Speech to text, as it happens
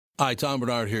Hi, Tom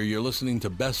Bernard here. You're listening to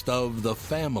Best of the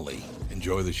Family.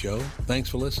 Enjoy the show. Thanks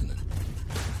for listening.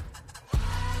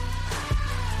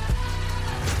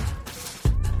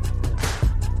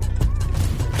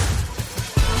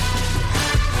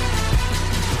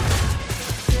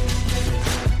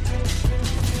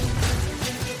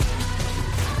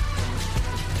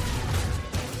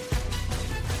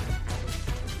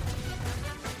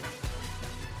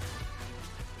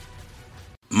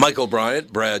 Michael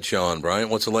Bryant, Bradshaw and Bryant,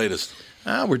 what's the latest?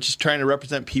 We're just trying to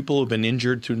represent people who've been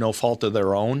injured through no fault of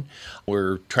their own.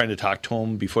 We're trying to talk to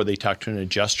them before they talk to an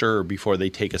adjuster or before they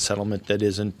take a settlement that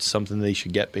isn't something they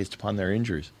should get based upon their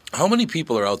injuries. How many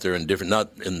people are out there in different,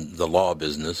 not in the law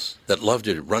business, that love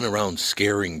to run around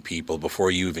scaring people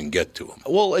before you even get to them?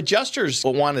 Well, adjusters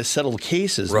want to settle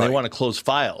cases and they want to close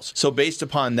files. So based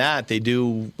upon that, they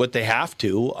do what they have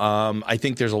to. I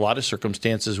think there's a lot of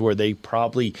circumstances where they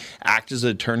probably act as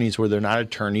attorneys where they're not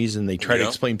attorneys and they try to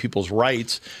explain people's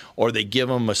rights, or they give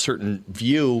them a certain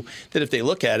view that if they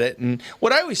look at it. And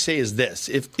what I always say is this: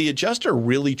 if the adjuster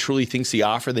really truly thinks the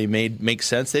offer they made makes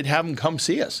sense, they'd have them come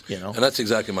see us. And that's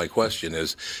exactly my question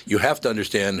is, you have to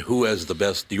understand who has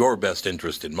your best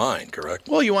interest in mind, correct?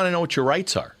 Well, you want to know what your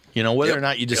rights are. Whether or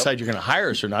not you decide you're going to hire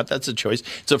us or not, that's a choice.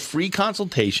 It's a free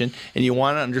consultation, and you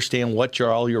want to understand what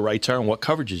all your rights are and what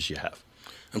coverages you have.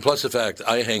 And plus the fact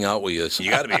I hang out with you, so you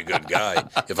got to be a good guy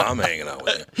if I'm hanging out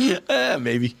with you.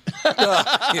 Maybe.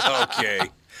 Okay.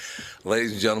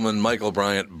 Ladies and gentlemen, Michael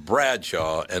Bryant,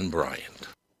 Bradshaw and Bryant.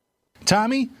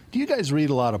 Tommy, do you guys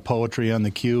read a lot of poetry on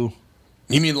the Q?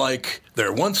 You mean like,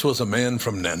 there once was a man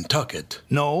from Nantucket?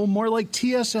 No, more like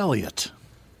T.S. Eliot.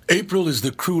 April is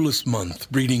the cruelest month,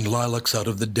 breeding lilacs out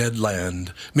of the dead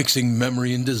land, mixing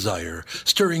memory and desire,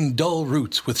 stirring dull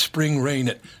roots with spring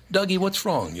rain. Dougie, what's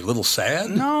wrong? You a little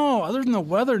sad? No, other than the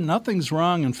weather, nothing's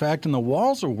wrong. In fact, in the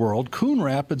Walser world, Coon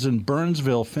Rapids and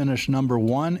Burnsville finished number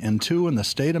 1 and 2 in the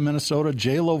state of Minnesota.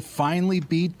 J-Lo finally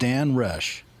beat Dan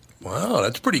Resch. Wow,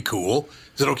 that's pretty cool.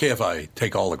 Is it okay if I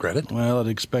take all the credit? Well, I'd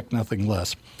expect nothing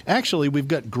less. Actually, we've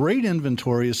got great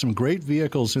inventory of some great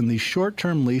vehicles, and these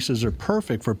short-term leases are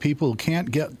perfect for people who can't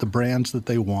get the brands that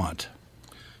they want.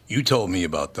 You told me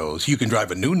about those. You can drive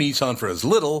a new Nissan for as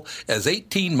little as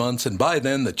 18 months, and by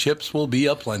then the chips will be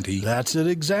aplenty. That's it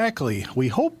exactly. We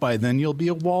hope by then you'll be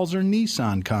a Walser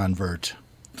Nissan convert.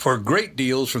 For great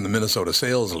deals from the Minnesota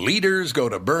sales leaders, go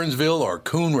to Burnsville or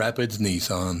Coon Rapids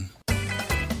Nissan.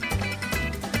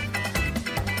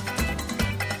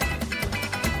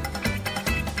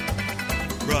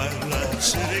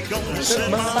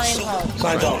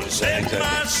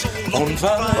 Seinfeld. On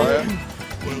fire.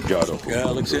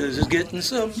 Galaxies is getting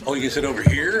some. Oh, you can sit over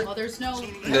here? Oh, there's no.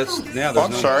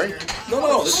 I'm sorry.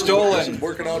 No, this stolen. Is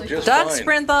working out just Doug fine.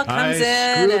 Sprinthal comes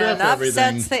in and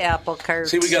upsets the apple cart.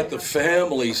 See, we got the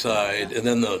family side and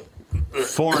then the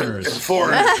foreigners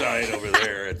side over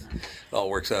there. It all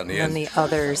works out in the end. And the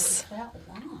others.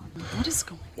 What is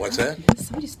going on? What's that?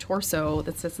 Somebody's torso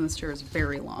that sits in this chair is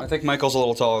very long. I think Michael's a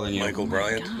little taller than you. Michael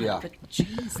Bryant? Yeah. But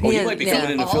geez. Oh, he might be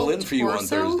coming in to fill in for you on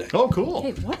torso? Thursday. Oh, cool.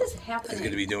 Hey, what is He's happening?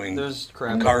 going to be doing There's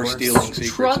crap car reports. stealing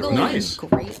secrets. Struggling Nice.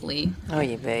 greatly. Oh,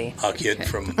 you be. A kid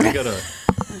from... We got a...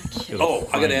 Oh,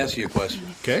 I got to ask you a question.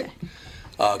 Okay.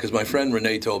 Because my friend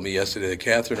Renee told me yesterday that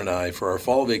Catherine and I, for our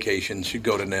fall vacation, should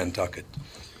go to Nantucket.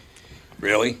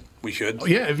 Really? We should? Oh,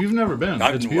 yeah, if you've never been,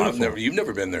 it's beautiful. You've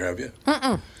never been there, have you?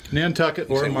 Nantucket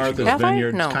or Martha's Have I?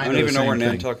 Vineyard. No. It's I kind don't of even the know where same thing.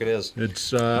 Nantucket is.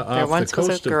 It's off the once was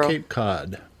a coast of girl. Cape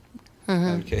Cod.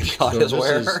 Okay, God So is this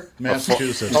where? is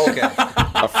Massachusetts. Okay.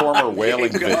 A former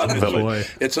whaling God. village. Boy.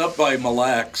 It's up by Mille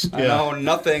Lacs. I know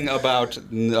nothing about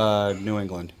New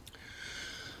England.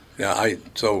 Yeah,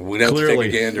 so we'd have to Clearly.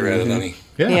 take a gander at it, honey.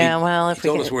 Yeah, well, if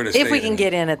told we us where to can, if stay we can then.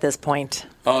 get in at this point.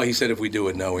 Oh, he said if we do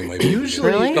it now, we might be Usually,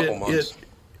 Really? a couple months.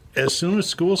 as soon as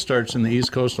school starts in the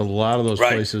East Coast, a lot of those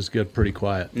Right. places get pretty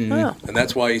quiet. Oh. And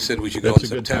that's why he said we should go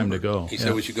That's in a good time September. to go, He said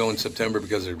yeah. we should go in September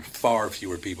because there are far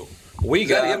fewer people. We Is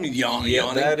that got him yawning.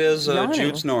 yawning? That is Yawning.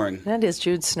 Jude snoring. That is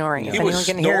Jude snoring. If He anyone was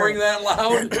can hear snoring it. that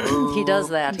loud? He does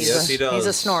that. He's Yes, he does. He's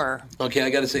a snorer. Okay, I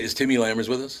got to say, is Timmy Lammers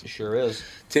with us? He sure is.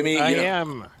 Timmy, I you know,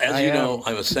 am. As I you am. know,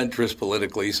 I'm a centrist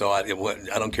politically, so I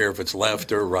don't care if it's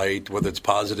left or right, whether it's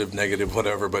positive, negative,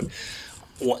 whatever. But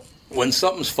when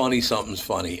something's funny.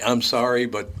 I'm sorry,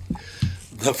 but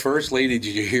the First Lady,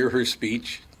 did you hear her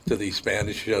speech to the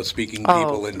Spanish-speaking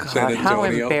people in San God, how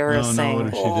Antonio? embarrassing. No, what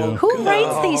did she do? Who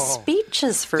writes these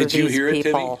speeches for Did these you hear it,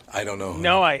 people? Timmy? I don't know.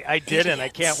 No, I didn't. I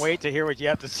can't wait to hear what you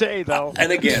have to say, though.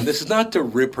 And again, this is not to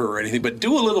rip her or anything, but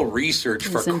do a little research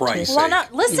for Isn't it? Christ's Well, sake.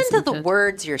 not listen to Isn't the it?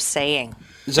 words you're saying.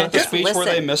 Is that the Just speech where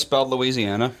listen. they misspelled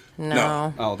Louisiana?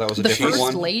 No. Oh, that was a The different first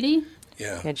one. lady?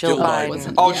 Yeah. Yeah, Jill Biden.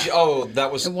 Wasn't- Oh, yeah.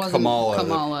 that was It wasn't Kamala.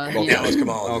 Kamala, Okay. Yeah, it was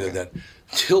Kamala Okay. did that.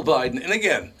 Jill Biden, and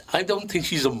again, I don't think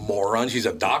she's a moron. She's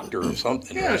a doctor or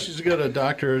something. Yeah, right? she's got a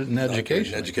doctorate in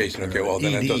education. Education. Okay, well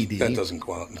then ED. that doesn't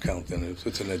count. Then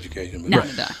it's an education. But Not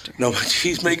a doctor. No, but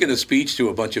she's making a speech to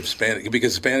a bunch of Spanish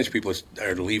because Spanish people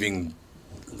are leaving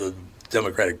the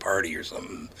Democratic Party or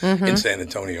something in San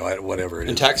Antonio, whatever it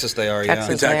is. In Texas, they are.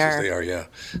 Texas. In Yeah. Texas, they are, yeah.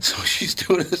 So she's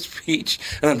doing a speech,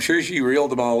 and I'm sure she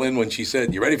reeled them all in when she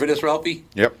said, "You ready for this, Ralphie?"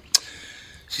 Yep.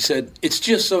 She said, "It's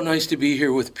just so nice to be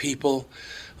here with people,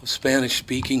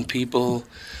 Spanish-speaking people,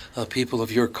 people of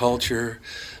your culture.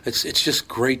 It's just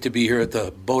great to be here at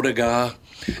the Bodega."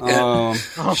 And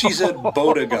she said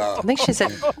Bodega. I think she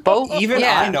said Bo. Even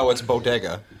yeah. I know it's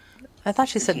bodega. I thought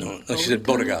she said. No, she said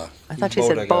Bodega. I thought she said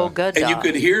Bodega. Bogota. And you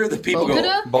could hear the people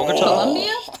Bogota? Bogota.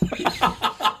 Colombia?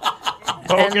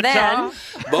 And then,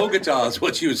 Bogota is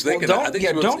what she was thinking. Don't, I think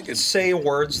yeah, she was don't thinking. say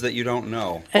words that you don't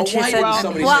know. and Well, she why said, didn't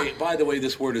somebody well, say, by the way,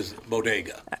 this word is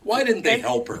bodega? Why didn't they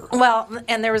help her? well,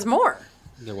 and there was more.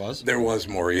 There was? There was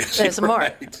more, yes. There's you're more.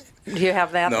 right. Do you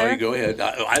have that No, there? you go ahead.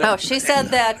 I don't, Oh, she said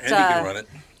that Andy can run it.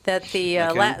 that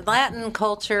the Latin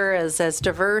culture is as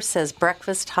diverse as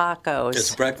breakfast tacos.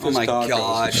 It's breakfast Oh my tacos.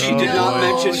 God. She Oh, did not boy.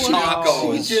 mention She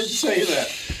tacos. did say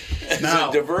that. It's Now,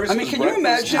 a diverse I mean, as can you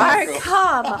breakfast imagine- All right, taco.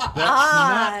 come That's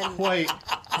not on. quite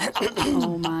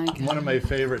Oh my God. one of my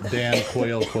favorite Dan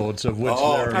Quayle quotes, of which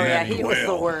Oh, there are Oh yeah, many. he was the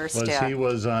Well, worst. Was Yeah. he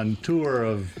was on tour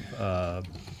of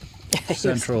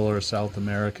Central or South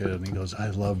America, and he goes, "I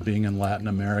love being in Latin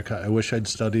America. I wish I'd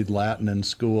studied Latin in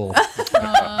school."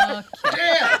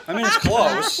 I mean, it's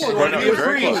close. He wanted to be a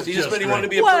very priest. close. He just meant he wanted to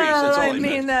be a priest. Well, That's all I he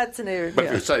mean, meant. that's new. But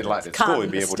if you studied Latin in school,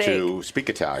 you'd be able to Mistake. speak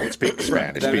Italian, speak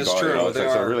Spanish. That speak is all, true. you know, There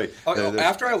so are- really,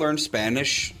 after I learned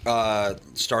Spanish,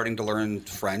 starting to learn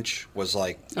French was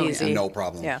like Easy. no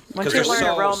problem. Yeah. 'Cause Once you they're learn a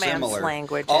so romance similar.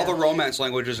 language, All yeah. the romance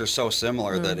languages are so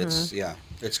similar that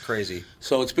it's crazy.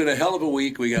 So it's been a hell of a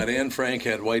week. We got Anne Frank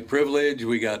had white privilege.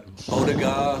 We got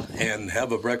Bodega and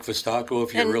have a breakfast taco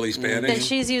if you're And really then Spanish.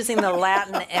 she's using the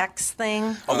Latin X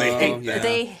thing. Oh, they hate yeah. that.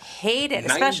 They hate it,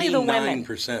 especially the women.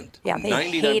 99%. Yeah, they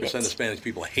 99% hate it. of Spanish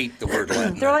people hate the word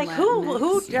Latin. They're like,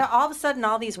 who? Yeah, all of a sudden,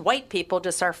 all these white people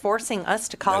just are forcing us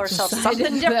to call That's- ourselves Decided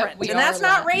something that different, we and that's are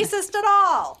not Latin. racist at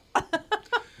all.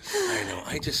 I know.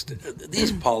 I just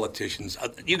these politicians.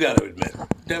 You got to admit,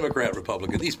 Democrat,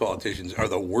 Republican. These politicians are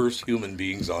the worst human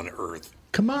beings on earth.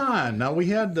 Come on, now we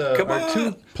had Come our on. two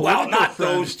Well, political not friends.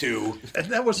 those two. And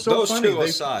that was so Those funny. two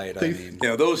aside, I mean.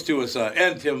 Yeah, those two aside,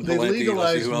 and Tim They Pawlenty. Let's see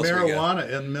legalized who else we got.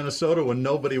 marijuana in Minnesota when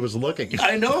nobody was looking.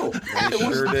 I know.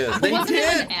 Sure did. They Wasn't it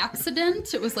did an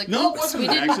accident? It was like, No, it oops, wasn't we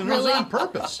an didn't accident. It was really. on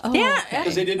purpose. Yeah,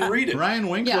 because they didn't read it. Ryan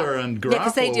Winkler Yeah. and Yeah,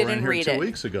 'cause they Garofalo were didn't in here read 2 it.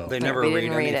 weeks ago. They never we read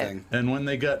didn't read it. anything. And when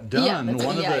they got Yeah, done, that's-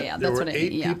 one of yeah, the yeah, there that's were what I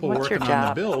 8 mean, yeah. people What's working your on the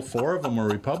job? bill. 4 of them were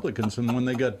Republicans, and when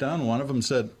they got done, one of them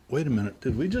said, "Wait a minute,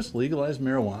 did we just legalize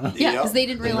marijuana?" Yeah, because they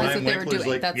didn't realize Ryan what they were Winkler's doing.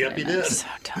 like, That's "Yep, what he I meant. did." So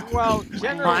dumb. Well,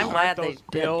 generally, I'm glad aren't they those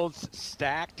did. bills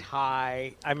stacked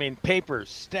high. I mean, papers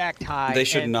stacked high. They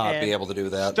should and- not and be able to do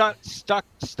that.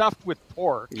 Stuffed with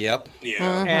pork. Yep.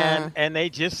 Yeah. And they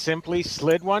just simply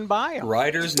slid one by 'em.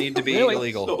 Riders need to be Really?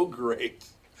 illegal. So great.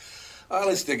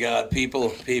 Honest to God, people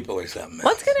are something.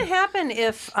 What's going to happen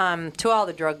if, to all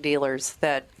the drug dealers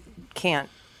that can't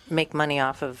make money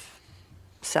off of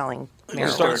selling We'll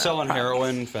start marijuana? selling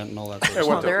heroin, fentanyl, that sort of Well,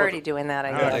 stuff. they're already doing that,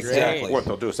 I guess. Exactly. what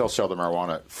they'll do is they'll sell the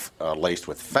marijuana laced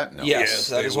with fentanyl. Yes,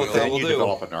 that they is what will. they Then will you do.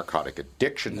 develop a narcotic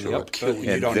addiction to Yep, it, but you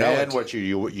and don't know then it. what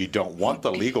you don't want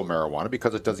the legal marijuana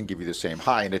because it doesn't give you the same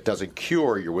high and it doesn't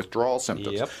cure your withdrawal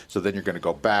symptoms. Yep. So then you're going to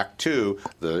go back to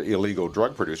the illegal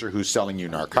drug producer who's selling you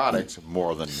narcotics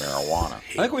more than marijuana.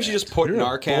 I think we should just put You're a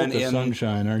Narcan bolt of in.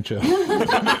 sunshine, aren't you?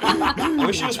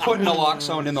 We should just put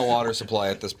naloxone in the water supply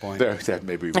at this point. There, that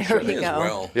maybe we There should. we As go.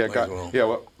 well. Yeah, Might got, as well. yeah.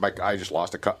 Well, Mike, I just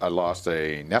lost I lost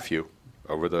a nephew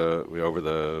over the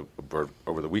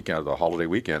weekend, the holiday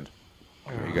weekend.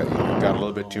 He got a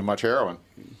little bit too much heroin.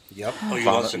 Yep. Oh, you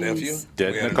lost a nephew?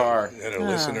 Dead We in the had car. Had a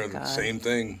listener, the same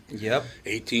thing. Yep.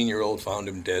 18-year-old found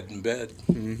him dead in bed.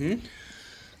 Mm-hmm.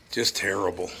 Just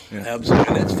terrible. Absolutely.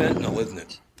 And that's fentanyl, isn't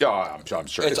it? Yeah, I'm sure. I'm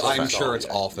sure it's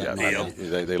yeah. all Yeah,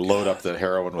 fentanyl. they load up the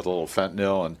heroin with a little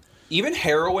fentanyl and. Even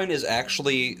heroin is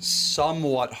actually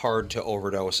somewhat hard to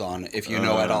overdose on if you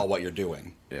know at all what you're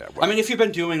doing. Yeah, I mean, if you've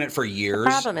been doing it for years,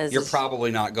 problem is- you're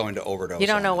probably not going to overdose. You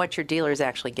don't on know it. what your dealer's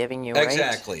actually giving you, right?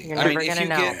 Exactly. You're I mean, never if going to you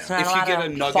know. get- It's not if a you lot get a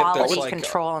of nugget that's quality like-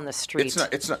 control on the street.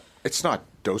 It's not. It's not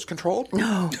dose controlled.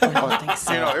 No, I don't think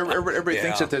so. You know, everybody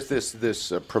thinks that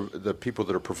the people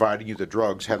that are providing you the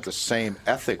drugs have the same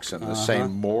ethics and the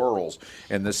same morals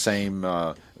and the same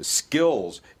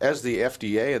skills as the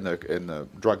FDA and the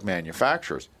drug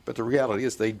manufacturers. But the reality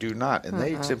is they do not, and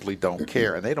they simply don't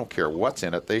care, and they don't care what's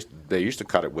in it. They used to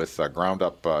cut it with ground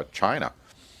up China.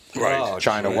 Right.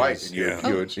 China white,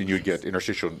 and you'd get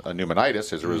interstitial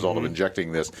pneumonitis as a result of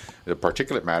injecting this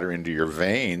particulate matter into your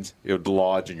veins. It would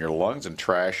lodge in your lungs and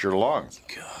trash your lungs.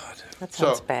 God. That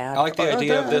sounds bad. I like the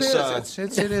idea of this.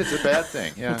 It is a bad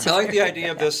thing. Yeah. I like the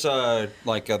idea of this,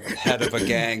 like a head of a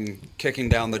gang kicking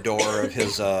down the door of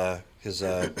his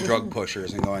drug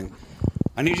pushers and going,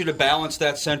 "I need you to balance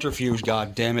that centrifuge,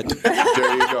 God damn it!"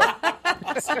 There you go.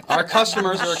 Our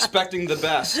customers are expecting the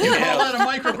best. You call that a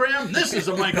microgram? This is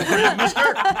a microgram, mister.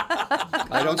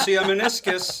 I don't see a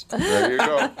meniscus. There you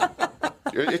go.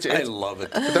 I love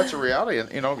it. But that's a reality,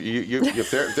 and you know,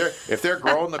 if they're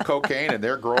growing the cocaine and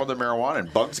they're growing the marijuana,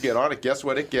 and bugs get on it, guess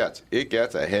what it gets? It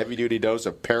gets a heavy-duty dose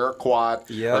of paraquat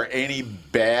or any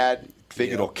bad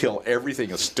thing. It'll kill everything.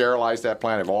 It'll sterilize that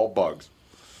plant of all bugs.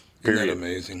 Isn't that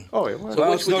amazing? Oh, yeah.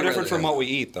 Well, it's no different from what we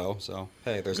eat, though. So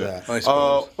hey, there's that. I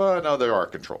suppose. Well, no, there are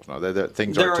controls. No,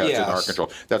 things are tested and are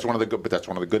controlled. That's one of the good. But that's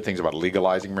one of the good things about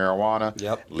legalizing marijuana.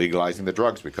 Yep. Legalizing the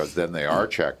drugs, because then they are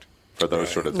checked for those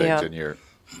sort of things, Yep. and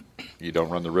you don't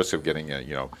run the risk of getting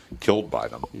killed by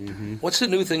them. Mm-hmm. What's the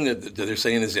new thing that they're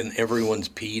saying is in everyone's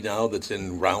pee now? That's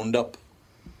in Roundup.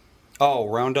 Oh,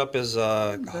 Roundup is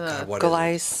what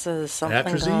is it? Something.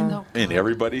 Atrazine? In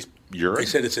everybody's urine. They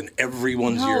said it's in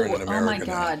everyone's urine in America. Oh my now.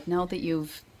 God! Now that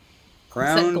you've said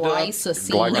Roundup.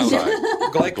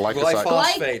 glycosine.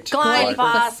 Glyphosate.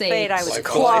 Glyphosate. I was Glyphosate.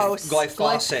 close.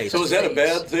 Glyphosate. So is that a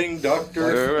bad thing,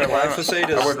 Doctor? Glyphosate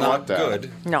I is wouldn't not want that.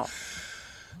 good. No.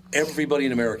 Everybody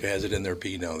in America has it in their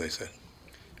pee now, they said.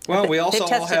 Well, we also all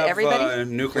tested have everybody?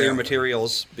 nuclear Yeah.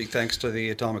 materials, thanks to the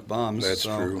atomic bombs. That's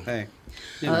so, true. Hey,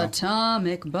 you know.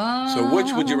 Atomic bomb. So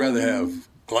which would you rather have?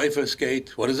 Glyphosate?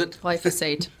 What is it?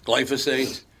 Glyphosate.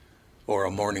 Glyphosate or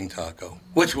a morning taco?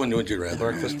 Which one would you rather?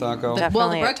 Breakfast taco. Well, the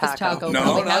Definitely a breakfast taco. taco No,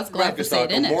 probably has not breakfast glyphosate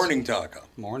taco. in it. Morning taco.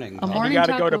 Morning. A morning You got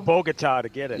to go to taco. Bogota to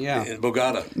get it. Yeah. In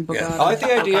Bogota. Bogota. I like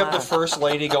the idea of the first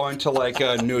lady going to like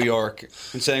New York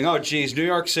and saying, "Oh, geez, New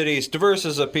York City's diverse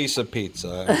as a piece of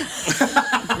pizza.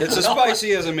 It's as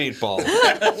spicy as a meatball."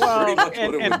 Well, Pretty much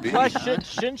what it and would be. plus,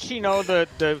 shouldn't she know the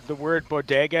word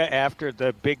bodega after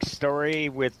the big story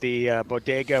with the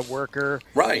bodega worker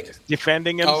Right.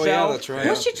 defending himself? Oh yeah, that's right.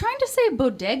 Was she trying to say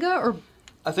bodega or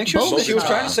I think she was Bogota?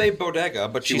 trying to say bodega,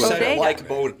 but she said it Bodega. like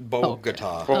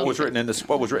Bogota. What was written in this?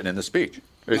 What was written in the speech?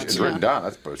 It's written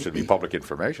down. That should be public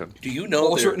information. Do you know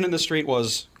What was they're- written in the street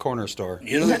was corner store.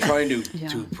 You know they're trying to Yeah.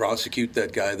 prosecute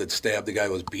that guy that stabbed the guy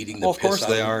who was beating the Well, of piss course out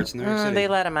they of him. are. It's New York City. They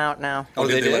let him out now. Oh,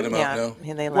 did they let did? him out Yeah, now?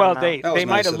 they let Well, him out. they That was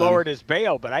might nice have of them. lowered his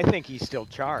bail, but I think he's still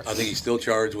charged. I think he's still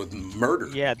charged with murder.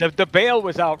 Yeah, the bail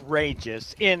was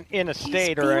outrageous in a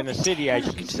state or in a city, I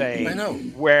should say. I know.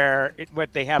 Where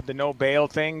what they have the no bail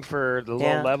thing for the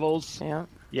Yeah. low levels. Yeah.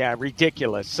 Yeah,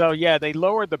 ridiculous. So yeah, they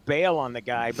lowered the bail on the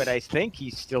guy, but I think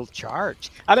he's still charged.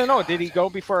 I don't know. Did he go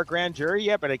before a grand jury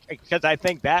yet? But because I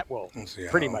think that will Let's see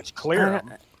pretty how- much clear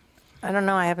him. I don't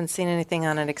know. I haven't seen anything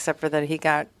on it except for that he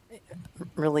got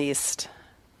released,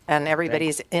 and everybody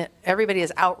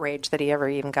is outraged that he ever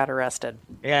even got arrested.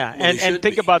 Yeah, Well, he should and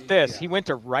think be. about this. He went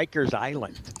to Rikers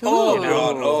Island. Oh, You know?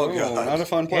 God. Oh, God. Not a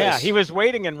fun place. Yeah, he was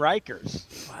waiting in Rikers.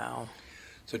 Wow.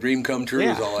 It's a dream come true,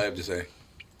 is Yeah. all I have to say.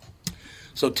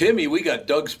 So, Timmy, we got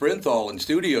Doug Sprinthal in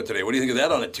studio today. What do you think of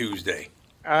that on a Tuesday?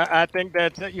 I think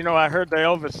that, I heard the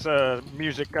Elvis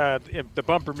music, the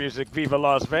bumper music, Viva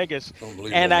Las Vegas.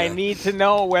 Unbelievable, And I man. need to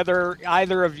know whether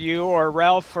either of you or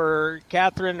Ralph or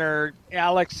Catherine or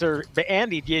Alex or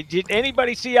Andy, did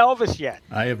anybody see Elvis yet?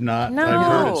 I have not. No. I've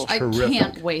heard it's I terrific.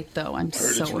 can't wait though. I'm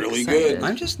so it's really excited. good.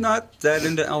 I'm just not that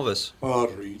into Elvis. I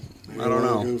don't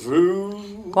know.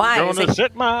 Why? Is Gonna it,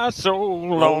 set my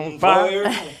soul on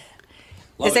fire.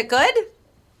 is it good?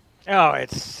 Oh,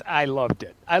 I loved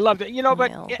it. I loved it. But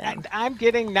Well, then.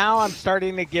 I'm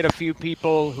starting to get a few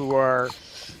people who are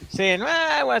saying,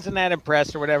 well, I wasn't that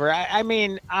impressed or whatever. I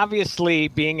mean, obviously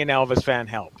being an Elvis fan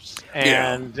helps.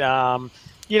 And,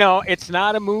 it's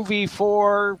not a movie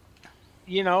for,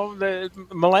 the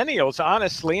millennials,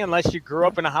 honestly, unless you grew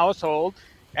up in a household.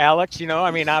 Alex,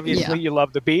 obviously Yeah. you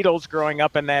love the Beatles growing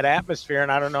up in that atmosphere.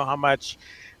 And I don't know how much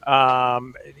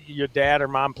your dad or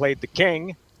mom played the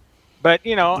King. But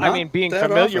being that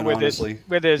familiar often, with honestly.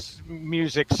 his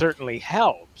music certainly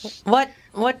helps. What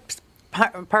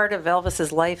part of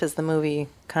Elvis's life is the movie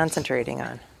concentrating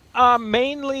on?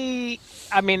 Mainly,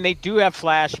 I mean, they do have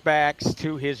flashbacks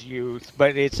to his youth,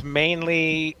 but it's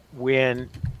mainly when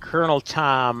Colonel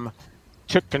Tom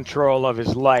took control of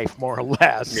his life, more or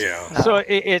less. Yeah. So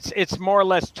it's more or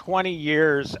less 20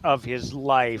 years of his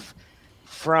life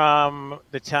from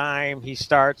the time he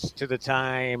starts to the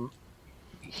time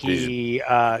he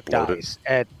dies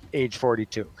at age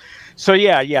 42. So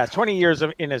yeah, 20 years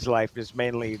in his life is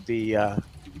mainly the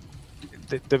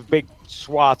big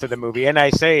swath of the movie. And I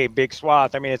say big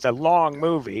swath, I mean, it's a long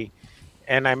movie.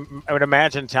 And I would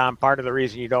imagine, Tom, part of the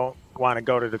reason you don't want to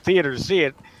go to the theater to see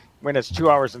it when it's 2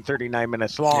 hours and 39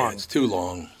 minutes long. Yeah, it's too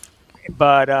long.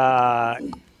 But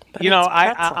you know,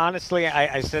 I honestly,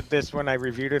 I said this when I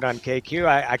reviewed it on KQ.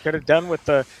 I could have done with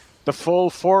the full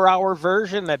 4-hour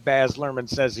version that Baz Luhrmann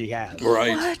says he has.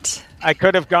 Right. What? I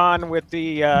could have gone with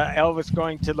the Elvis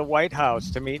going to the White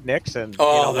House to meet Nixon.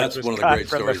 Oh, that that's was one of the cut great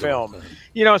from stories the film. about that.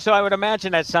 You know, so I would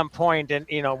imagine at some point, and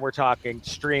you know, we're talking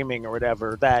streaming or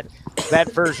whatever, that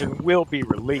version will be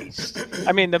released.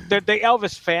 I mean, the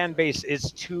Elvis fan base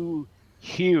is too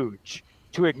huge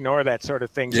to ignore that sort of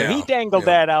thing. So he dangled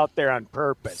that out there on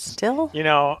purpose. Still? You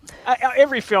know,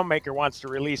 every filmmaker wants to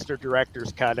release their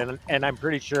director's cut, and I'm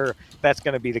pretty sure that's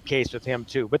going to be the case with him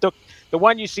too. But the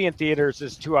one you see in theaters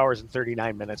is 2 hours and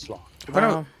 39 minutes long. Why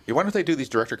don't they do these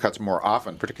director cuts more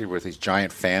often, particularly with these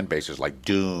giant fan bases like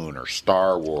Dune or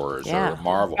Star Wars or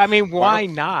Marvel? I mean, why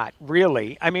not,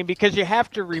 really? I mean, because you have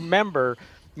to remember,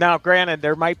 now, granted,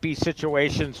 there might be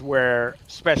situations where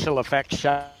special effects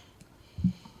shot.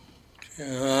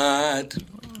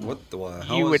 What the?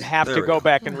 You would have to go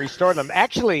back and restore them.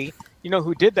 Actually, you know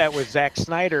who did that was Zack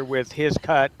Snyder with his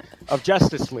cut of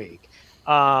Justice League.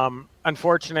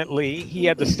 Unfortunately, he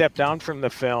had to step down from the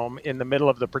film in the middle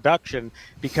of the production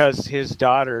because his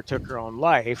daughter took her own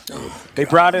life. They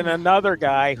brought in another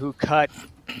guy who cut,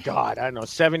 God, I don't know,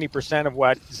 70% of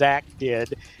what Zack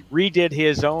did, redid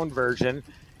his own version.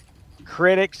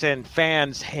 Critics and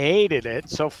fans hated it.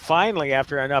 So finally,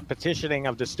 after enough petitioning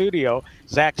of the studio,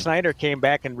 Zack Snyder came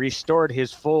back and restored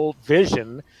his full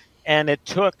vision. And it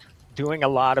took doing a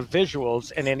lot of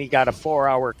visuals, and then he got a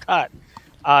 4-hour cut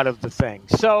out of the thing.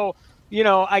 So, you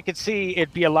know, I could see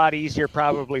it'd be a lot easier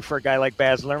probably for a guy like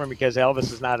Baz Luhrmann because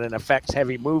Elvis is not an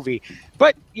effects-heavy movie.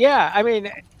 But, yeah, I mean,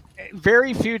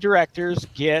 very few directors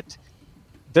get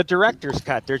the director's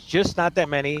cut. There's just not that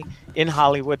many in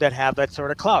Hollywood that have that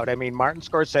sort of clout. I mean, Martin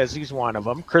Scorsese's one of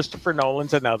them. Christopher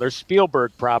Nolan's another.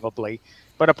 Spielberg probably.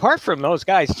 But apart from those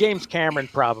guys, James Cameron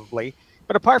probably.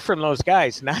 But apart from those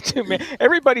guys, not too many.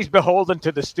 Everybody's beholden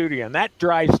to the studio, and that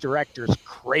drives directors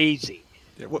crazy.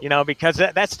 You know, because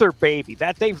that's their baby.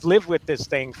 That they've lived with this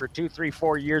thing for 2, 3,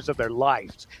 4 years of their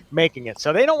lives making it.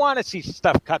 So they don't want to see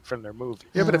stuff cut from their movie.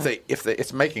 Yeah, but if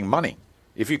it's making money.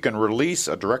 If you can release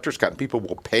a director's cut and people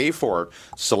will pay for it,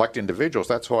 select individuals,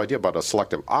 that's the whole idea about a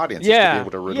selective audience, is to be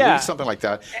able to release something like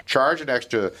that, charge an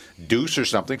extra deuce or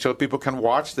something so that people can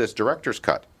watch this director's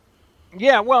cut.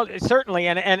 Yeah, well, certainly.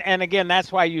 And again,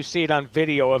 that's why you see it on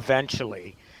video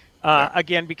eventually.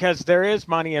 Again, because there is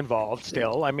money involved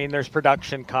still. I mean, there's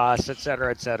production costs, et cetera,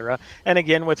 et cetera. And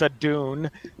again, with a Dune,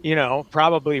 you know,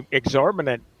 probably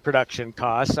exorbitant production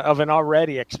costs of an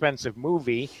already expensive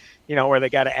movie, you know, where they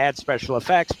got to add special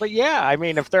effects. But yeah, I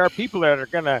mean, if there are people that are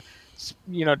going to,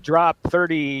 you know, drop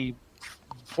 $30,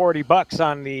 $40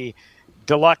 on the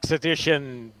deluxe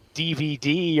edition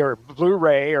DVD or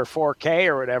Blu-ray or 4K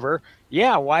or whatever,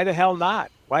 yeah, why the hell not?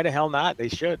 Why the hell not? They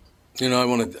should. You know,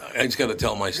 I just got to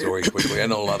tell my story quickly. I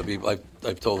know a lot of people,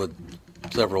 I've told it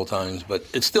several times, but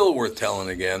it's still worth telling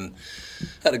again. I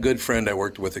had a good friend I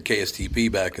worked with at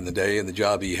KSTP back in the day, and the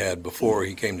job he had before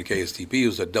he came to KSTP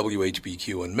was at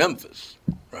WHBQ in Memphis,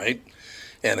 right?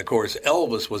 And, of course,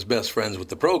 Elvis was best friends with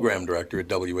the program director at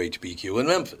WHBQ in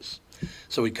Memphis.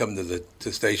 So he'd come to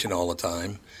the station all the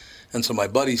time. And so my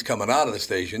buddy's coming out of the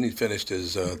station. He finished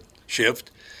his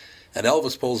shift. And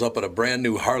Elvis pulls up at a brand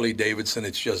new Harley Davidson.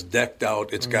 It's just decked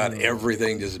out. It's got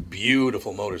everything, just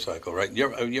beautiful motorcycle, right?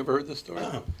 Have you ever heard this story?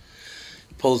 No.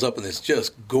 Pulls up in this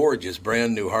just gorgeous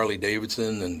brand new Harley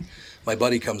Davidson, and my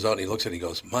buddy comes out and he looks at it and he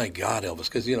goes, "My God, Elvis,"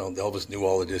 because, you know, Elvis knew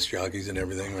all the disc jockeys and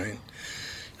everything, right?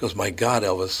 He goes, "My God,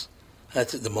 Elvis,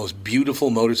 that's the most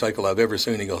beautiful motorcycle I've ever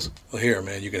seen." He goes, "Well, here,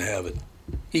 man, you can have it."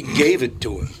 He gave it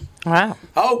to him. Wow.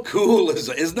 How cool is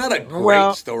that? Isn't that a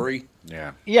great story?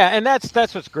 Yeah. Yeah, and that's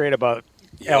what's great about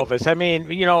Elvis. I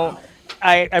mean, you know,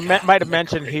 I might have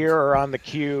mentioned here or on the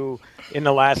Q in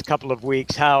the last couple of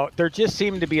weeks how there just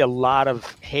seemed to be a lot of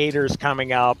haters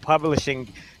coming out,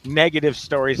 publishing negative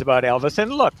stories about Elvis.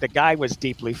 And look, the guy was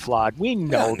deeply flawed. We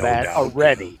know that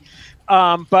already.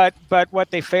 But what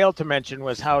they failed to mention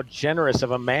was how generous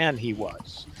of a man he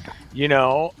was.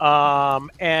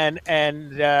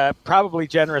 and probably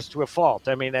generous to a fault.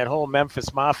 I mean, that whole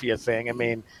Memphis Mafia thing. I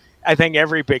mean, I think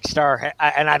every big star,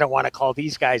 and I don't want to call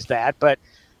these guys that, but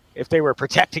if they were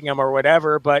protecting them or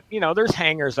whatever, but there's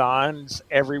hangers-ons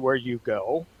everywhere you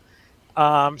go.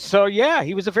 So yeah,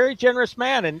 he was a very generous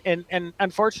man, and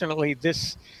unfortunately,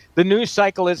 the news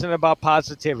cycle isn't about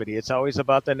positivity; it's always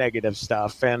about the negative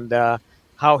stuff and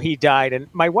how he died. And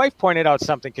my wife pointed out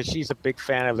something because she's a big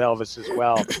fan of Elvis as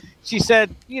well. She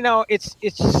said,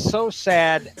 it's so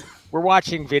sad. We're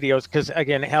watching videos because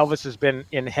again, Elvis has been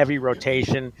in heavy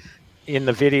rotation in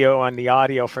the video and the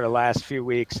audio for the last few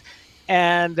weeks.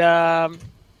 And,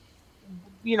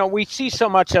 we see so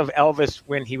much of Elvis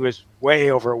when he was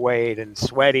way overweight and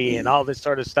sweaty and all this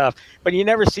sort of stuff, but you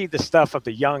never see the stuff of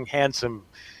the young, handsome,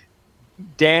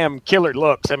 damn killer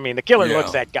looks. I mean, the killer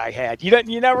looks that guy had. You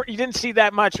didn't see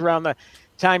that much around the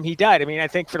time he died. I mean, I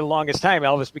think for the longest time,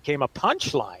 Elvis became a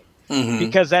punchline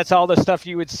because that's all the stuff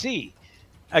you would see.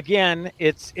 Again,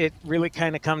 it really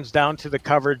kind of comes down to the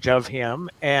coverage of him,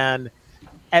 and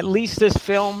at least this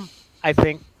film, I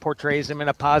think, portrays him in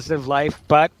a positive light.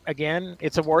 But again,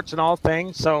 it's a warts and all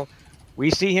thing. So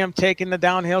we see him taking the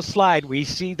downhill slide. We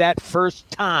see that first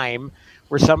time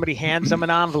where somebody hands them an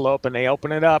envelope and they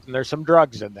open it up and there's some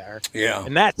drugs in there. Yeah.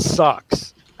 And that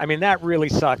sucks. I mean, that really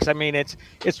sucks. I mean,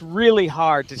 it's really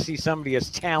hard to see somebody as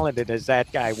talented as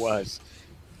that guy was.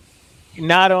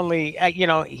 Not only,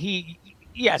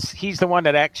 he's the one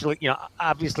that actually,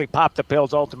 obviously popped the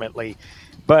pills ultimately.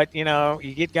 But, you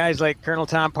get guys like Colonel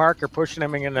Tom Parker pushing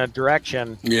him in a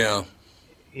direction. Yeah.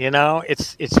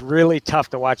 It's really tough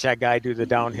to watch that guy do the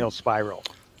downhill spiral.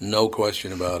 No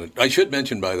question about it. I should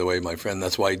mention, by the way, my friend,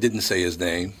 that's why I didn't say his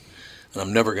name. And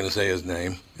I'm never going to say his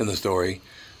name in the story.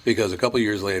 Because a couple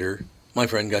years later, my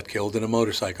friend got killed in a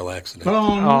motorcycle accident.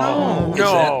 Oh, no. Is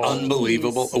that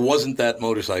unbelievable? It wasn't that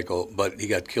motorcycle, but he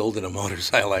got killed in a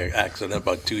motorcycle accident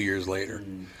about 2 years later.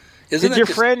 Did your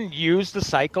friend use the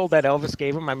cycle that Elvis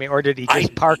gave him? I mean, or did he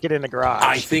just park it in the garage?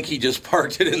 I think he just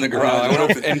parked it in the garage.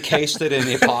 Encased it in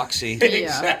epoxy.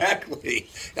 Exactly.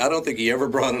 I don't think he ever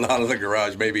brought it out of the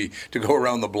garage, maybe to go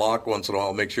around the block once in a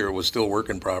while, make sure it was still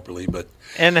working properly.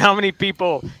 And how many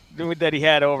people that he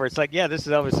had over? It's like, yeah, this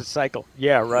is Elvis's cycle.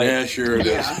 Yeah, right. Yeah, sure it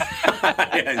is.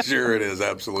 Yeah, sure it is,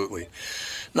 absolutely.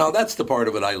 Now, that's the part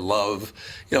of it I love.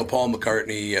 Paul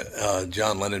McCartney,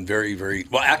 John Lennon, very, very,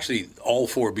 well, actually, all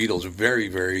four Beatles are very,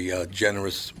 very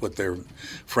generous with their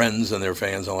friends and their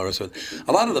fans and all the rest of it.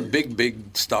 A lot of the big,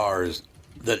 big stars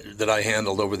that I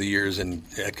handled over the years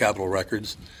at Capitol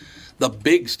Records, the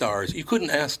big stars, you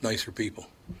couldn't ask nicer people.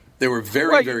 They were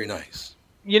very, very nice.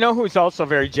 You know who's also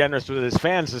very generous with his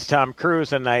fans is Tom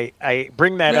Cruise, and I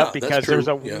bring that up because there's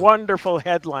a wonderful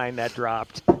headline that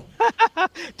dropped.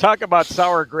 Talk about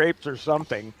sour grapes or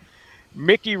something.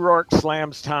 Mickey Rourke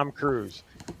slams Tom Cruise.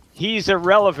 He's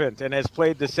irrelevant and has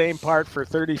played the same part for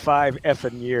 35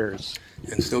 effing years.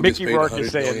 And still gets Mickey paid Rourke $100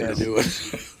 is saying million this. to do it.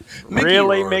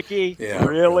 Really, Rourke. Mickey? Yeah,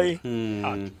 really?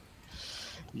 Really.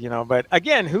 But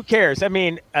again, who cares? I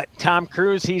mean, Tom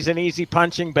Cruise, he's an easy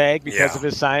punching bag because of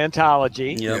his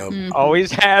Scientology. Yep. Mm-hmm.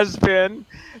 Always has been.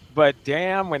 But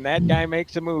damn, when that guy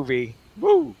makes a movie,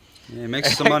 woo. Yeah, he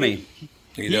makes some money.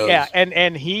 He does. Yeah,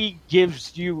 and he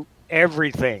gives you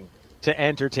everything to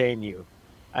entertain you.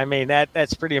 I mean,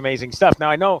 that's pretty amazing stuff. Now,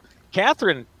 I know,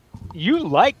 Catherine, you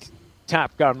liked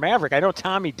Top Gun Maverick. I know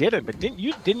Tommy didn't, but didn't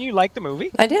you like the movie?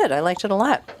 I did. I liked it a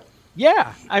lot.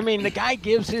 Yeah. I mean, the guy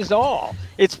gives his all.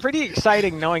 It's pretty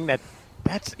exciting knowing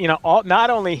that's, not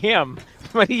only him,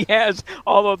 but he has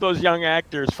all of those young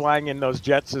actors flying in those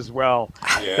jets as well.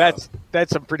 Yeah.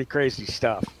 That's some pretty crazy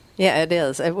stuff. Yeah, it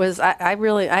is. It was.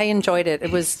 I enjoyed it. It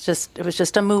was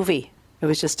just a movie. It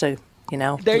was just a,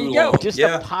 There you go. Just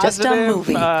a positive. Just a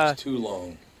movie. It's too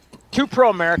long. Too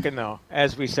pro-American, though,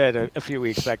 as we said a few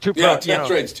weeks back. Too pro. Yeah, that's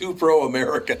right. It's too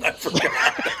pro-American. I forgot.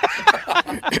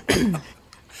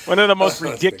 One of the most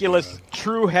ridiculous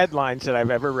true headlines that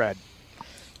I've ever read.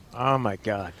 Oh my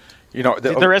God! Did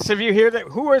the rest of you hear that?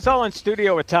 Who was all in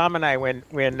studio with Tom and I when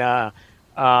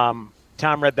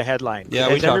Tom read the headline? Yeah,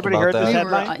 Has everybody heard this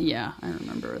headline? I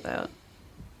remember that.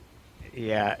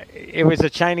 Yeah, it was a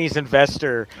Chinese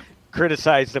investor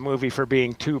criticized the movie for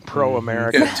being too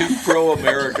pro-American. Yeah, too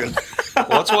pro-American. Well,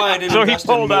 that's why I didn't invest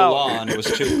in Mulan. It was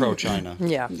too pro-China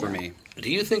for me. Do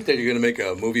you think that you're going to make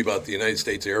a movie about the United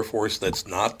States Air Force that's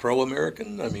not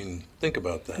pro-American? I mean, think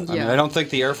about that. I mean, I don't think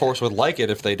the Air Force would like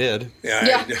it if they did.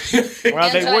 Yeah.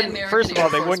 Well, they wouldn't. First of all,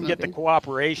 they wouldn't get the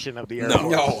cooperation of the Air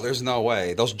Force. No, there's no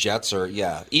way. Those jets are,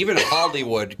 even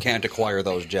Hollywood can't acquire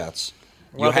those jets.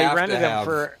 Well, they rented them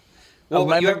for Well,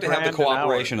 but you have to have the $11,000 an hour.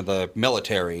 cooperation of the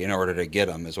military in order to get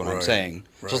them, is what I'm Right, saying.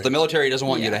 So if right. the military doesn't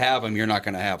want you Yeah. to have them, you're not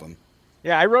going to have them.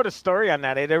 Yeah, I wrote a story on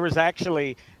that. There was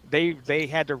actually they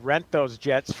had to rent those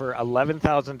jets for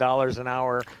 $11,000 an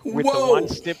hour with Whoa!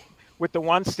 the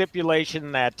one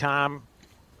stipulation that Tom,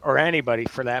 or anybody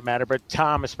for that matter, but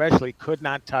Tom especially, could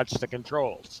not touch the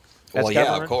controls. That's Well, yeah, of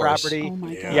government course. property. Oh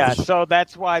my gosh. Yeah, so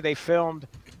that's why they filmed.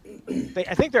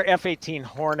 I think they're F-18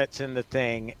 Hornets in the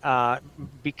thing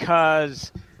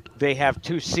because they have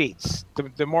 2 seats.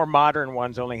 The more modern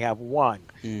ones only have 1.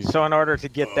 So in order to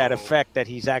get that effect that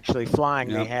he's actually flying,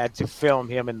 Yep. they had to film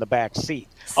him in the back seat,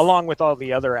 along with all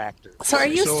the other actors. So are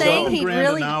you So saying $11 he grand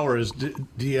really? an hour is? Do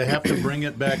you have to bring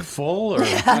it back full, or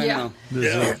I Yeah. know.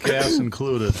 is the gas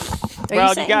included? Are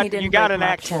Well, saying you got he didn't you got break an Mach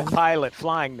actual 10? pilot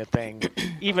flying the thing.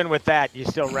 Even with that, you're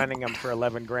still renting them for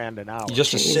 11 grand an hour.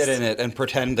 Just to sit in it and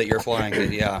pretend that you're flying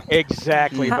it, yeah.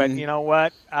 Exactly, but you know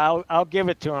what? I'll give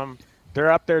it to them. They're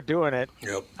up there doing it.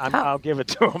 Yep. I'll give it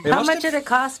to them. How must much have- did it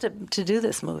cost to do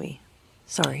this movie?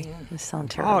 Sorry, this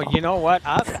sounds terrible. Oh, you know what?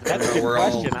 That's a good We're all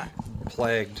question.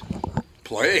 plagued.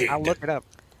 Play. I'll look it up.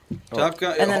 Top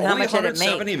Gun, And then how only much did it make?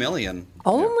 170 million.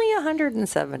 Only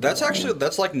 170. That's actually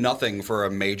like nothing for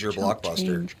a major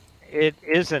blockbuster. It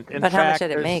isn't. In But how much fact, did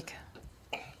it there's- make?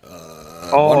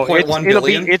 Oh, 1.1 it'll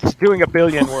billion? be. It's doing $1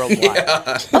 billion worldwide.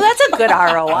 Well, that's a good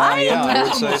ROI. Yeah, I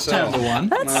would say 10 to so. 1.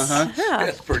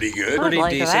 That's pretty good. I'd Pretty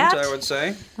like decent, that. I would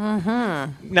say.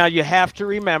 Now you have to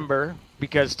remember,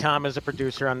 because Tom is a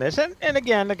producer on this, and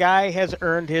again, the guy has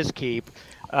earned his keep.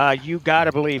 You got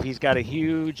to believe he's got a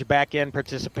huge back end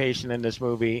participation in this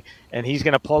movie, and he's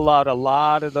going to pull out a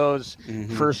lot of those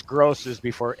first grosses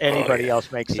before anybody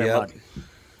else makes their Yep. money.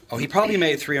 Oh, he probably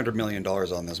made $300 million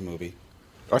on this movie.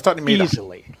 I thought he made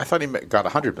Easily. I thought he got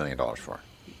 $100 million for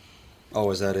it. Oh,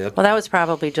 is that it? Well, that was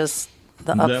probably just the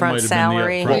That might have upfront been the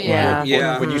salary. upfront Yeah.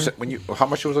 Yeah. When you how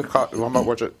much was it? How much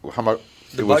was it? How much?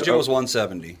 The budget was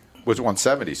 170. Was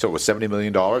 170, so it was $70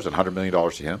 million and $100 million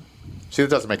to him. See, that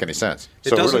doesn't make any sense. It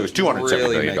So doesn't really, it was $270 really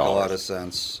million. make a lot of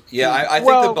sense. Yeah, I think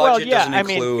the budget yeah, doesn't I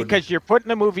mean, include. because you're putting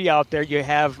the movie out there, you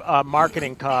have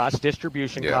marketing costs,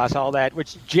 distribution Yeah. costs, all that,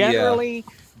 which generally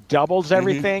doubles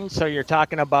everything. So you're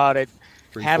talking about it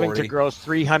having to 340. gross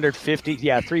 350,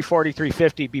 340,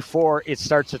 350 before it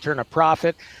starts to turn a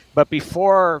profit. But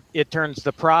before it turns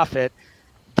the profit,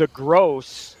 the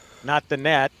gross, not the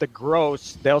net, the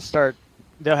gross, they'll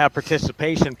have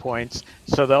participation points,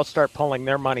 so they'll start pulling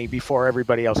their money before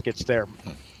everybody else gets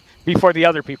before the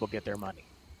other people get their money.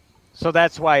 So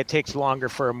that's why it takes longer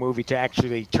for a movie to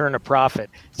actually turn a profit.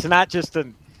 It's not just a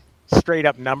straight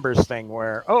up numbers thing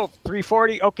where,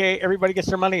 340, okay, everybody gets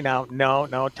their money now.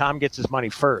 No, Tom gets his money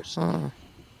first.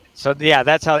 So yeah,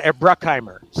 that's how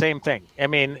Bruckheimer, same thing. I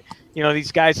mean,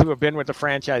 these guys who have been with the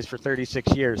franchise for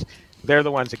 36 years, they're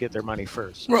the ones that get their money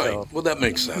first. Right. So, Well, that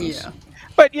makes sense. Yeah.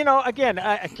 but again,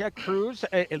 Cruise.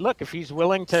 Look, if he's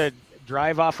willing to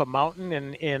drive off a mountain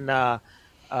in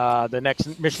the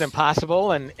next Mission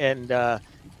Impossible, and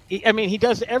he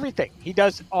does everything. He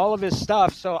does all of his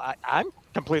stuff. So I'm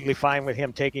completely fine with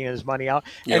him taking his money out.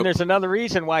 Yep. And there's another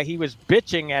reason why he was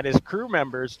bitching at his crew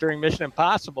members during Mission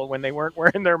Impossible when they weren't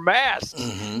wearing their masks,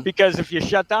 because if you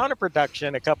shut down a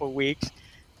production a couple of weeks.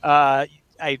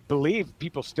 I believe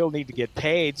people still need to get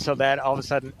paid, so that all of a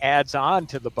sudden adds on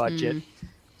to the budget.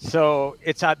 So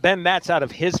it's then that's out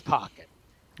of his pocket.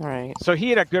 Right. So he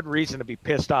had a good reason to be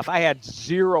pissed off. I had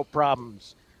zero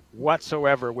problems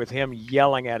whatsoever with him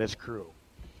yelling at his crew.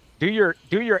 Do your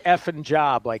effing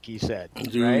job, like he said.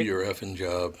 Do right? your effing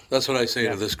job. That's what I say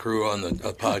to this crew on the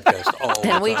podcast all the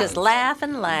time. And we just laugh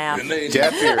and laugh. And they-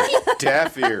 Deaf ears.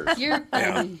 Deaf ears. You're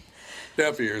funny.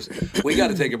 Deaf ears. We got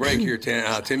to take a break here.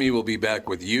 Timmy will be back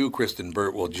with you. Kristen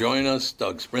Burt will join us.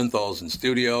 Doug Sprinthal's in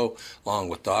studio, along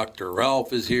with Dr.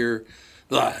 Ralph is here.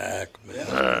 The heck,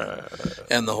 man.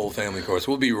 And the whole family, of course.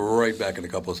 We'll be right back in a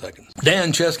couple of seconds.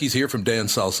 Dan Chesky's here from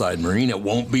Dan's Southside Marine. It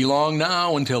won't be long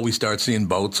now until we start seeing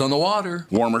boats on the water.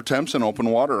 Warmer temps and open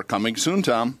water are coming soon,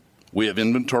 Tom. We have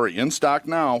inventory in stock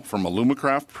now from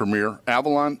Alumacraft, Premier,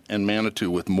 Avalon, and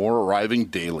Manitou, with more arriving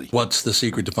daily. What's the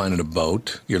secret to finding a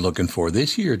boat you're looking for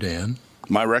this year, Dan?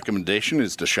 My recommendation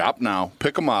is to shop now,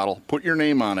 pick a model, put your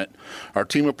name on it. Our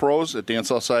team of pros at Dan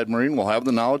Southside Marine will have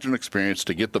the knowledge and experience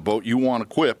to get the boat you want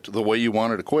equipped the way you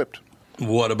want it equipped.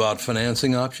 What about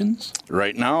financing options?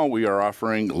 Right now, we are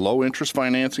offering low-interest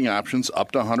financing options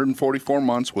up to 144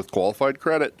 months with qualified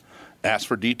credit. Ask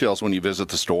for details when you visit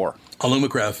the store.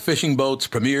 Alumacraft fishing boats,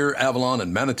 Premier, Avalon,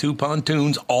 and Manitou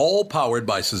pontoons, all powered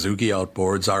by Suzuki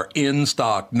Outboards, are in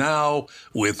stock now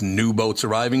with new boats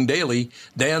arriving daily.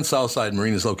 Dan Southside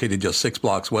Marine is located just 6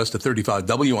 blocks west of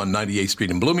 35W on 98th Street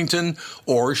in Bloomington,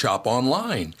 or shop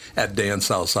online at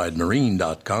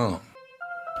dansouthsidemarine.com.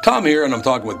 Tom here, and I'm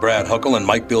talking with Brad Huckle and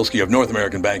Mike Bilski of North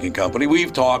American Banking Company.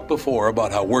 We've talked before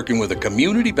about how working with a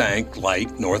community bank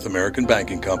like North American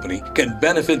Banking Company can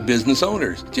benefit business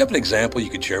owners. Do you have an example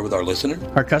you could share with our listener?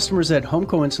 Our customers at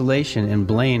Homeco Insulation in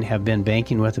Blaine have been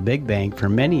banking with a big bank for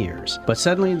many years, but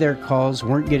suddenly their calls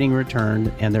weren't getting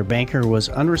returned and their banker was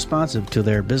unresponsive to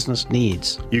their business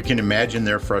needs. You can imagine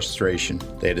their frustration.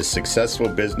 They had a successful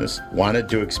business, wanted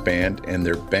to expand, and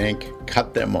their bank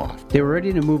cut them off. They were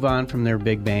ready to move on from their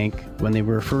big bank. When they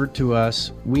were referred to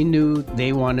us, we knew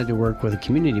they wanted to work with a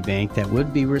community bank that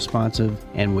would be responsive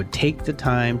and would take the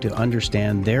time to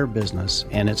understand their business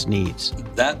and its needs.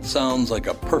 That sounds like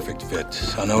a perfect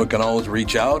fit. I know it can always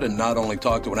reach out and not only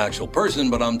talk to an actual person,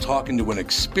 but I'm talking to an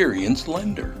experienced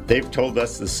lender. They've told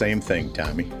us the same thing,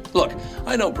 Tommy. Look,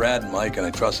 I know Brad and Mike, and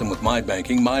I trust them with my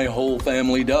banking. My whole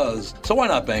family does. So why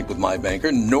not bank with my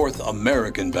banker, North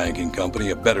American Banking Company,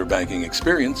 a better banking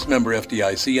experience, member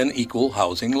FDIC, and equal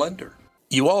housing lender.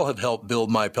 You all have helped build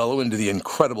MyPillow into the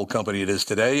incredible company it is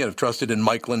today and have trusted in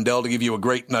Mike Lindell to give you a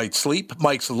great night's sleep.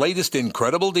 Mike's latest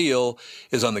incredible deal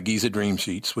is on the Giza Dream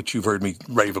Sheets, which you've heard me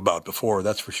rave about before,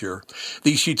 that's for sure.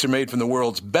 These sheets are made from the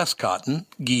world's best cotton,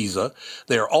 Giza.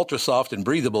 They are ultra soft and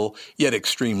breathable, yet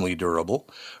extremely durable.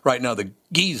 Right now, the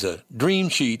Giza Dream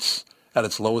Sheets at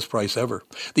its lowest price ever.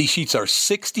 These sheets are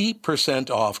 60%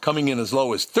 off, coming in as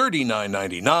low as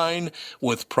 $39.99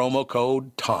 with promo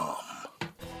code TOM.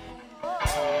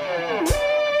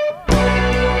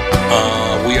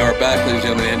 We are back, ladies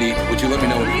and gentlemen. Andy, would you let me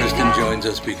know when Kristen joins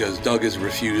us, because Doug has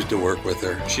refused to work with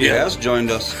her. She has joined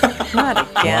us. Not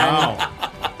again. Wow.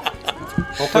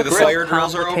 Hopefully the fire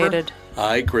drills are over. Complicated.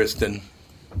 Hi, Kristen.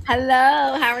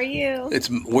 Hello, how are you?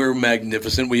 We're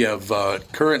magnificent. We have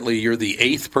currently, you're the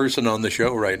 8th person on the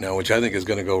show right now, which I think is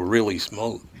going to go really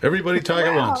smooth. Everybody talk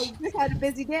at once. You just had a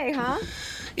busy day, huh?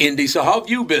 Indy, so how have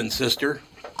you been, sister?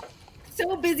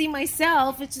 So busy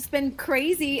myself. It's just been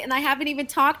crazy, and I haven't even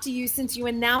talked to you since you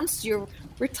announced your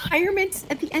retirement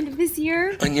at the end of this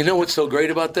year. And you know what's so great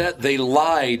about that? They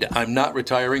lied. I'm not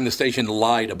retiring. The station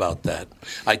lied about that.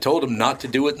 I told them not to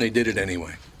do it, and they did it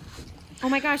anyway. Oh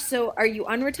my gosh, so are you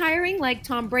unretiring like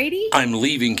Tom Brady? I'm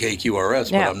leaving KQRS,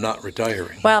 Yeah. but I'm not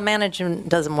retiring. Well, management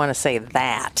doesn't want to say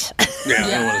that. Yeah, I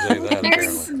don't want to say that,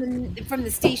 apparently. From the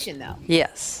station, though.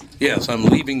 Yes. Yes, I'm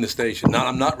leaving the station.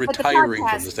 I'm not But the retiring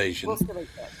podcast from the station. will still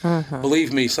exist. Mm-hmm.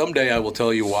 Believe me, someday I will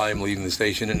tell you why I'm leaving the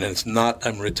station, and it's not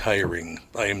I'm retiring.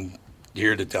 I am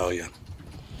here to tell you.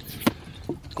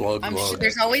 Glug, I'm glug. sure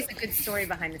there's always a good story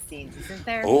behind the scenes, isn't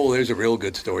there? Oh, there's a real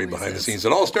good story behind the scenes.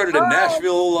 It all started in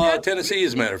Nashville, Tennessee,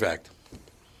 as a matter of fact.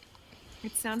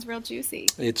 It sounds real juicy.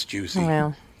 It's juicy.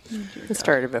 Well, it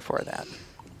started before that.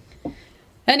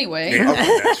 Anyway.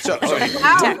 So, Wow,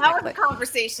 that was a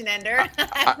conversation ender.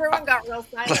 Everyone got real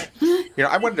silent.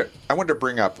 I wanted to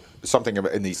bring up something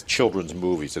about in these children's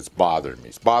movies that's bothering me.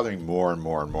 It's bothering me more and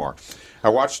more and more. I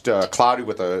watched Cloudy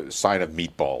with a Sign of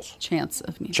Meatballs. Chance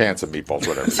of Meatballs. Chance of Meatballs,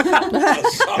 whatever.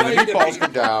 When the meatballs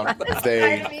come down,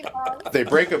 they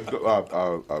break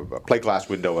a plate glass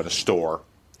window in a store,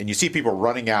 and you see people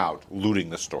running out, looting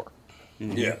the store.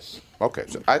 Yes. Okay,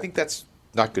 so I think that's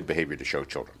not good behavior to show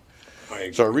children.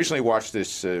 So I recently watched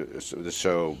this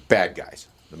show Bad Guys,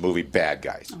 the movie Bad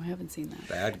Guys. Oh, I haven't seen that.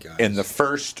 Bad guys. In the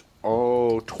first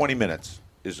 20 minutes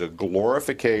is a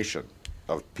glorification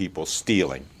of people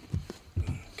stealing,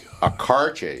 a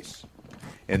car chase,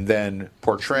 and then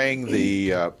portraying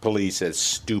the police as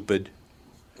stupid,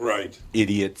 Right.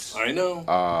 idiots. I know.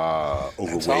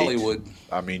 Overweight. That's Hollywood.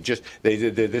 I mean, just they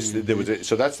did this. There was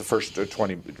so that's the first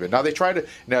 20. Now they try to.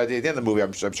 Now at the end of the movie,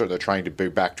 I'm sure they're trying to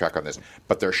backtrack on this,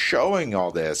 but they're showing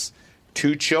all this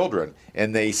to children,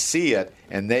 and they see it,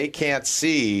 and they can't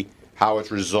see how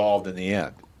it's resolved in the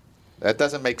end. That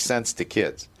doesn't make sense to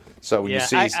kids. So when you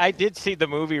see, I did see the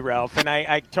movie, Ralph, and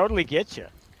I totally get you.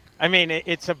 I mean,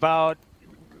 it's about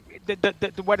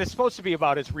what it's supposed to be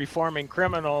about is reforming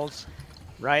criminals,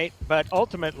 right? But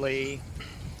ultimately,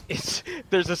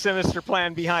 there's a sinister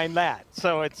plan behind that.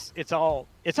 So it's all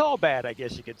bad, I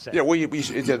guess you could say. Yeah, well, you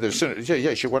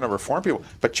should want to reform people,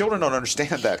 but children don't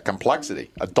understand that complexity.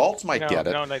 Adults might get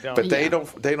it, they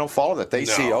don't. but they don't follow that. They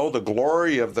see, the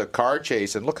glory of the car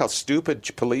chase, and look how stupid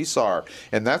police are,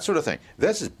 and that sort of thing.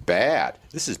 This is bad.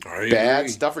 This is bad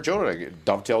stuff for children. It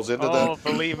dovetails into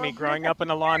believe me, growing up in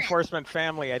a law enforcement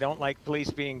family, I don't like police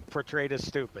being portrayed as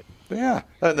stupid. Yeah,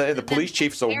 and the police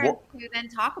chief. So who then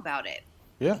talk about it.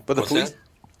 Yeah, but the police.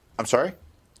 I'm sorry.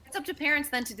 It's up to parents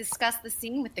then to discuss the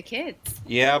scene with the kids.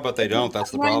 Yeah, but they don't.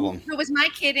 That's the problem. If it was my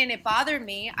kid and it bothered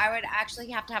me, I would actually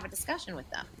have to have a discussion with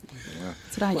them. Yeah.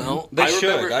 That's what I do. Well, they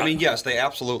should. I mean, yes, they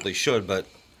absolutely should, but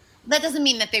that doesn't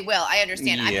mean that they will. I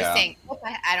understand. Yeah. I'm just saying,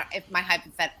 if my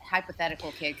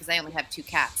hypothetical kid, because I only have 2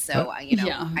 cats, so I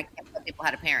can't tell people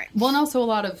how to parent. Well, and also a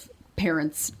lot of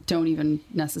parents don't even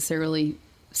necessarily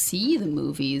see the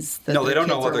movies that they don't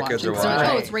know what their kids are watching.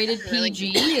 So, it's rated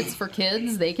PG. It's for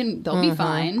kids. They'll be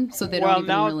fine. So they don't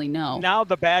even really know. Now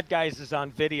the bad guys is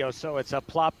on video, so it's a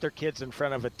plop their kids in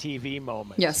front of a TV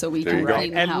moment. Yeah, so we can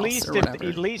clean the house or whatever.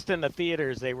 At least in the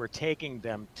theaters, they were taking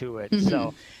them to it.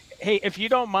 So, hey, if you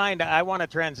don't mind, I want to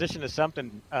transition to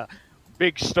something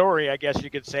big story, I guess you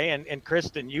could say, and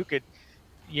Kristen, you could,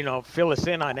 fill us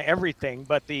in on everything.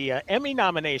 But the Emmy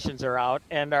nominations are out,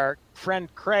 and our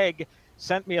friend Craig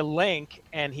sent me a link,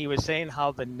 and he was saying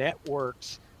how the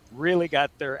networks really got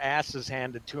their asses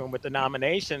handed to them with the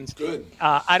nominations. Good.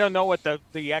 I don't know what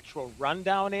the actual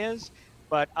rundown is,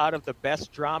 but out of the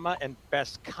best drama and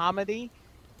best comedy,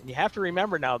 and you have to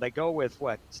remember now, they go with,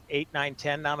 8, 9,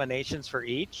 10 nominations for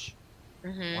each?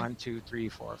 1, 2, 3,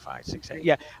 4, 5, 6, 8.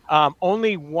 Yeah.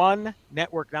 Only one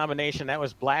network nomination, that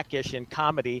was Blackish in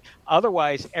comedy.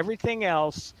 Otherwise, everything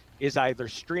else is either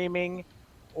streaming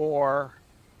or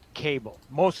cable,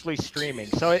 mostly streaming.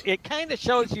 So it kind of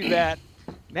shows you that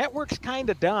networks kind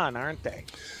of done, aren't they?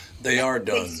 They are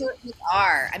done. They certainly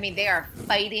are. I mean, they are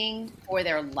fighting for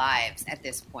their lives at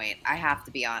this point. I have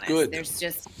to be honest. Good. There's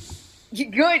just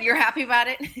good. You're happy about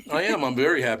it? I am. I'm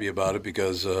very happy about it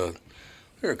because there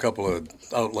are a couple of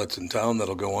outlets in town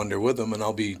that'll go under with them, and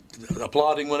I'll be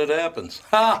applauding when it happens.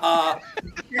 Ha ha.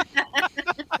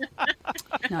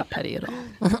 Not petty at all.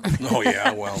 Oh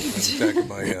yeah. Well, in fact,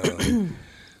 my.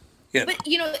 Yeah. But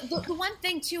the one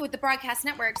thing too with the broadcast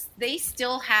networks, they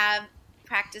still have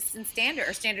practice and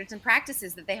standards and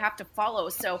practices that they have to follow.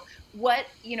 So what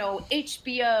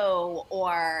HBO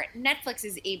or Netflix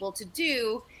is able to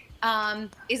do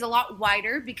is a lot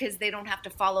wider because they don't have to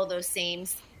follow those same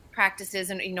practices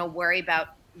and worry about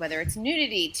whether it's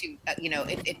nudity to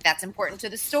if that's important to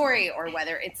the story, or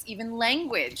whether it's even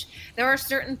language. There are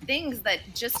certain things that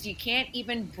just you can't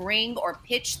even bring or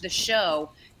pitch the show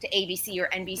to ABC or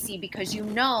NBC because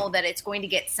that it's going to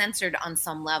get censored on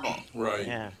some level. Right.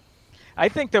 Yeah. I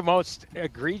think the most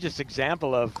egregious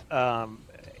example of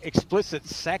explicit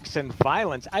sex and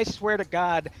violence, I swear to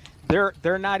God,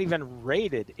 they're not even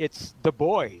rated. It's The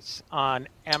Boys on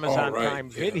Amazon Prime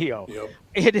Video. Yep.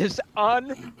 It is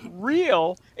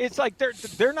unreal. It's like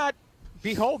they're not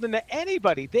beholden to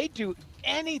anybody. They do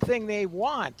anything they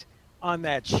want on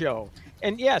that show.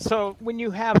 And so when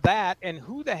you have that, and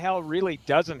who the hell really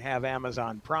doesn't have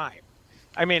Amazon Prime?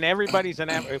 I mean, everybody's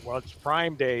it's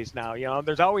Prime days now.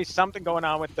 There's always something going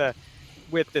on with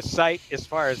the site as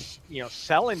far as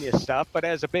selling you stuff. But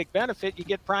as a big benefit, you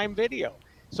get Prime Video.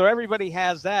 So everybody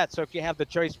has that. So if you have the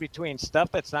choice between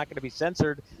stuff that's not going to be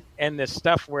censored and this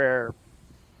stuff where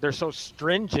they're so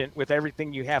stringent with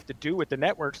everything you have to do with the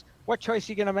networks, what choice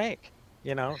are you going to make?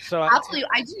 So I'll tell you,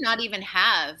 I do not even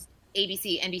have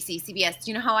ABC, NBC, CBS.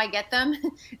 Do you know how I get them?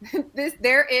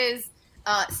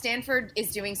 Stanford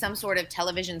is doing some sort of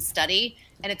television study,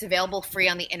 and it's available free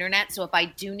on the internet. So if I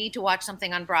do need to watch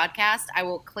something on broadcast, I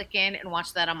will click in and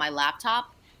watch that on my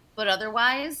laptop. But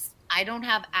otherwise, I don't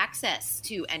have access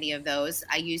to any of those.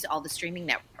 I use all the streaming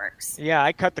networks. Yeah,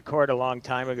 I cut the cord a long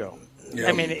time ago. Yep.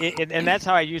 I mean, and that's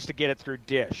how I used to get it through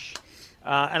Dish.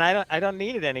 And I don't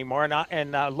need it anymore.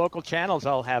 And local channels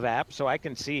all have apps, so I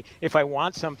can see if I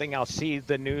want something, I'll see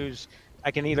the news.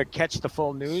 I can either catch the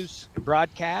full news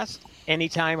broadcast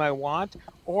anytime I want,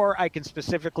 or I can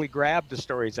specifically grab the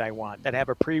stories I want that have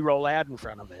a pre-roll ad in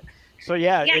front of it. So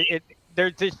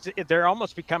they're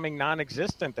almost becoming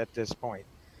non-existent at this point.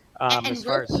 And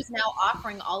Roku's now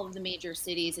offering all of the major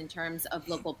cities in terms of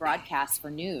local broadcasts for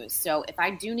news. So if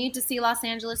I do need to see Los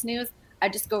Angeles news, I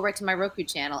just go right to my Roku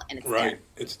channel and it's there. Right,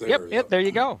 it's there. Yep, there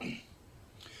you go.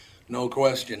 No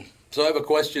question. So I have a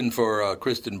question for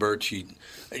Kristen Birch.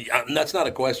 That's not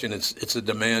a question. It's a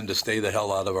demand to stay the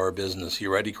hell out of our business.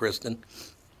 You ready, Kristen?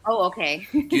 Oh, okay.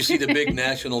 Do you see the big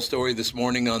national story this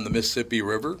morning on the Mississippi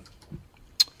River?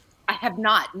 have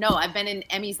not. No, I've been in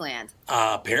Emmy's land.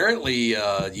 Apparently,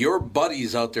 your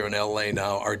buddies out there in L.A.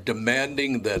 now are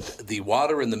demanding that the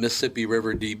water in the Mississippi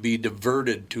River be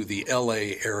diverted to the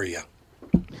L.A. area.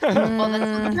 Well,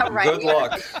 that's about right. Good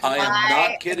luck. I am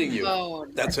not kidding you.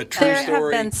 That's a true There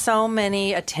story. have been so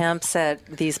many attempts at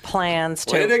these plans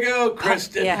to Way to go,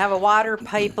 Kristen. have a water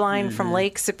pipeline from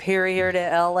Lake Superior to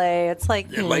LA. It's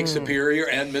like Lake Superior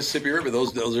and Mississippi River;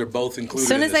 those are both included. As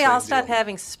soon in as the they all same stop deal.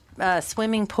 having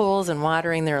swimming pools and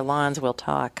watering their lawns, we'll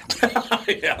talk.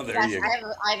 Yeah, there you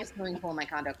go. I have a swimming pool in my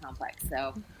condo complex,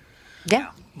 so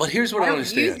Yeah. But here's what I don't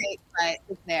understand. use it, but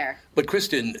it's there. But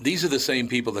Kristen, these are the same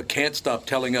people that can't stop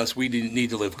telling us we need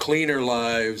to live cleaner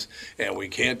lives and we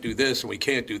can't do this and we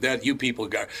can't do that. You people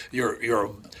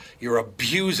you're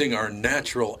abusing our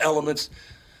natural elements.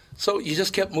 So you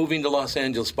just kept moving to Los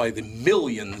Angeles by the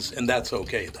millions, and that's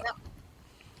okay though.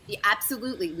 Yeah,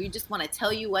 absolutely. We just want to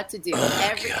tell you what to do.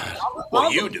 God. All Well,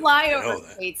 the you do. I know flyover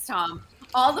that. states, Tom.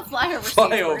 All the flyover states.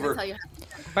 We're going to tell you how to do.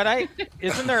 But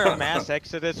isn't there a mass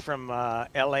exodus from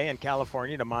L.A. and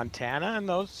California to Montana and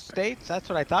those states? That's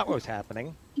what I thought was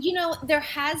happening. You know, there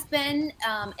has been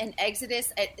an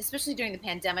exodus, especially during the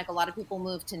pandemic. A lot of people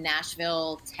moved to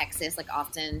Nashville, Texas, like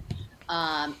Austin.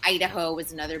 Idaho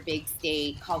was another big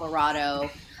state, Colorado.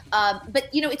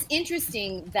 But, you know, it's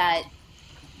interesting that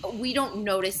we don't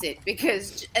notice it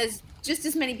because just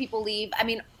as many people leave. I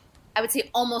mean, I would say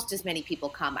almost as many people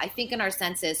come. I think in our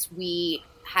census, we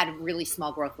had really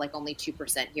small growth, like only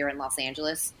 2% here in Los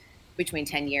Angeles between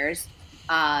 10 years,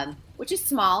 which is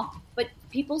small, but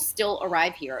people still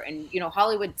arrive here. And, you know,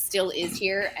 Hollywood still is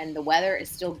here and the weather is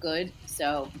still good.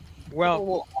 So people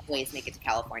will always make it to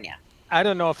California. I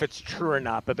don't know if it's true or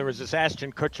not, but there was this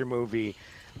Ashton Kutcher movie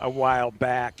a while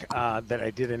back that I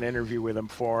did an interview with him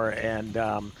for,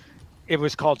 and it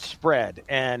was called Spread.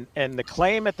 And the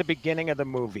claim at the beginning of the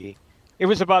movie, it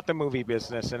was about the movie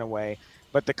business in a way,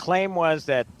 but the claim was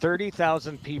that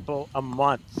 30,000 people a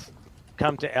month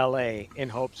come to LA in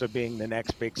hopes of being the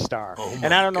next big star.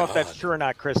 And I don't know if that's true or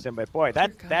not, Kristen, but boy,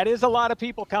 that is a lot of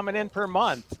people coming in per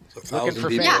month looking for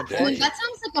fame. Yeah, I mean, that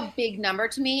sounds like a big number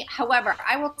to me. However,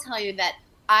 I will tell you that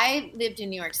I lived in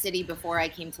New York City before I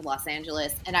came to Los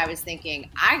Angeles, and I was thinking,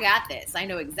 I got this. I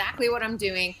know exactly what I'm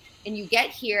doing. And you get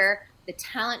here, the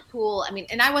talent pool, I mean,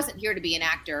 and I wasn't here to be an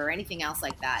actor or anything else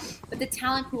like that, but the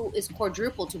talent pool is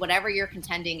quadruple to whatever you're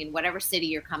contending in whatever city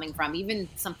you're coming from, even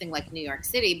something like New York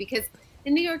City, because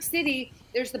in New York City,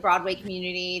 there's the Broadway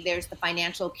community, there's the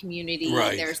financial community,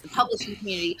 there's the publishing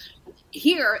community.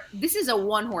 Here, this is a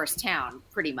one-horse town,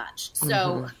 pretty much.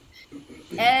 So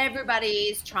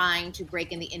everybody's trying to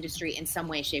break in the industry in some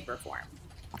way, shape, or form.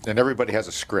 And everybody has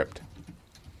a script.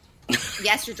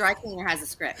 Yes, your dry cleaner has a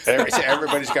script.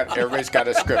 Everybody's got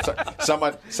a script.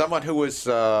 Someone who was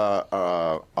a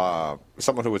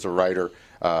writer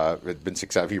had been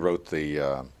successful. He wrote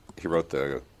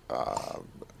the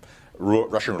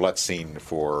Russian roulette scene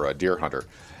for Deer Hunter.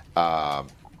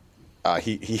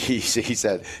 He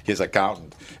said his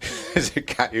accountant, he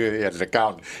had an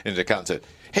accountant, and the accountant said,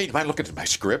 "Hey, do you mind looking at my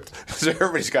script?" So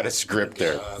everybody's got a script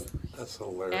there. God, that's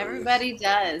hilarious. Everybody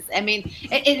does. I mean,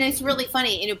 and it's really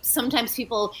funny. You know, sometimes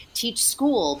people teach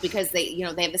school because they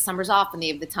have the summers off and they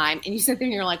have the time, and you sit there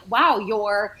and you're like, "Wow,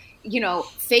 your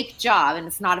fake job," and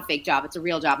it's not a fake job, it's a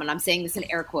real job, and I'm saying this in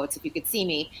air quotes if you could see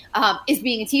me, is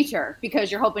being a teacher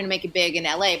because you're hoping to make it big in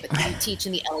LA, but you teach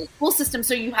in the LA school system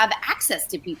so you have access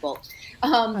to people.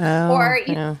 Or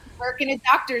you work in a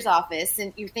doctor's office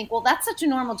and you think, well, that's such a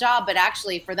normal job, but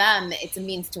actually for them, it's a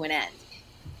means to an end.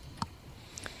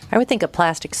 I would think a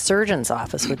plastic surgeon's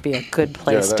office would be a good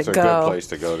place to go. Yeah, that's a good place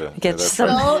to go to. Get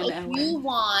So if you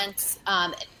want,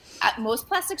 at most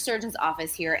plastic surgeon's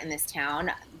office here in this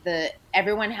town,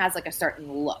 everyone has like a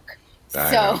certain look.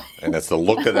 I know. And that's the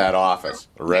look of that office.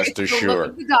 Rest It's the look assured.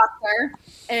 of the doctor,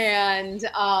 and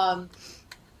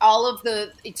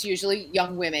it's usually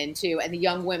young women too, and the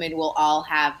young women will all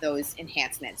have those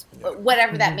enhancements,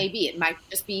 whatever that may be. It might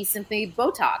just be simply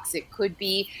Botox. It could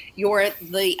be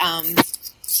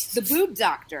the boob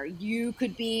doctor. You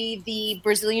could be the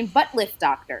Brazilian butt lift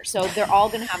doctor. So they're all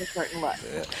going to have a certain look.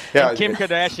 Yeah. And Kim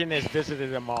Kardashian has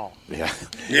visited them all. Yeah.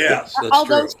 Yes, that's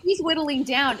Although true. she's whittling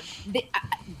down.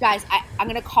 Guys, I'm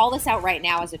going to call this out right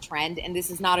now as a trend, and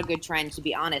this is not a good trend, to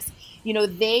be honest.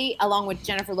 They, along with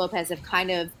Jennifer Lopez, have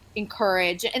kind of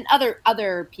encouraged, and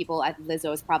other people,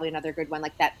 Lizzo is probably another good one,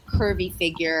 like that curvy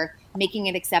figure, making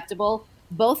it acceptable.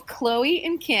 Both Khloe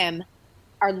and Kim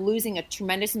are losing a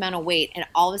tremendous amount of weight, and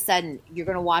all of a sudden you're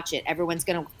going to watch it. Everyone's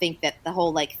going to think that the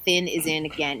whole thin is in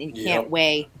again, and you can't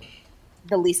weigh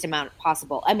the least amount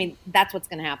possible. I mean, that's what's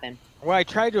going to happen. Well, I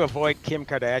try to avoid Kim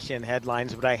Kardashian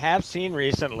headlines, but I have seen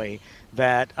recently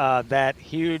that that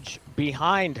huge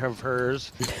behind of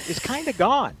hers is kind of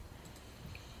gone.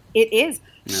 It is.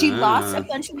 She lost a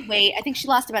bunch of weight. I think she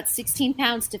lost about 16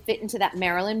 pounds to fit into that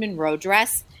Marilyn Monroe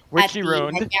dress Which at she the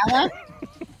ruined. Met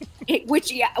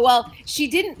Gala. She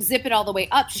didn't zip it all the way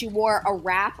up. She wore a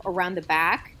wrap around the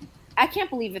back. I can't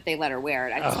believe that they let her wear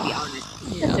it. I just be honest.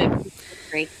 Yeah.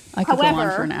 I could go on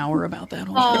for an hour about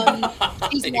that.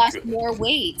 She's lost more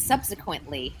weight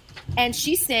subsequently. And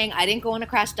she's saying, I didn't go on a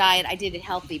crash diet. I did it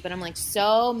healthy. But I'm like,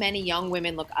 so many young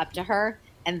women look up to her,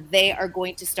 and they are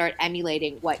going to start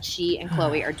emulating what she and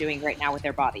Khloe are doing right now with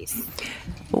their bodies.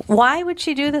 Why would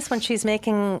she do this when she's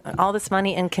making all this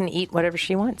money and can eat whatever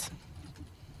she wants?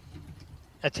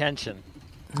 Attention.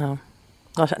 No.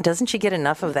 Well, doesn't she get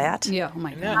enough of that? Yeah, oh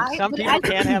my God. Some people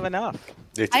can't have enough.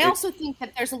 I also think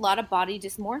that there's a lot of body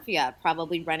dysmorphia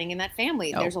probably running in that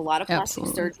family. There's a lot of plastic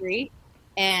surgery,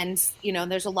 and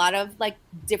there's a lot of like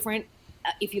different.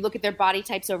 If you look at their body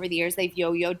types over the years, they've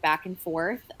yo-yoed back and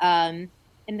forth, and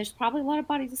there's probably a lot of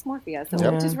body dysmorphia,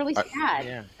 so which is really sad.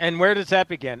 Yeah. And where does that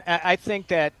begin? I think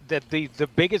that the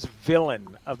biggest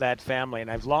villain of that family, and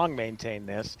I've long maintained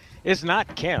this, is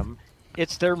not Kim.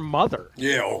 It's their mother.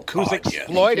 Yeah, who's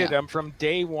exploited them from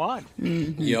day one.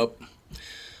 Mm-hmm. Yep.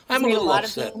 I'm a There's little lot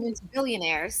upset. of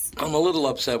billionaires. I'm a little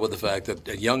upset with the fact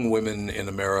that young women in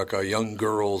America, young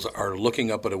girls, are looking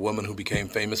up at a woman who became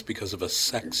famous because of a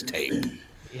sex tape.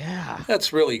 Yeah.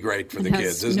 That's really great for the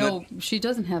kids, isn't it? No, she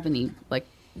doesn't have any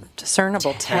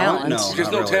discernible talent. No, she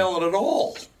has no talent at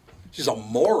all. She's a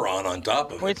moron on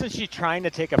top of it. Wait, isn't she trying to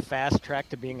take a fast track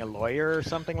to being a lawyer or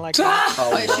something like that?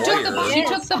 She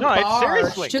took the No, bar.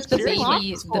 seriously. She took the baby No, bar.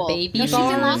 she's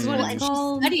in law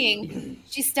school and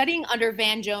she's studying under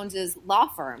Van Jones's law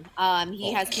firm.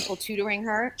 He has people tutoring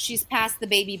her. She's passed the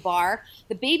baby bar.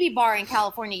 The baby bar in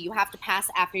California, you have to pass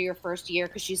after your first year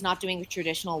because she's not doing a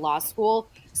traditional law school.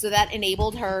 So that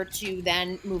enabled her to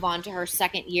then move on to her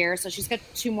second year. So she's got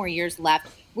 2 more years left,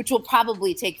 which will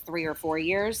probably take 3 or 4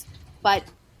 years. But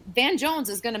Van Jones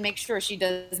is going to make sure she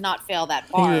does not fail that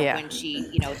bar when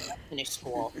she, finish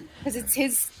school, because it's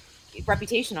his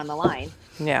reputation on the line.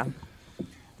 Yeah.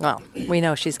 Well, we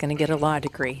know she's going to get a law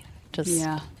degree.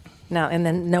 No, and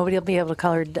then nobody will be able to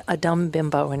call her a dumb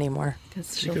bimbo anymore.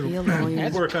 Because she'll be a lawyer.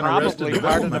 That's Work on Arrested probably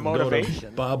part of the Development, go to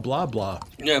motivation. Bob blah blah.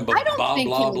 Yeah, but I don't blah, think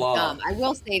blah, Kim is blah. dumb. I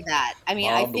will say that. I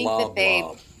mean, I think that they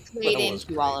played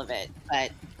into all of it,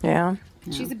 but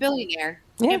she's a billionaire.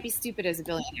 You can't be stupid as a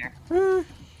billionaire.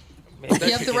 If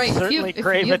you have the right, Certainly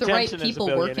crave you have the right attention as a people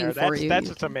billionaire. working for you. That's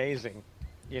just amazing.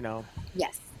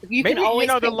 Yes. Maybe can always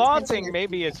the pay law attention thing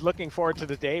maybe is looking forward to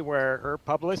the day where her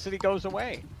publicity goes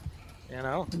away.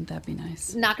 Wouldn't that be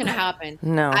nice? Not going to happen.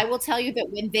 No. I will tell you that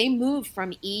when they moved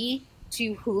from E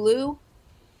to Hulu,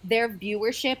 their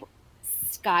viewership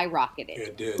skyrocketed.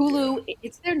 It did, Hulu,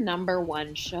 it's their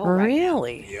 #1 show.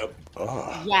 Really? Yep.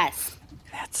 Yes.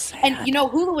 That's sad. And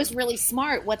Hulu was really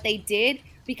smart what they did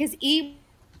because E.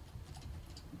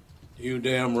 You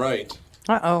damn right.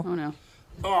 Uh-oh. Oh, no.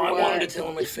 Oh, I wanted to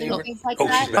tell my favorite. Things like she's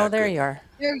that. back. Oh, there you are.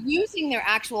 They're using their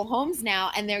actual homes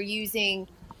now, and they're using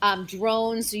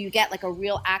drones, so you get like a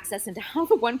real access into how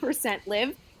the 1%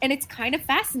 live. And it's kind of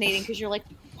fascinating because you're like,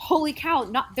 holy cow!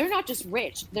 They're not just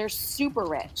rich; they're super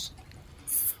rich.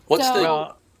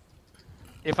 Well,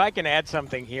 if I can add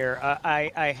something here,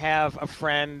 I have a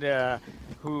friend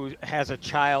who has a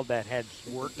child that had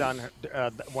worked on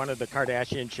one of the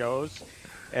Kardashian shows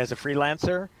as a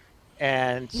freelancer,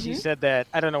 and she said that,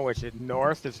 I don't know which,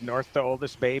 North the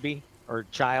oldest baby or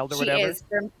child or whatever. She is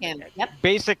from Kim. Yep.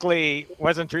 Basically,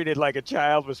 wasn't treated like a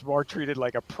child, was more treated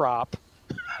like a prop.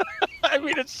 I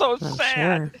mean, it's so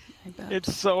sad. Sure.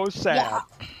 It's so sad. Yeah.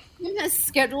 Kim has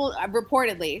scheduled,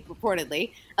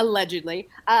 reportedly, allegedly,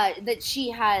 that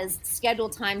she has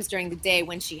scheduled times during the day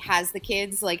when she has the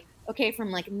kids, like, okay,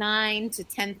 from like 9 to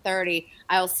 10:30,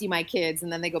 I'll see my kids,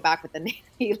 and then they go back with the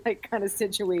nanny, like kind of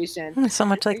situation. So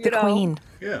much like the Queen.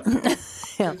 Yeah.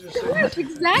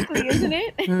 Exactly, isn't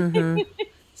it? Mm-hmm.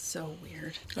 So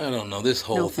weird. I don't know. This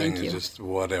whole thing thank is you. just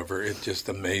whatever. It just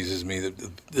amazes me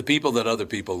that the people that other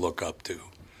people look up to.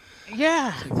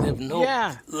 Yeah. They have no.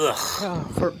 Yeah.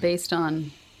 Ugh. Based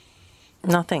on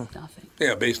Nothing.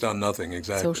 Yeah, based on nothing,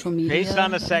 exactly. Social media. Based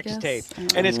on a sex tape.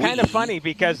 And it's kind of funny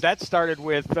because that started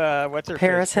with, what's her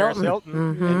Paris face? Hilton.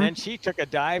 Hilton. And then she took a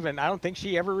dive, and I don't think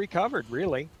she ever recovered,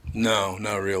 really. No,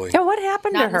 not really. Yeah, what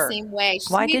happened Not to in her? the same way.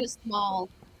 She Why made did- a small.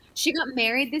 She got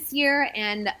married this year,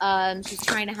 and she's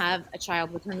trying to have a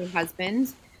child with her new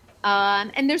husband.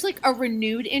 And there's like a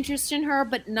renewed interest in her,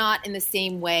 but not in the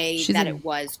same way She's that a- it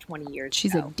was 20 years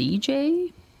She's ago. a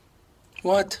DJ?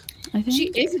 What? She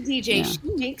is a DJ. Yeah. She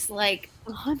makes like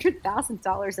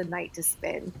 $100,000 a night to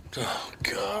spin. Oh,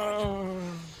 God.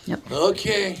 Yep.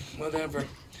 Okay, whatever.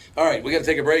 All right, we got to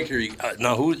take a break here.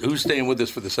 Now, who's staying with us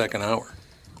for the second hour?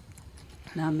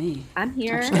 Not me. I'm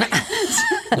here.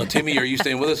 Now, Timmy, are you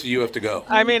staying with us or you have to go?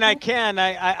 I mean, I can.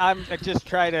 I'm just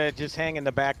try to just hang in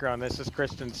the background. This is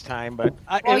Kristen's time, but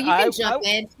Well, you can jump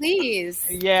in, please.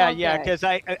 Yeah, It's all yeah, good. because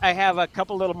I have a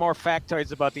couple little more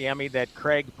factoids about the Emmy that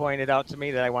Craig pointed out to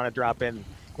me that I want to drop in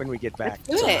when we get back.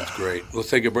 Do it. Sounds great. Let's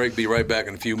take a break. Be right back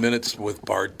in a few minutes with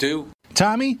part 2.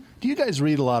 Tommy, do you guys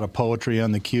read a lot of poetry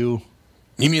on the queue?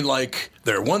 You mean like,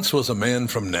 there once was a man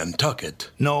from Nantucket?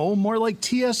 No, more like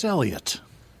T.S. Eliot.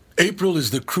 April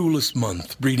is the cruelest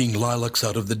month, breeding lilacs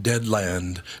out of the dead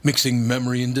land, mixing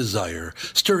memory and desire,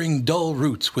 stirring dull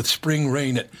roots with spring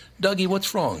rain. Dougie,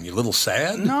 what's wrong? You a little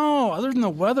sad? No, other than the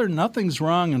weather, nothing's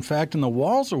wrong. In fact, in the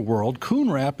Walser world, Coon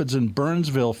Rapids and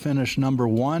Burnsville finished number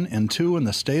 1 and 2 in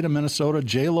the state of Minnesota.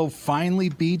 J-Lo finally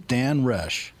beat Dan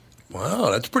Resch.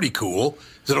 Wow, that's pretty cool.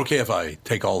 Is it okay if I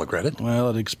take all the credit? Well,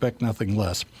 I'd expect nothing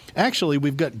less. Actually,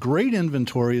 we've got great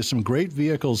inventory of some great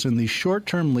vehicles, and these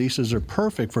short-term leases are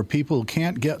perfect for people who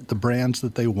can't get the brands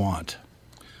that they want.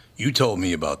 You told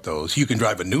me about those. You can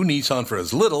drive a new Nissan for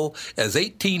as little as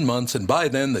 18 months, and by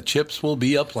then the chips will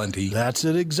be aplenty. That's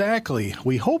it exactly.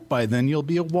 We hope by then you'll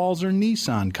be a Walser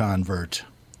Nissan convert.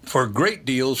 For great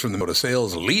deals from the motor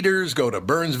sales leaders, go to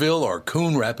Burnsville or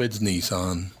Coon Rapids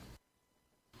Nissan.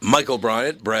 Michael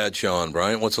Bryant, Bradshaw and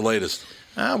Bryant, what's the latest?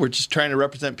 We're just trying to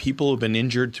represent people who've been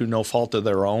injured through no fault of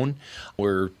their own.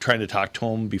 We're trying to talk to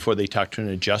them before they talk to an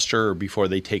adjuster or before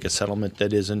they take a settlement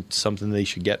that isn't something they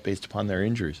should get based upon their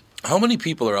injuries. How many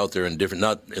people are out there in different,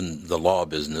 not in the law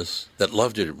business, that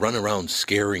love to run around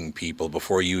scaring people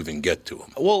before you even get to them?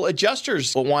 Well,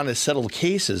 adjusters want to settle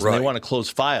cases and Right. they want to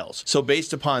close files. So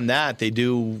based upon that, they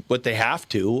do what they have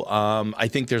to. I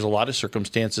think there's a lot of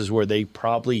circumstances where they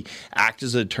probably act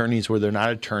as attorneys where they're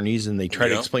not attorneys, and they try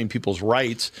to Yeah. explain people's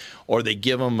rights, or they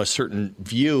give them a certain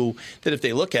view that if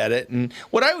they look at it. And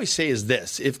what I always say is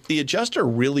this: if the adjuster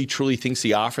really truly thinks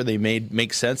the offer they made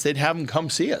makes sense, they'd have them come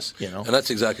see us. And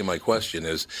that's exactly my question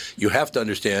is, you have to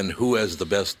understand who has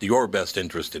your best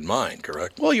interest in mind,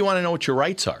 correct? Well, you want to know what your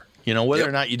rights are. Whether Yep.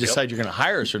 or not you decide you're going to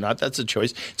hire us or not, that's a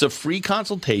choice. It's a free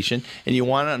consultation, and you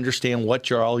want to understand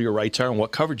what all your rights are and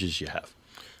what coverages you have.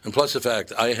 And plus the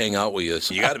fact I hang out with you,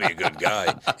 so you got to be a good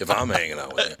guy if I'm hanging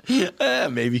out with you.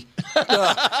 Maybe.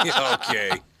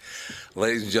 Okay.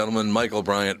 Ladies and gentlemen, Michael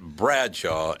Bryant,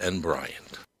 Bradshaw and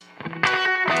Bryant.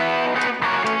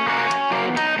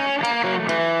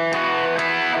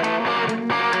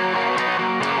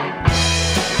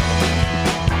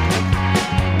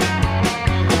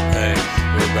 Hey,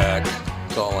 we're back.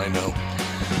 That's all I know.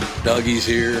 Dougie's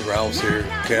here, Ralph's here,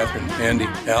 Catherine, Andy,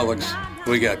 Alex.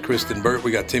 We got Kristen Burt.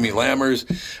 We got Timmy Lammers.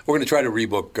 We're going to try to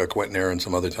rebook Quentin Aaron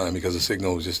some other time because the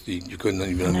signal was just, you couldn't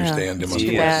even understand him.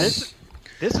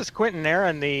 This is Quentin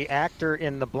Aaron, the actor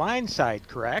in The Blind Side,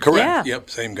 correct? Correct. Yep,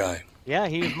 same guy. Yeah,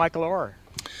 he was Michael Orr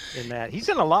in that. He's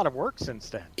in a lot lot of work since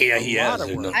then. Yeah, he has. I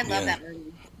love that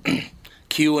movie.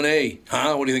 Q&A,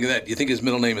 huh? What do you think of that? Do you think his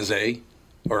middle name is A?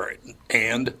 Or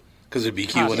and? Because it'd be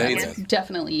Q&A then.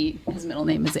 Definitely his middle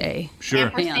name is A.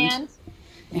 Sure. And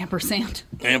ampersand.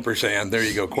 Ampersand. There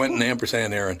you go. Quentin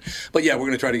Ampersand Aaron. But yeah, we're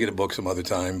going to try to get a book some other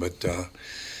time. But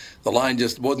the line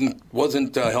just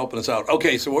wasn't helping us out.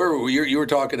 Okay, so you were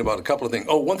talking about a couple of things.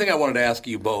 Oh, one thing I wanted to ask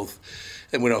you both,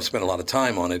 and we don't spend a lot of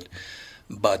time on it,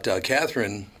 but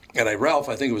Catherine and Ralph,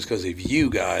 I think it was because of you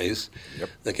guys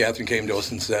that Catherine came to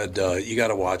us and said, you got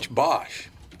to watch Bosch.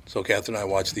 So Catherine and I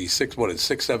watched the 6,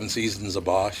 7 seasons of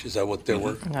Bosch. Is that what there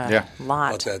were? Yeah. A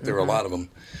lot. There were a lot of them.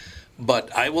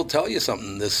 But I will tell you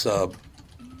something. This,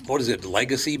 what is it,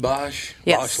 Legacy Bosch?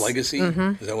 Yes. Bosch Legacy?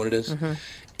 Mm-hmm. Is that what it is? Mm-hmm.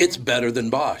 It's better than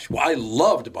Bosch. Well, I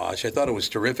loved Bosch. I thought it was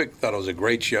terrific. Thought it was a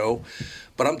great show.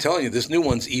 But I'm telling you, this new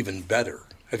one's even better.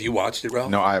 Have you watched it,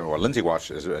 Ralph? No, I haven't. Well, Lindsay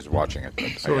is watching it. But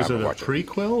So I is it haven't a watched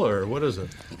prequel, or what is it?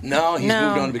 No, he's No.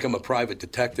 moved on to become a private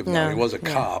detective now. No, He was a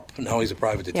yeah. cop. Now he's a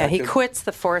private Yeah, detective. he quits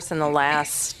the force in the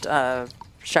last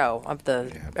show of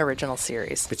the original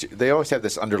series. But they always have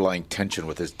this underlying tension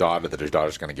with his daughter that his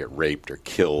daughter's going to get raped or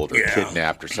killed or Yeah.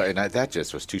 kidnapped or something. And that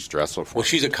just was too stressful for Well, me.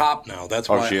 she's a cop now. That's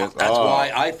Oh, why. she is? That's Oh.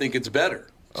 why I think it's better.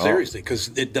 Oh. Seriously,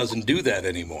 because it doesn't do that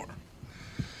anymore.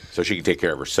 So she can take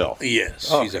care of herself. Yes,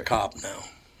 Oh, she's a cop now.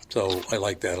 So I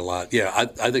like that a lot. Yeah,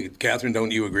 I think, Catherine,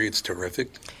 don't you agree it's terrific?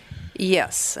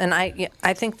 Yes, and I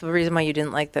think the reason why you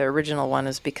didn't like the original one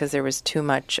is because there was too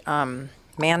much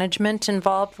management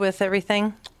involved with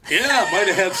everything. Yeah, it might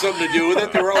have had something to do with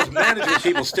it. There were always management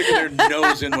people sticking their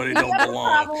nose in when they don't You have a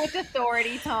belong. problem with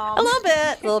authority, Tom. A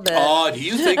little bit. Oh, do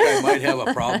you think I might have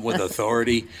a problem with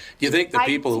authority? Do you think the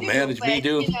people who manage me but,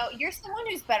 do? You know, you're someone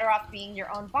who's better off being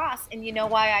your own boss, and you know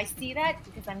why I see that?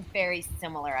 Because I'm very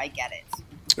similar. I get it.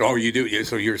 Oh, you do?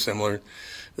 So you're similar?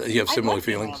 You have similar I love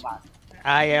being my feelings? own boss.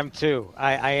 I am too.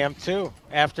 I am too.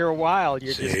 After a while,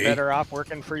 you're just See? better off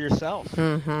working for yourself.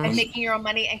 Mm-hmm. And making your own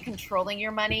money and controlling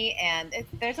your money, and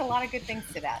there's a lot of good things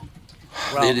to that.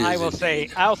 Well, It is I will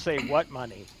indeed. I'll say what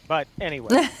money, but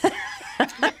anyway.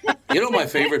 You know, my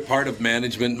favorite part of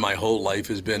management my whole life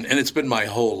has been, and it's been my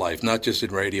whole life, not just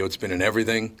in radio, it's been in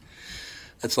everything.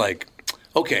 It's like,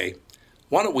 okay,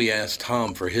 why don't we ask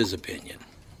Tom for his opinion?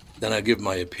 Then I give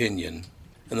my opinion,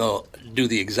 and they'll do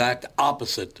the exact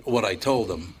opposite of what I told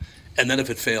them. And then if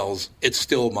it fails, it's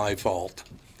still my fault.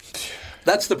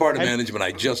 That's the part of management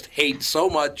I just hate so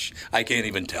much, I can't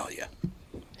even tell you.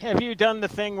 Have you done the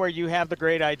thing where you have the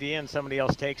great idea and somebody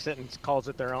else takes it and calls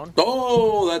it their own?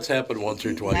 Oh, that's happened once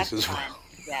or twice That's as fun.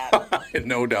 well. Yeah.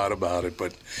 No doubt about it.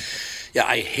 But yeah,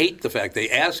 I hate the fact they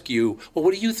ask you, well,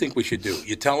 what do you think we should do?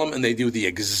 You tell them and they do the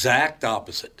exact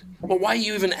opposite. Well, why are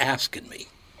you even asking me?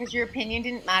 Because your opinion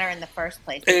didn't matter in the first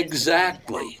place.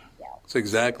 Exactly. Yeah. That's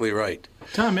exactly right.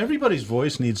 Tom, everybody's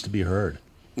voice needs to be heard.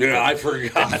 Yeah, I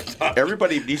forgot.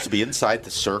 Everybody needs to be inside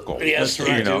the circle. Yes, That's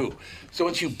we right. do. So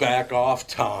once you back off,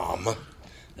 Tom,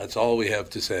 that's all we have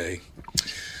to say.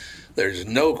 There's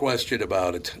no question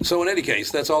about it. So in any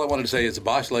case, that's all I wanted to say is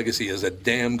Bosch Legacy is a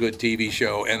damn good TV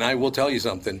show. And I will tell you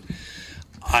something.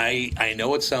 I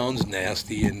know it sounds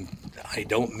nasty, and I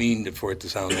don't mean for it to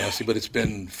sound nasty, but it's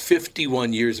been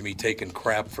 51 years of me taking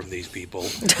crap from these people.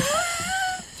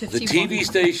 The TV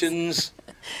stations,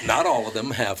 not all of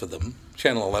them, half of them,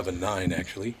 Channel 11-9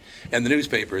 actually, and the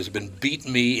newspapers have been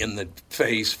beating me in the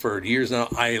face for years now.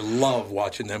 I love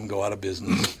watching them go out of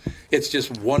business. It's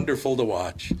just wonderful to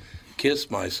watch. Kiss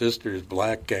my sister's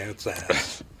black cat's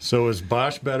ass. So is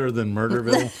Bosch better than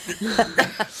Murderville?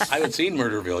 I haven't seen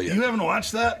Murderville yet. You haven't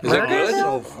watched that? Is it good?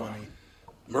 So funny.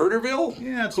 Murderville?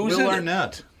 Yeah, it's Who's Will in it?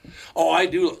 Arnett. Oh, I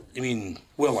do. I mean,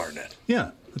 Will Arnett.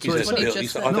 Yeah, that's You what I said said. Bill.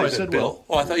 just I said. thought you said Bill.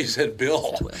 Oh, I thought you said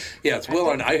Bill. Yeah, it's Will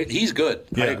Arnett. He's good.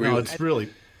 I Yeah, agree no, with it's really.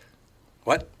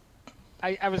 What?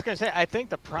 I was going to say, I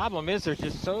think the problem is there's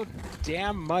just so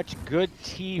damn much good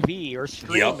TV or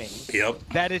streaming Yep.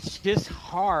 that it's just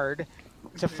hard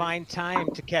to find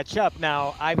time to catch up.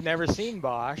 Now, I've never seen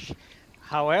Bosch.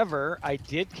 However, I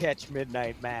did catch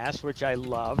Midnight Mass, which I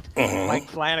loved. Mike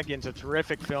Flanagan's a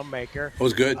terrific filmmaker. It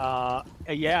was good.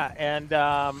 Yeah, and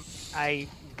I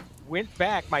went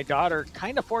back. My daughter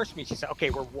kind of forced me. She said, okay,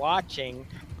 we're watching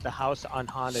The House on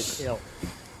Haunted Hill,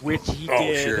 which he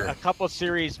did sure. a couple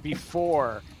series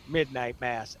before Midnight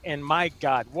Mass. And my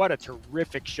God, what a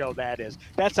terrific show that is.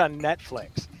 That's on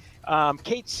Netflix.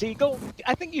 Kate Siegel,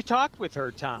 I think you talked with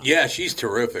her, Tom. Yeah, she's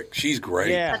terrific. She's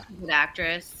great. Yeah. Such a good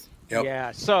actress. Yep.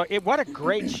 Yeah, so what a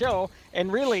great show.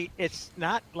 And really, it's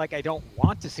not like I don't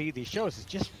want to see these shows. It's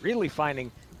just really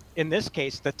finding, in this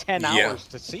case, the 10 Yeah. hours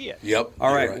to see it. Yep. All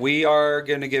you're right, we are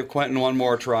going to give Quentin one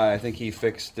more try. I think he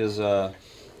fixed his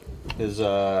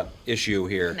issue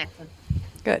here. Next one.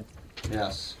 Good.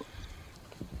 Yes.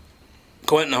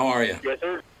 Quentin, how are you? Yes,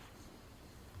 sir.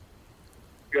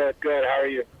 Good. How are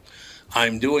you?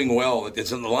 I'm doing well.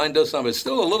 The line does sound, it's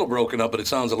still a little broken up, but it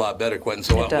sounds a lot better, Quentin.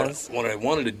 So It does. what I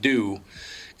wanted to do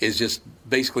is just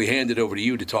basically hand it over to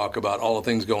you to talk about all the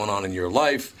things going on in your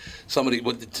life.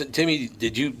 Timmy,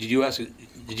 did you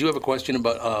have a question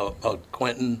about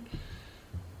Quentin?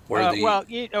 Well,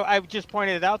 I just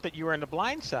pointed out that you were in The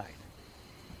Blind Side.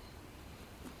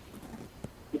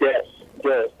 Yes,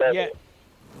 definitely. Yeah,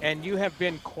 and you have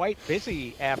been quite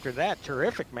busy after that.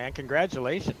 Terrific, man.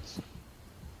 Congratulations.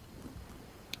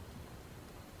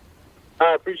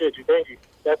 I appreciate you. Thank you.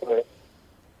 Definitely.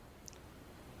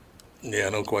 Yeah,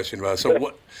 no question about it. So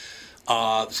what?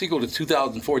 The sequel to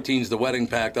 2014's The Wedding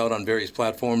Pact out on various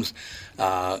platforms.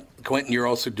 Quentin, you're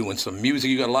also doing some music.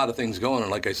 You got a lot of things going,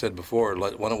 and like I said before,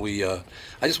 why don't we? I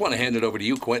just want to hand it over to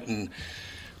you, Quentin.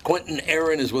 Quentin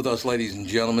Aaron is with us, ladies and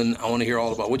gentlemen. I want to hear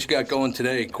all about what you got going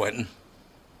today, Quentin.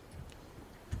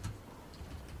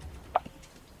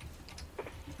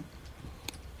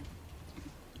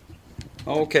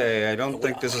 Okay, I don't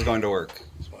think this is going to work.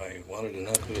 That's why I wanted to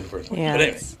not do it in the first place. Yeah. But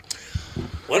anyway,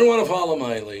 I don't want to follow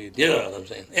my lead. You know what I'm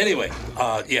saying? Anyway,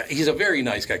 yeah, he's a very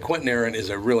nice guy. Quentin Aaron is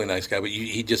a really nice guy, but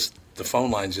he just, the phone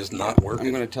line's just not I'm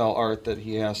working. going to tell Art that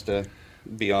he has to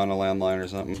be on a landline or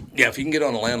something. Yeah, if you can get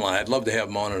on a landline, I'd love to have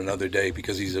him on another day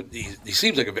because he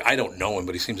seems like I don't know him,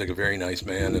 but he seems like a very nice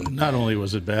man. And not only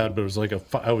was it bad, but it was like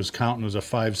I was counting, it was a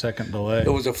 5-second delay.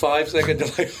 It was a 5-second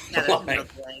delay.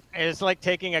 It's like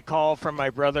taking a call from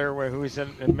my brother who's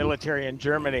in the military in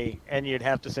Germany, and you'd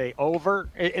have to say over.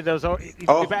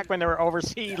 Back when there were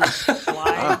overseas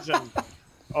lines and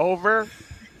over,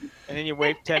 and then you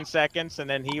wait 10 seconds, and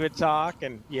then he would talk,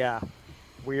 and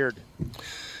weird.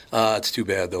 It's too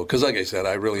bad, though, because like I said,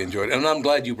 I really enjoyed it. And I'm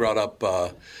glad you brought up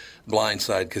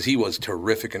Blindside because he was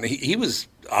terrific. And he was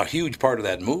a huge part of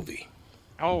that movie.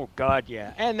 Oh, God,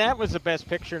 yeah. And that was the Best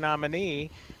Picture nominee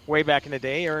way back in the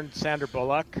day, earned Sandra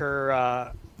Bullock.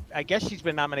 Her, I guess she's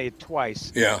been nominated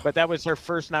twice. Yeah. But that was her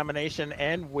first nomination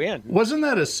and win. Wasn't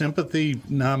that a sympathy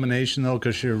nomination, though,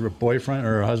 because her boyfriend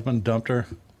or her husband dumped her?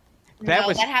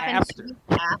 That happened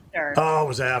after. Oh, it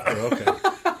was after. Okay.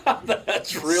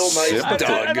 That's real nice,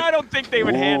 Doug. And I don't think they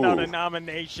would hand out a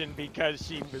nomination because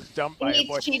she was dumped by a He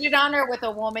boyfriend. cheated on her with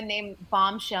a woman named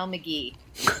Bombshell McGee.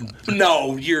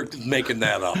 No, you're making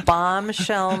that up.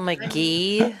 Bombshell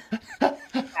McGee?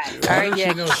 Are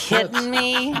you kidding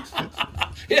me?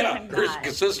 Yeah,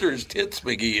 her sister's Tits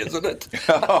McGee, isn't it?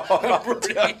 I'm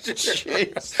pretty sure.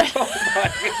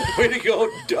 Oh, way to go,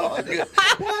 Doug.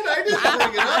 What? I didn't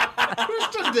bring it up.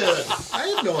 Krista did. I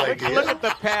had no idea. Look at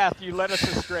the path you led us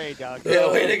astray, Doug.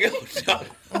 Yeah, way to go, Doug.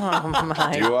 Oh,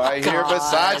 my Do I hear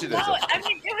misogynism? No, I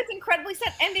mean, it was incredibly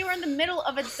sad. And they were in the middle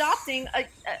of adopting an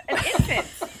infant.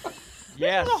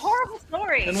 Yes. It was a horrible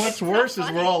story. And what's worse is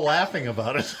we're all laughing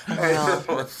about it.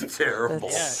 It's terrible.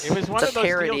 Yeah, it was one It's of a those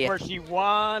parody. deals where she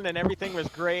won and everything was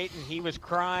great, and he was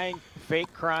crying,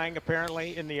 fake crying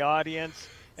apparently in the audience,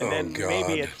 and then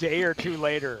maybe a day or two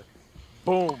later,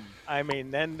 boom. I mean,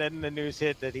 then the news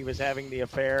hit that he was having the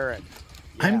affair. And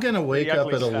I'm going to wake up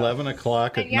ugly at stuff. 11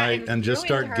 o'clock at night and just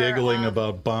start her, giggling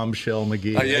about Bombshell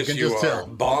McGee. Yes, I can you just are. tell.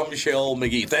 Bombshell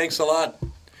McGee. Thanks a lot.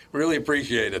 Really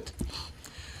appreciate it.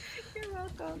 You're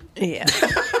welcome. Yeah.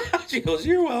 She goes,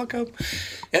 you're welcome.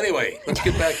 Anyway, let's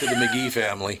get back to the McGee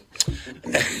family.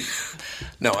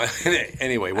 No,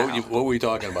 anyway, what were we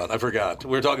talking about? I forgot.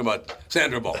 We were talking about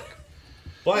Sandra Bullock.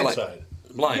 Blindside.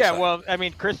 Blindside. Yeah, well, I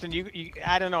mean, Kristen, you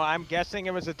I don't know. I'm guessing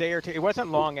it was a day or two. It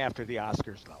wasn't long after the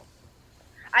Oscars, though.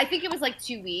 I think it was like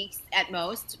 2 weeks at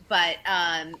most, but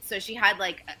so she had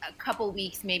like a couple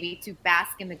weeks maybe to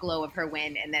bask in the glow of her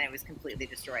win, and then it was completely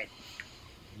destroyed.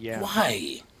 Yeah.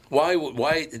 Why?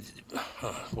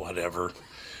 Whatever.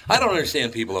 I don't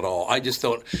understand people at all. I just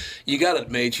don't. You got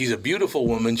it made. She's a beautiful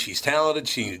woman. She's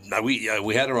talented. We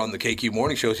had her on the KQ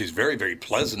Morning Show. She's very, very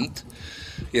pleasant.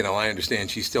 You know, I understand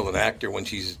she's still an actor when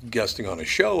she's guesting on a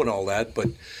show and all that, but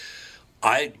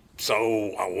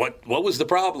what was the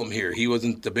problem here? He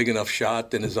wasn't a big enough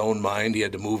shot in his own mind. He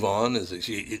had to move on.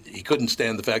 He couldn't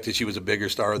stand the fact that she was a bigger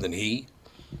star than he.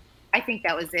 I think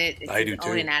that was it. It's I do his too.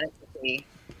 own inadequacy.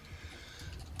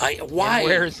 Why? And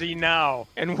where is he now?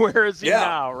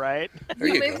 Now, right?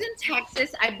 He lives in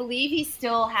Texas. I believe he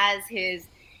still has his.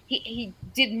 He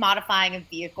did modifying of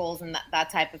vehicles and that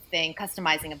type of thing,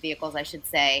 customizing of vehicles, I should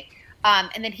say.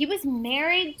 And then he was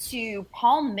married to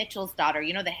Paul Mitchell's daughter,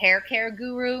 you know, the hair care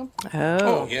guru.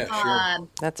 Oh, yeah, sure.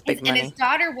 That's big money. And his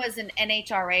daughter was an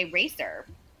NHRA racer.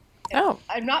 Oh.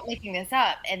 I'm not making this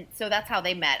up. And so that's how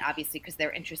they met, obviously, because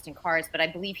they're interested in cars. But I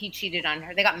believe he cheated on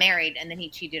her. They got married, and then he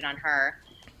cheated on her.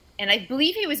 And I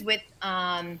believe he was with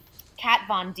Kat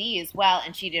Von D as well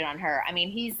and cheated on her. I mean,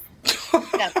 he's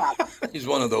He's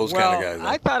one of those kind of guys.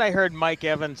 I thought I heard Mike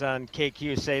Evans on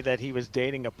KQ say that he was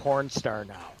dating a porn star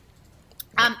now.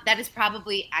 That is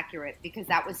probably accurate because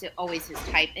that was always his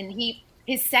type. And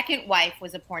his second wife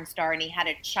was a porn star, and he had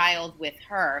a child with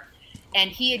her. And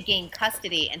he had gained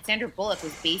custody, and Sandra Bullock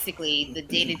was basically the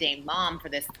day-to-day mom for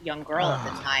this young girl at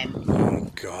the time. Oh,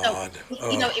 God.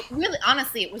 So, you know, it really,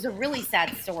 honestly, it was a really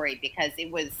sad story because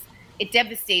it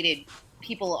devastated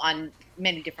people on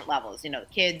many different levels. You know,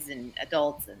 kids and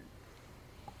adults, and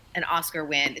an Oscar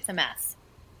win. It's a mess.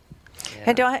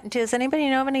 Yeah. And does anybody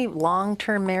know of any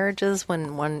long-term marriages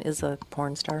when one is a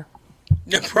porn star?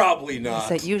 Yeah, probably not.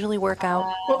 Does that usually work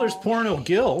out? Well, there's Porno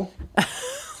Gil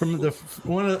from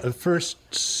one of the first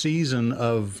season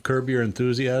of Curb Your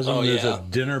Enthusiasm. Oh, there's yeah. a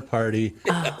dinner party,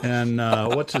 and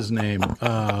what's his name?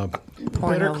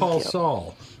 Better Call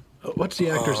Saul. What's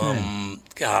the actor's name?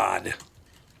 God.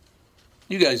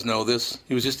 You guys know this.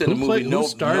 He was just in a movie, who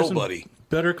stars in Nobody.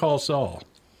 Better Call Saul.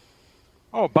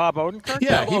 Oh, Bob Odenkirk?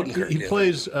 Yeah, Bob Odenkirk, he yeah.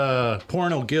 plays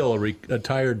Porno Gil, a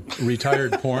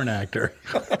retired porn actor.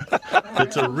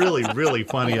 It's a really, really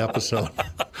funny episode.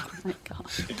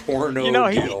 Porno You know,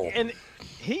 Gil.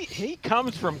 he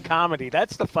comes from comedy.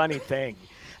 That's the funny thing.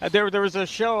 There was a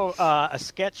show, a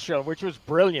sketch show, which was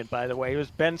brilliant, by the way. It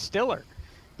was Ben Stiller.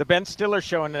 The Ben Stiller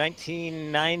show in the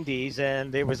 1990s,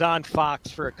 and it was on Fox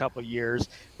for a couple years,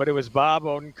 but it was Bob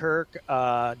Odenkirk,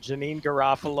 Janine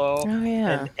Garofalo,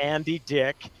 and Andy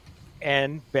Dick,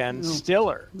 and Ben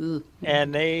Stiller.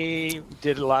 And they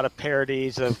did a lot of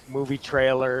parodies of movie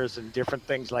trailers and different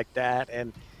things like that,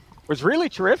 and was really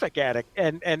terrific at it.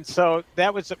 And so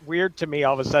that was weird to me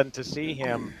all of a sudden to see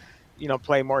him,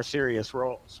 play more serious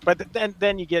roles. But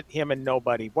then you get him in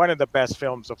Nobody, one of the best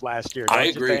films of last year. I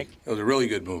agree. It was a really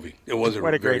good movie. It was a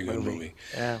very good movie.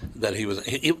 Yeah. That he was.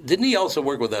 Didn't he also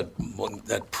work with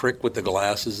that prick with the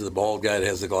glasses, the bald guy that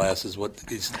has the glasses?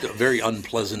 He's a very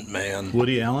unpleasant man.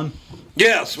 Woody Allen?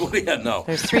 Yes, Woody Allen. No.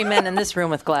 There's 3 men in this room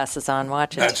with glasses on.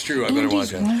 Watch it. That's true. I better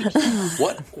watch it.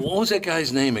 What was that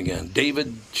guy's name again?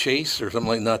 David Chase or something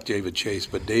like, not David Chase,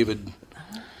 but David.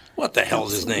 What the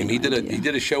hell's his name? He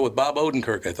did a show with Bob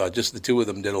Odenkirk, I thought. Just the two of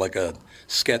them did like a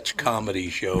sketch comedy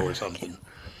show or something.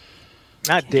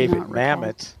 Not David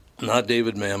Mamet. Not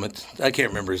David Mamet. I can't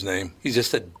remember his name. He's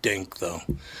just a dink, though.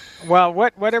 Well,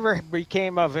 whatever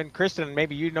became of, and Kristen,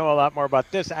 maybe you know a lot more about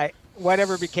this,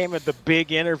 whatever became of the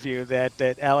big interview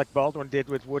that Alec Baldwin did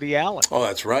with Woody Allen. Oh,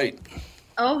 that's right.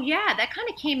 Oh, yeah. That kind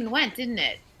of came and went, didn't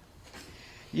it?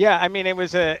 Yeah, I mean, it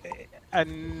was a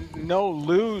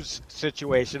no-lose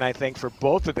situation, I think, for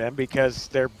both of them because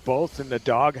they're both in the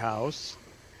doghouse.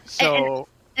 So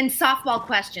and softball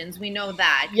questions, we know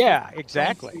that. Yeah,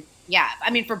 exactly. Yeah, I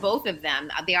mean, for both of them,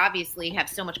 they obviously have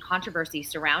so much controversy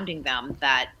surrounding them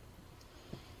that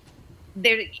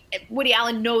Woody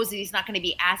Allen knows that he's not going to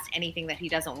be asked anything that he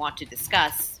doesn't want to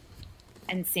discuss.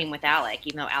 And same with Alec,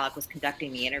 even though Alec was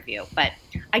conducting the interview. But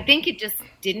I think it just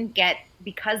didn't get,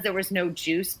 because there was no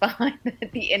juice behind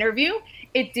the interview,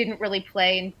 it didn't really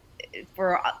play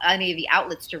for any of the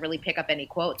outlets to really pick up any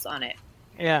quotes on it.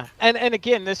 Yeah. And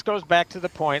again, this goes back to the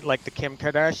point, like the Kim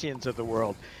Kardashians of the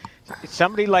world.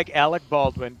 Somebody like Alec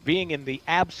Baldwin being in the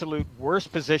absolute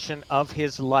worst position of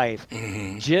his life,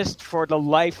 just for the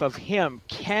life of him,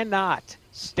 cannot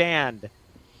stand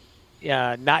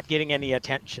not getting any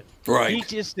attention. Right. He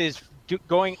just is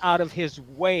going out of his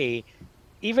way,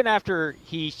 even after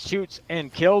he shoots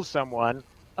and kills someone,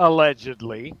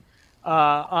 allegedly,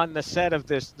 on the set of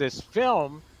this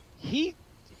film. He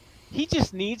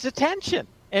just needs attention,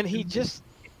 and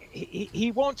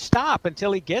he won't stop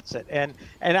until he gets it. And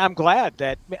I'm glad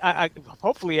that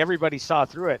hopefully everybody saw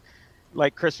through it.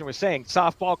 Like Kristen was saying,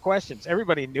 softball questions.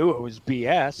 Everybody knew it was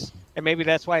BS, and maybe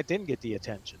that's why it didn't get the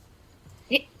attention.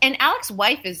 And Alec's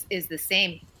wife is the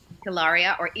same,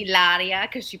 Hilaria,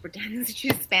 because she pretends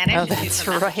she's Spanish. Oh, that's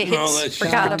right. No, that she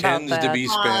pretends to be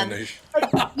Spanish.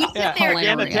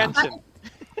 Attention.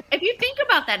 If you think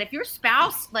about that, if your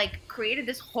spouse created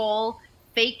this whole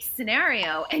fake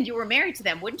scenario and you were married to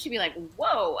them, wouldn't you be like,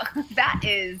 whoa, that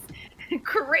is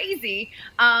crazy?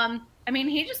 I mean,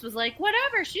 he just was like,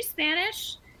 whatever, she's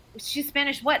Spanish. She's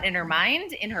Spanish what, in her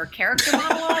mind? In her character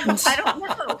monologue? I don't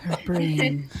know. Her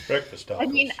brain. Breakfast tacos. I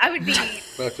mean, I would be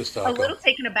Breakfast a little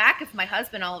taken aback if my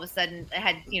husband all of a sudden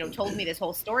had, told me this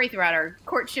whole story throughout our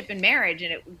courtship and marriage,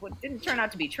 and it didn't turn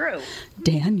out to be true.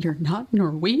 Dan, you're not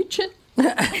Norwegian?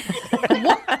 What?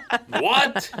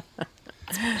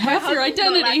 Half your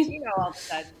identity. Latino all of a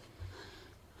sudden.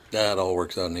 That all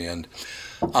works out in the end.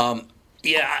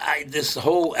 This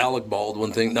whole Alec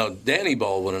Baldwin thing. Now, Danny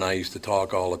Baldwin and I used to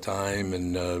talk all the time,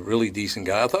 and really decent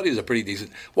guy. I thought he was a pretty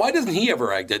decent. Why doesn't he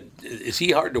ever act? Is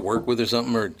he hard to work with or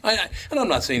something? And I'm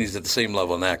not saying he's at the same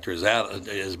level an actor as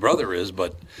his brother is,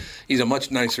 but he's a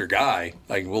much nicer guy.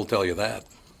 I will tell you that.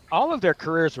 All of their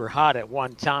careers were hot at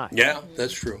one time. Yeah,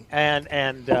 that's true. And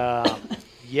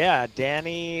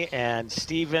Danny and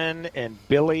Steven and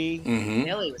Billy. Mm-hmm.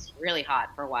 Billy was really hot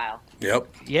for a while. Yep.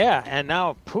 Yeah, and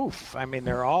now, poof, I mean,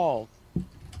 they're all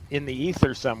in the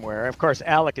ether somewhere. Of course,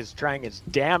 Alec is trying his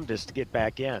damnedest to get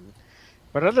back in.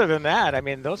 But other than that, I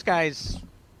mean, those guys,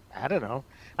 I don't know.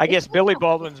 I guess Billy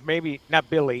Baldwin's maybe, not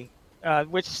Billy,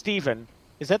 which Steven.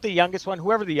 Is that the youngest one?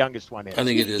 Whoever the youngest one is. I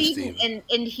think it is Steven.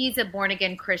 And he's a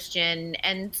born-again Christian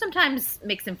and sometimes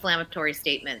makes inflammatory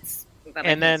statements.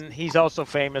 And then he's also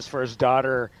famous for his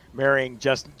daughter marrying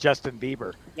Justin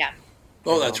Bieber. Yeah.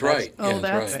 Oh, that's right. Oh, yeah,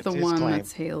 that's right. the That's one. claim.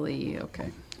 That's Haley.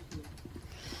 Okay.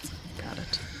 Got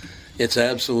it. It's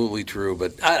absolutely true,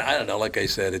 but I don't know. Like I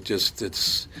said,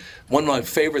 it's one of my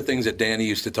favorite things that Danny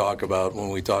used to talk about when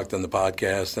we talked on the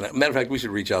podcast. And matter of fact, we should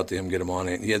reach out to him, get him on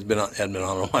it. He hadn't been on in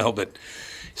a while, but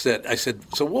I said,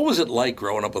 so what was it like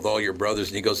growing up with all your brothers?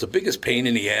 And he goes, the biggest pain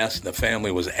in the ass in the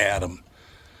family was Adam.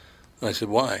 And I said,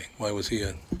 why? Why was he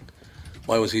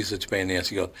Why was he such a pain in the ass?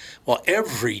 He goes, well,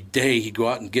 every day he'd go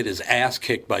out and get his ass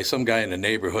kicked by some guy in the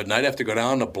neighborhood, and I'd have to go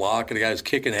down the block, and the guy was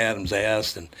kicking Adam's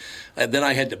ass, and then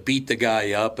I had to beat the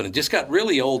guy up, and it just got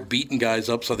really old beating guys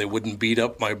up so they wouldn't beat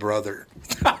up my brother.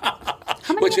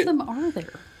 How many of them are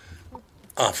there?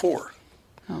 4.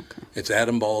 Okay. It's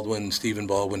Adam Baldwin, Stephen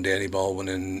Baldwin, Danny Baldwin,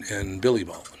 and Billy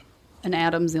Baldwin. And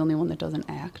Adam's the only one that doesn't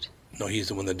act. No, he's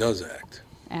the one that does act.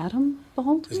 Adam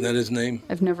Baldwin? Isn't that his name?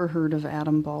 I've never heard of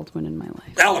Adam Baldwin in my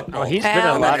life. Alec Baldwin. Oh, he's been in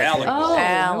a lot of Alec Oh, Baldwin.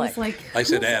 I was like, I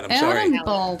said Adam, Adam sorry.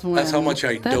 Baldwin. That's how much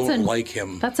I don't like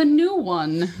him. That's a new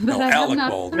one. That No, I have Alec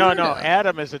not Baldwin. No, heard no, of.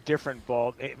 Adam is a different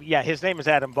Yeah, his name is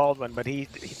Adam Baldwin, but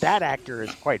that actor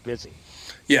is quite busy.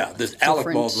 Yeah, this Alec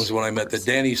Different. Baldwin was when I met that.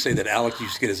 Danny used to say that Alec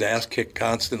used to get his ass kicked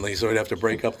constantly, so he'd have to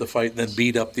break up the fight and then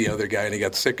beat up the other guy, and he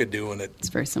got sick of doing it. It's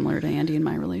very similar to Andy and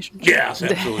my relationship. Yes,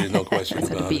 absolutely, no question I had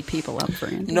to about beat it. people up for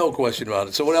Andy. No question about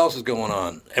it. So what else is going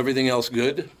on? Everything else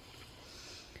good?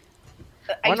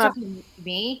 Are you Why not- talking to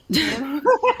me?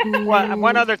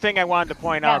 One other thing I wanted to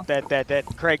point out that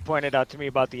Craig pointed out to me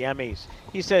about the Emmys.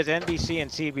 He says NBC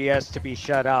and CBS to be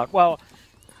shut out. Well,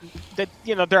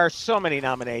 there are so many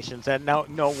nominations and no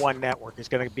one network is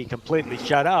going to be completely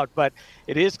shut out. But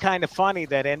it is kind of funny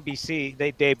that NBC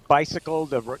they bicycle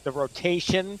the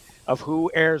rotation of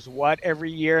who airs what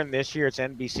every year, and this year it's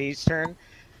NBC's turn.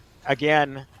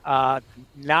 Again,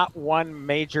 not one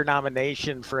major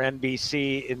nomination for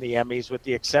NBC in the Emmys, with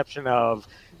the exception of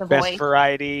The Best Voice.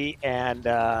 Variety and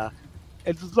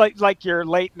it's like your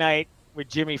late night with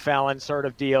Jimmy Fallon sort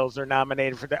of deals are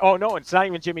nominated for that. Oh no, it's not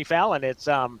even Jimmy Fallon. It's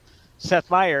Seth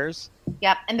Meyers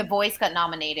Yep, and The Voice got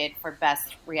nominated for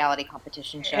Best Reality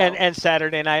Competition Show. and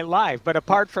Saturday Night Live. But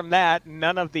apart from that,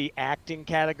 none of the acting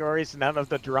categories, none of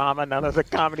the drama, none of the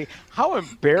comedy. How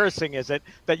embarrassing is it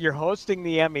that you're hosting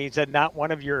the Emmys and not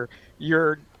one of your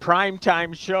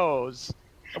primetime shows?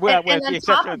 Well, And with on the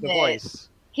exception top of The it, Voice.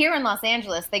 Here in Los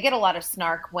Angeles, they get a lot of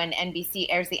snark when NBC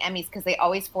airs the Emmys because they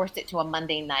always forced it to a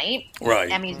Monday night. Right.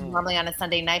 Emmys normally on a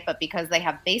Sunday night, but because they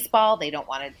have baseball, they don't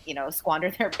want to, squander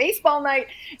their baseball night,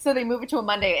 so they move it to a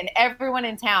Monday. And everyone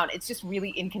in town, it's just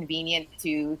really inconvenient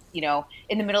to,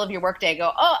 in the middle of your workday,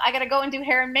 go, oh, I got to go and do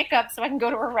hair and makeup so I can go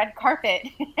to a red carpet.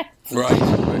 Right.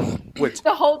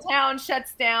 The whole town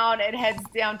shuts down and heads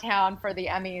downtown for the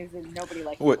Emmys, and nobody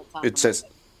likes What the it says,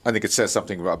 I think it says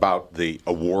something about the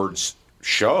awards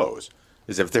shows.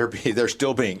 Is if they're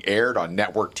still being aired on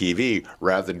network TV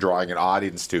rather than drawing an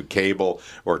audience to cable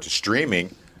or to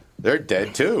streaming, they're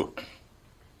dead too.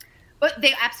 But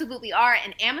they absolutely are.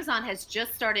 And Amazon has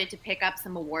just started to pick up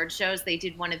some award shows. They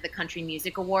did one of the Country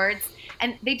Music Awards,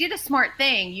 and they did a smart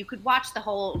thing. You could watch the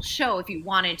whole show if you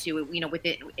wanted to, with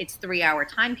its 3-hour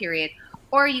time period.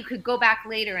 Or you could go back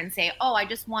later and say, oh, I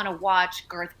just want to watch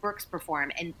Garth Brooks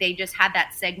perform. And they just had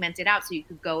that segmented out so you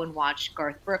could go and watch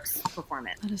Garth Brooks'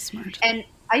 performance. That is smart. And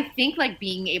I think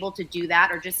being able to do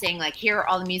that, or just saying here are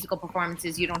all the musical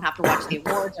performances, you don't have to watch the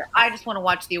awards, or I just want to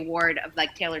watch the award of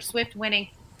Taylor Swift winning.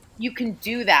 You can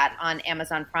do that on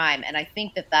Amazon Prime. And I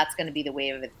think that that's going to be the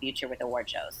wave of the future with award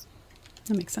shows.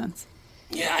 That makes sense.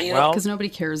 Yeah, because nobody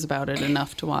cares about it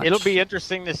enough to watch. It'll be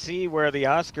interesting to see where the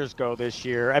Oscars go this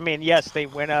year. I mean, yes, they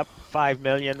went up $5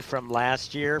 million from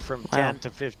last year, from 10 to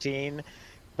 15,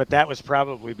 but that was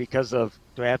probably because of.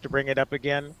 Do I have to bring it up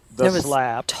again? The It was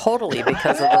slap. totally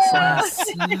because of the slap.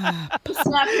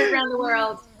 Slapped around the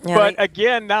world. Yeah, But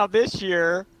again, now this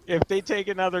year, if they take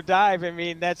another dive, I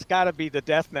mean, that's got to be the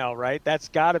death knell, right? That's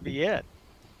got to be it.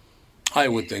 I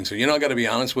would think so. I got to be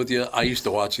honest with you. I used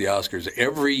to watch the Oscars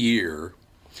every year.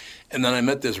 And then I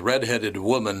met this redheaded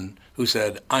woman who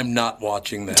said, I'm not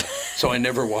watching that. So I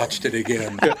never watched it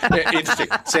again. Interesting.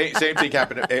 Same thing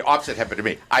happened. Opposite happened to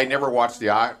me. I never watched the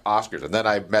Oscars, and then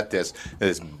I met this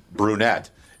brunette,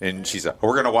 and she said,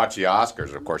 "We're going to watch the Oscars."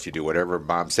 And of course, you do whatever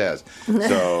Mom says.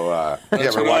 So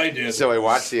That's what I did. So I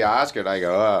watched the Oscars, and I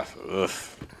go, ugh.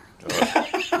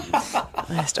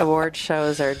 Last award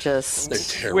shows are just They're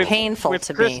terrible. painful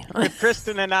to me. With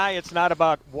Kristen and I, it's not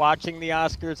about watching the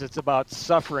Oscars; it's about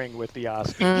suffering with the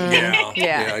Oscars.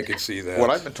 Yeah, I could see that. What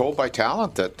I've been told by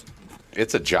talent that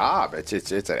it's a job. It's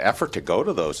an effort to go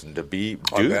to those and to be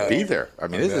there. I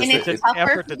mean, And it's It's tougher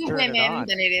effort for to the turn it women on.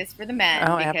 than it is for the men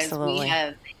Oh, because absolutely. we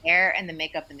have hair and the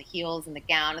makeup and the heels and the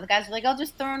gown. And the guys are like, I'll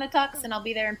just throw in a tux and I'll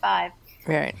be there in 5.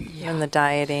 Right. And the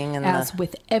dieting and As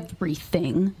with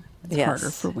everything, it's Yes. harder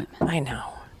for women. I know.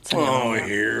 Oh,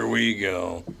 here we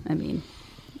go. I mean,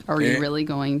 are you really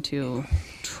going to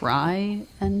try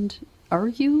and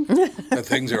argue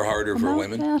Things are harder for about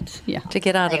women. that? Yeah, To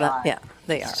get out They of that. are. Yeah,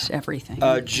 they are. it's everything.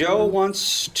 Joe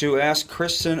wants to ask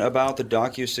Kristen about the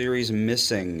docuseries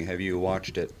Missing. Have you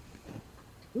watched it?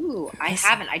 Ooh, I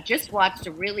haven't. I just watched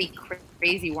a really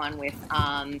crazy one with,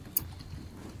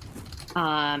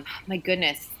 my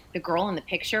goodness, The Girl in the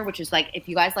Picture, which is like, if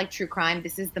you guys like true crime,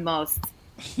 this is the most,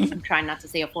 I'm trying not to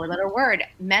say a 4-letter word,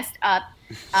 messed up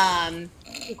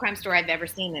true crime story I've ever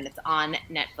seen, and it's on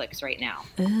Netflix right now.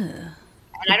 And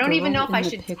I don't even know if I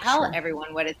should tell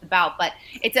everyone what it's about, but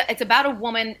it's about a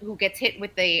woman who gets hit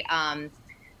with a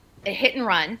hit and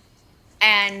run,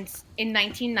 and in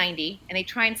 1990, and they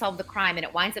try and solve the crime, and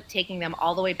it winds up taking them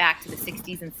all the way back to the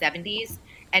 60s and 70s,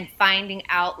 and finding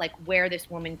out like where this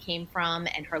woman came from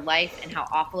and her life and how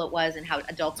awful it was and how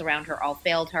adults around her all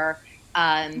failed her,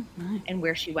 and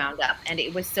where she wound up. And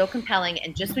it was so compelling.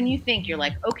 And just when you think you're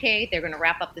like, okay, they're going to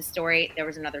wrap up the story, there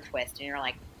was another twist, and you're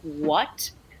like,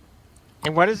 what?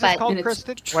 And what is this called,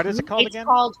 Kristen? What is it called again? It's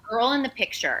called Girl in the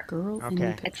Picture. Girl in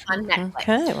the Picture. It's on Netflix.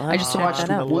 Okay, well, I just watched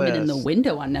Woman in the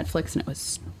Window on Netflix, and it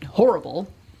was horrible.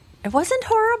 It wasn't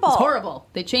horrible. It's horrible.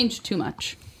 They changed too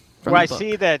much. Well, I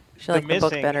see that The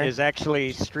Missing is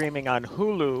actually streaming on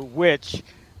Hulu, which,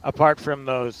 apart from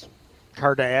those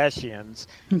Kardashians,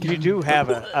 you do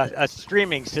have a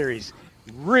streaming series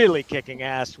really kicking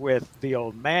ass with The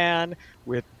Old Man,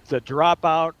 with The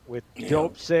Dropout, with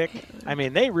Dope Sick. I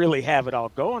mean, they really have it all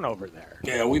going over there.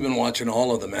 Yeah, we've been watching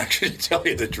all of them, actually, to tell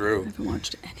you the truth. I haven't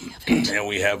watched any of it. And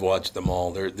we have watched them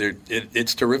all.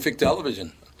 It's terrific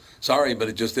television. Sorry, but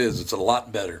it just is. It's a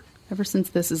lot better. Ever since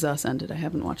This Is Us ended, I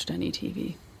haven't watched any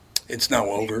TV. It's now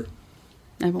over.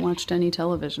 I haven't watched any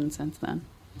television since then.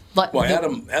 But well,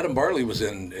 Adam Barley was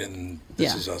in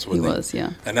This Is Us, wasn't he? He was,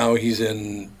 yeah. And now he's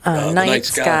in The Night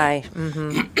Sky.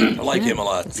 I like him a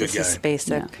lot. Good guy. This is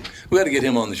basic. Yeah. We got to get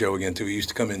him on the show again, too. He used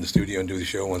to come in the studio and do the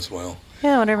show once in a while.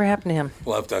 Yeah, whatever happened to him?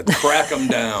 We'll have to crack him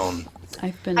down.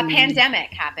 A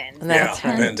pandemic happened. Yeah, a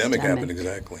pandemic happened,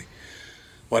 exactly.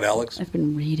 What, Alex? I've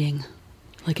been reading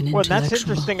like an Well, intellectual. that's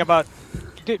interesting about.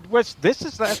 Did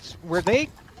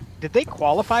they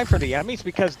qualify for the Emmys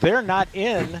because they're not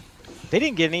in? They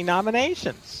didn't get any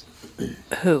nominations.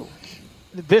 Who?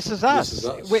 This Is Us.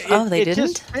 They it didn't?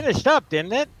 just finished up,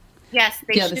 didn't it? Yes,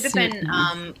 they Yeah, should the have been.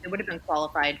 season. They would have been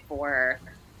qualified for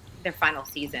their final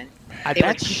season. That's They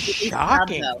were completely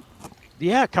shocking. snubbed, though.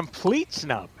 Yeah, complete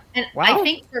snub. And Wow. I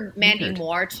think for Mandy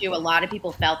Moore too, a lot of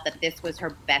people felt that this was her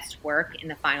best work in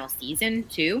the final season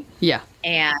too. Yeah.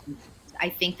 And I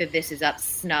think that This Is Us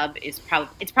snub is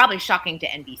probably shocking to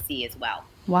NBC as well.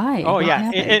 Why? Oh What yeah,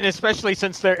 happened? and especially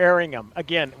since they're airing them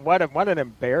again. What an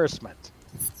embarrassment.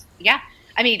 Yeah.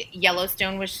 I mean,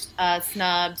 Yellowstone was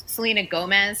snubbed. Selena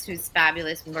Gomez, who's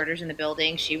fabulous in Murders in the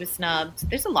Building, she was snubbed.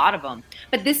 There's a lot of them.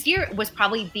 But this year was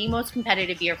probably the most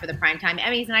competitive year for the Primetime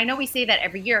Emmys. And I know we say that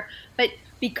every year, but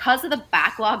because of the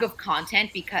backlog of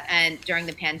content and during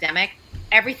the pandemic,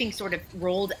 everything sort of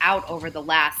rolled out over the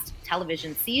last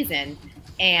television season.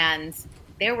 And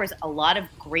there was a lot of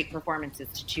great performances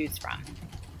to choose from.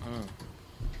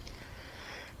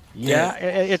 Yeah,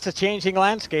 it's a changing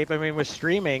landscape. I mean, with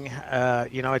streaming,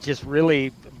 it just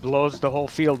really blows the whole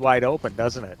field wide open,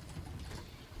 doesn't it?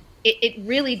 It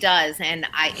really does, and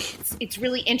it's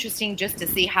really interesting just to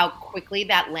see how quickly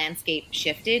that landscape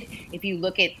shifted. If you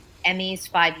look at Emmys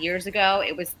 5 years ago,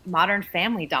 it was Modern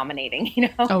Family dominating,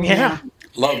 Oh, yeah.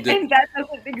 Loved it. And that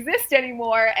doesn't exist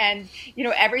anymore. And,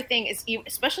 everything is,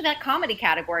 especially that comedy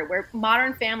category where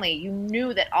Modern Family, you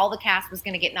knew that all the cast was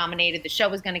going to get nominated, the show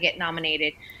was going to get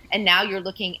nominated. And now you're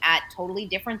looking at totally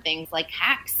different things like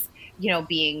Hacks,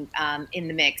 being in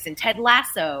the mix, and Ted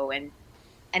Lasso.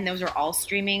 And those are all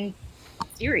streaming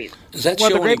series. Well,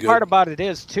 the great part about it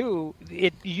is, too,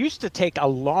 it used to take a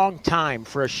long time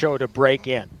for a show to break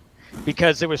in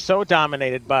because it was so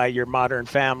dominated by your Modern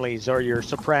Families or your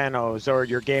Sopranos or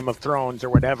your Game of Thrones or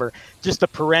whatever, just the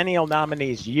perennial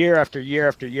nominees year after year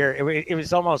after year. It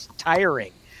was almost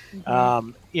tiring.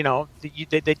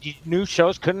 Mm-hmm. New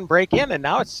shows couldn't break in, and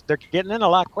now they're getting in a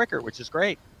lot quicker, which is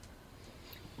great.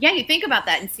 Yeah, you think about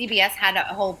that. And CBS had a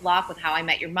whole block with How I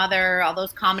Met Your Mother, all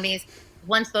those comedies.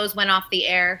 Once those went off the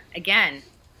air, again,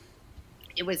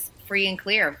 it was free and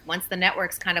clear. Once the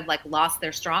networks kind of like lost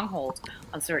their stronghold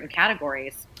on certain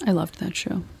categories. I loved that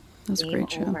show. That was a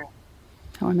great show. Over.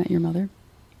 How I Met Your Mother.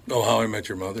 Oh, How I Met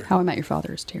Your Mother. How I Met Your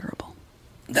Father is terrible.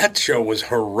 That show was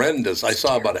horrendous. I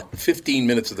saw about 15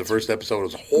 minutes of the first episode. It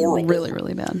was horrible. Really,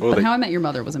 really bad. Well, but How I Met Your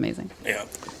Mother was amazing. Yeah.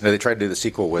 They tried to do the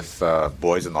sequel with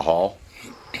Boys in the Hall.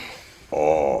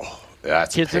 Oh,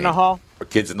 that's Kids in the Hall?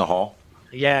 Kids in the Hall?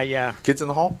 Yeah. Kids in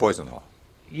the Hall? Boys in the Hall?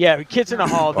 Yeah, Kids in the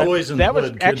Hall. That was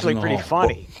actually pretty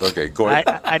funny. Okay, go ahead.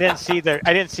 I didn't see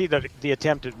the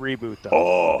attempted reboot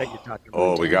though. That you're talking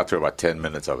about. We got through about 10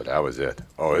 minutes of it. That was it.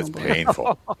 Oh, it's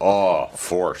painful.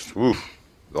 Forced. Oof.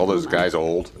 All those guys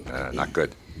old. Not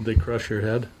good. Did they crush your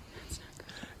head?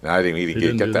 No, I didn't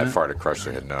didn't get do that that? far to crush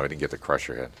their head. No, I didn't get to crush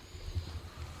their head.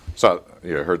 So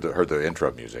heard the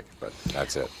intro music, but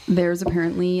that's it. There's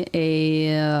apparently a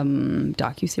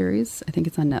docuseries, I think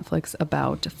it's on Netflix,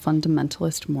 about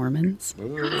fundamentalist Mormons.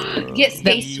 Yes,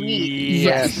 stay sweet.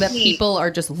 Yes, that people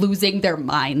are just losing their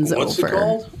minds What's over. it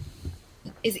called?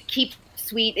 Is it Keep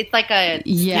Sweet? It's like a.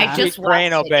 Yeah. I just Keep, pray,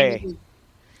 and watched it. obey.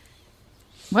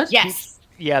 What? Yes.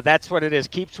 Yeah, that's what it is.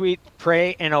 Keep sweet,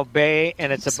 pray, and obey,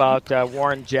 and it's about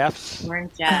Warren Jeffs. Warren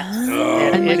Jeffs.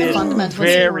 And like it is fundamentalist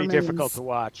very Mormons. difficult to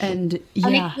watch. And And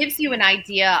yeah, it gives you an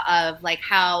idea of like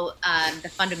how the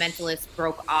fundamentalists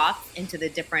broke off into the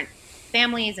different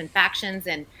families and factions,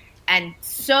 and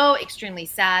so extremely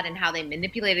sad, and how they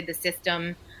manipulated the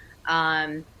system.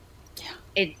 But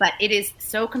it is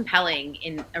so compelling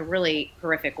in a really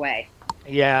horrific way.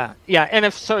 Yeah, and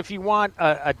if you want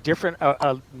a different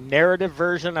a narrative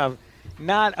version of,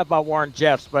 not about Warren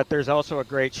Jeffs, but there's also a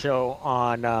great show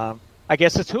on I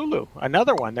guess it's Hulu,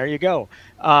 another one. There you go,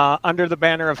 Under the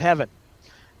Banner of Heaven,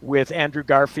 with Andrew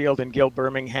Garfield and Gil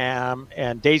Birmingham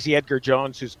and Daisy Edgar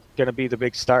Jones, who's going to be the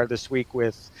big star this week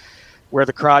with Where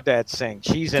the Crawdads Sing.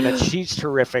 She's in it. She's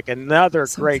terrific. Another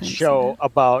great show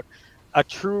about a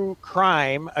true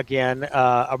crime, again,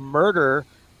 a murder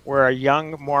where a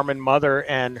young Mormon mother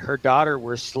and her daughter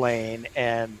were slain.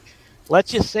 And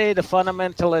let's just say the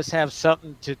fundamentalists have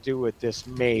something to do with this,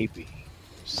 maybe.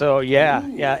 So,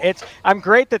 I'm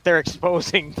great that they're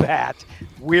exposing that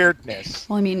weirdness.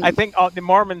 Well, I mean, I think the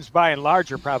Mormons, by and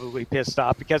large, are probably pissed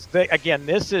off because,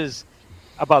 this is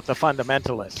about the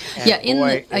fundamentalists.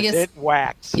 And it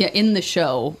whacks. Yeah, in the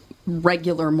show,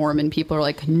 regular Mormon people are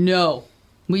like, no,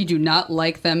 we do not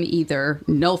like them either.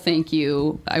 No, thank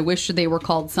you. I wish they were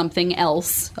called something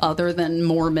else other than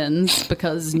Mormons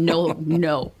because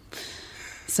no.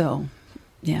 So,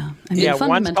 yeah. I mean,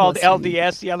 one's called fundamentalism-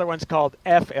 LDS, the other one's called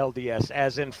FLDS,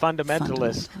 as in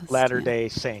Fundamentalist Latter-day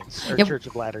Saints, or Church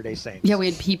of Latter-day Saints. Yeah, we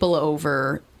had people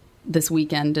over this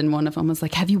weekend, and one of them was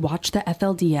like, have you watched the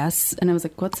FLDS? And I was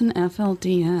like, what's an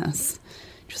FLDS?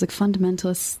 She was like,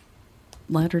 Fundamentalist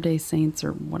Latter-day Saints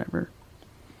or whatever.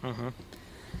 Mm-hmm.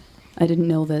 I didn't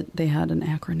know that they had an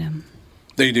acronym.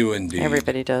 They do indeed.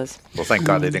 Everybody does. Well, thank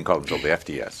God they didn't call themselves the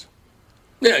FDS.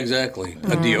 Yeah, exactly.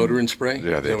 A deodorant spray?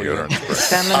 Yeah, the deodorant spray.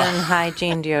 Feminine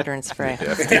hygiene deodorant spray,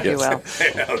 if you will.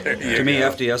 To me,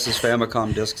 FDS is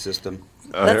Famicom Disk System.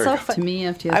 That's so fun. To me,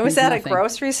 FDS I was means at nothing. a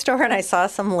grocery store and I saw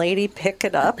some lady pick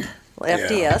it up,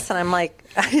 FDS, and I'm like,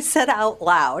 I said out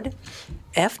loud,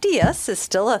 FDS is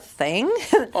still a thing?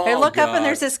 I look up and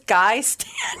there's this guy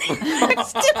standing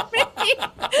next to me.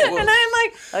 And I'm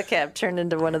like, okay, I've turned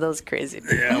into one of those crazy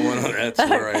people. Yeah, that's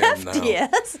where I am now.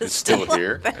 FDS It's still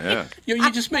here. Yeah. You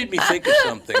just made me think of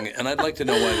something, and I'd like to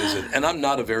know what is it. And I'm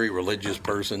not a very religious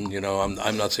person.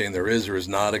 I'm not saying there is or is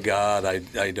not a God.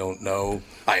 I don't know.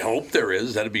 I hope there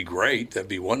is. That'd be great. That'd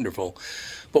be wonderful.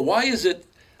 But why is it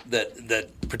that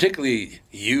particularly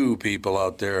you people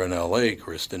out there in L.A.,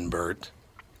 Kristen Burt,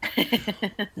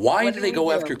 why do they go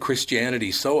after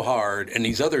Christianity so hard and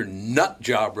these other nut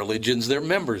job religions they're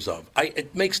members of?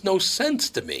 It makes no sense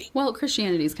to me. Well,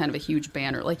 Christianity is kind of a huge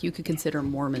banner. Like, you could consider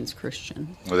Mormons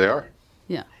Christian. Well, they are.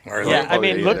 Yeah. Yeah, I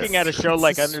mean, looking at a show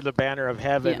like It's- Under the Banner of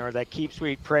Heaven Yeah. or that Keep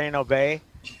Sweet, Pray, and Obey,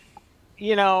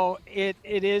 it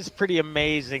is pretty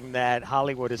amazing that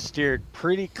Hollywood has steered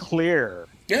pretty clear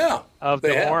of the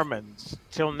they have. Mormons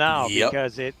till now, Yep.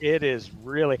 because it is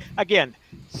really, again,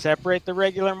 separate the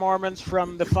regular Mormons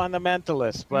from the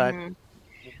fundamentalists, but There's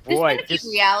boy, been a few just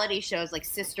reality shows like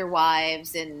Sister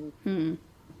Wives and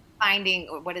finding,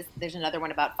 or there's another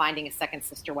one about finding a second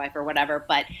sister wife or whatever,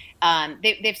 but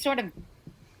they've sort of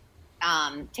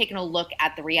taken a look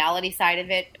at the reality side of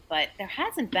it, but there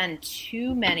hasn't been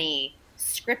too many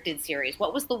scripted series.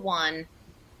 What was the one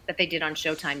that they did on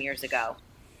Showtime years ago?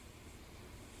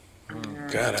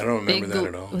 God, I don't remember that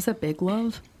at all. Was that Big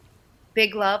Love?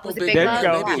 Big Love? Was it Big there Love? you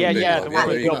go. Maybe it was Yeah, Big yeah, Love. the Yeah, one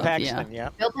with there you Bill go. Paxton, yeah.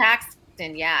 Bill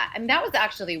Paxton, yeah. I mean, that was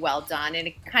actually well done, and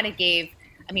it kind of gave,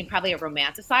 probably a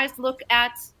romanticized look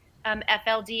at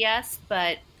FLDS,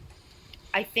 but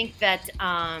I think that,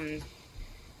 I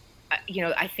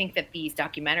think that these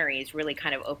documentaries really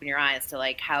kind of open your eyes to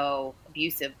like how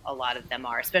abusive a lot of them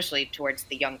are, especially towards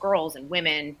the young girls and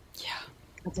women. Yeah.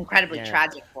 It's incredibly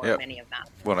tragic for many of them.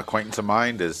 Well, an acquaintance of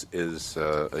mine is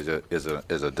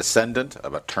a descendant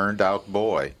of a turned out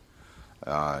boy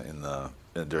during the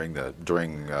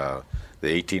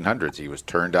 1800s. He was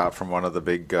turned out from one of the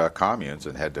big communes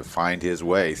and had to find his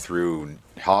way through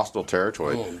hostile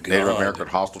territory, Native American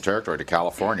hostile territory, to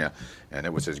California, and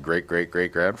it was his great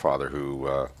grandfather who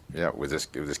was this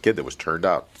kid that was turned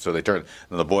out. So when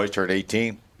the boys turned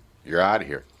 18, you're out of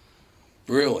here.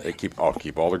 Really? They keep all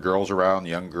the girls around,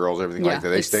 young girls, everything like that.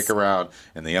 They stick around,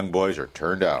 and the young boys are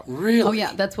turned out. Really? Oh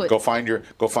yeah, that's what. Go find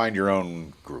your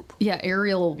own group. Yeah,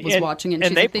 Ariel was watching, and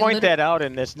she's they like, point that out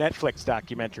in this Netflix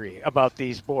documentary about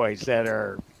these boys that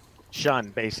are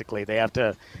shunned. Basically, they have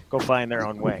to go find their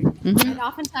own way. Mm-hmm. And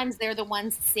oftentimes they're the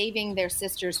ones saving their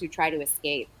sisters who try to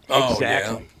escape. Oh,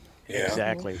 exactly. Yeah.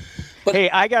 Exactly. Hey,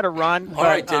 I got to run. All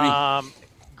right, Timmy.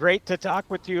 Great to talk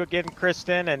with you again,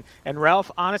 Kristen and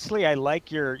Ralph. Honestly, I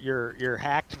like your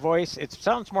hacked voice. It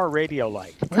sounds more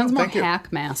radio-like. Sounds more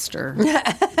Hackmaster.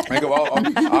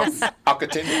 I'll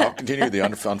continue the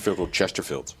unfiltered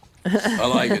Chesterfields. I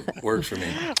like it. Works for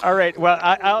me. All right. Well,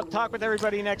 I'll talk with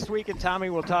everybody next week, and Tommy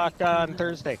will talk on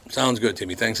Thursday. Sounds good,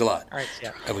 Timmy. Thanks a lot. All right.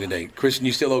 Yeah. Have a good day. Kristen,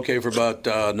 you still okay for about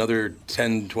another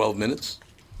 10, 12 minutes?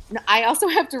 No, I also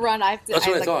have to run. I have That's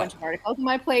what I like thought. a bunch of articles on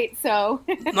my plate, so.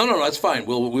 No, that's fine.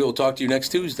 We'll talk to you next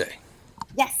Tuesday.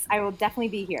 Yes, I will definitely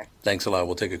be here. Thanks a lot.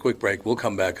 We'll take a quick break. We'll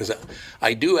come back because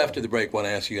I do, after the break, want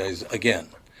to ask you guys again.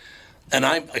 And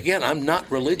I'm not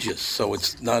religious, so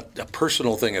it's not a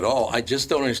personal thing at all. I just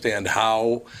don't understand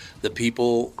how the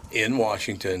people in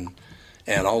Washington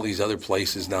and all these other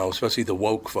places now, especially the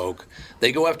woke folk,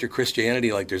 they go after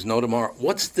Christianity like there's no tomorrow.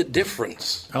 What's the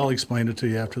difference? I'll explain it to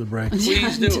you after the break.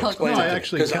 Please do. Explain it to me,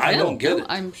 because I don't get it.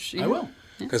 I will.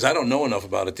 Because I don't know enough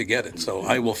about it to get it. So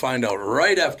I will find out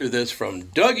right after this from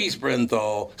Dougie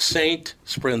Sprinthal, Saint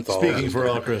Sprinthal. Speaking for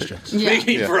all Christians.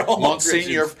 Speaking for all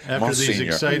Monsignor. Christians. After these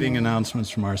exciting announcements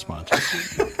from our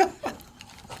sponsors.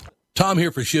 Tom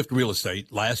here for Shift Real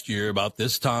Estate. Last year, about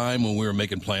this time when we were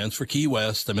making plans for Key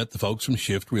West, I met the folks from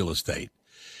Shift Real Estate.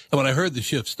 And when I heard the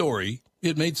Shift story,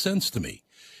 it made sense to me.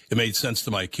 It made sense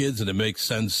to my kids, and it makes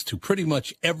sense to pretty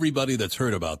much everybody that's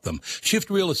heard about them.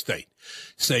 Shift Real Estate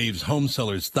saves home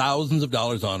sellers thousands of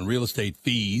dollars on real estate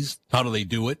fees. How do they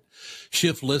do it?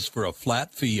 Shift lists for a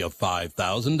flat fee of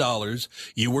 $5,000.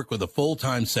 You work with a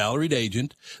full-time salaried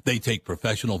agent. They take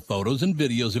professional photos and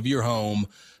videos of your home,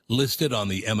 list it on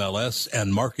the MLS,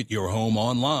 and market your home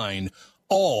online,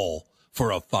 all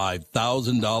for a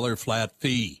 $5,000 flat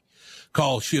fee.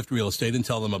 Call Shift Real Estate and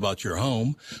tell them about your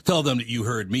home. Tell them that you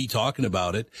heard me talking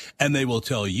about it, and they will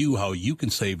tell you how you can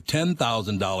save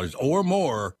 $10,000 or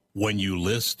more when you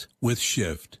list with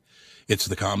Shift. It's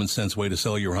the common sense way to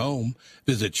sell your home.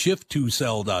 Visit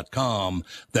shift2sell.com.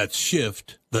 That's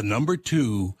shift, the number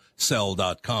 2,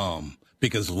 sell.com.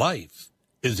 Because life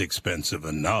is expensive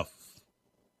enough.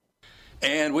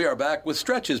 And we are back with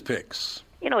Stretch's picks.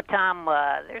 You know, Tom,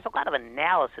 there's a lot of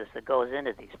analysis that goes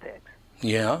into these picks.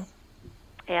 Yeah?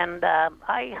 And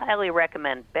I highly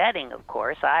recommend betting, of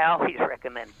course. I always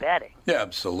recommend betting. Yeah,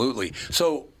 absolutely.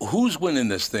 So who's winning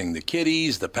this thing? The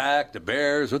Kitties, the Pack, the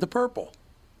Bears, or the Purple?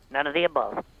 None of the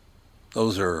above.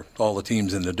 Those are all the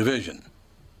teams in the division.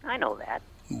 I know that.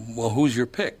 Well, who's your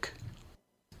pick?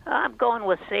 I'm going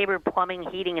with Sabre Plumbing,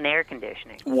 Heating, and Air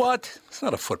Conditioning. What? It's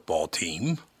not a football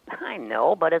team. I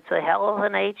know, but it's a hell of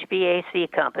an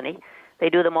HVAC company. They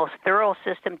do the most thorough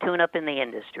system tune-up in the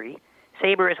industry.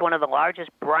 Sabre is one of the largest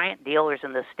Bryant dealers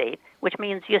in the state, which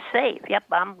means you save. Yep,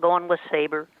 I'm going with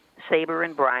Sabre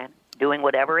and Bryant, doing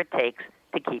whatever it takes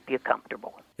to keep you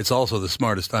comfortable. It's also the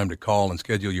smartest time to call and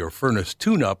schedule your furnace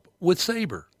tune-up with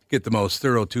Sabre. Get the most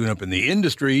thorough tune-up in the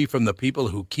industry from the people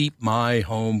who keep my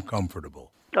home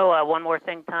comfortable. Oh, one more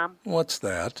thing, Tom. What's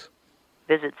that?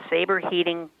 Visit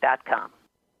saberheating.com.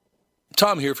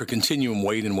 Tom here for Continuum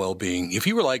Weight and Wellbeing. If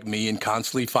you were like me and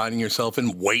constantly finding yourself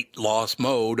in weight loss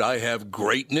mode, I have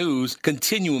great news.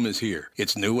 Continuum is here.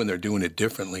 It's new and they're doing it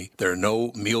differently. There are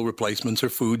no meal replacements or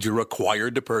foods you're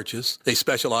required to purchase. They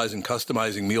specialize in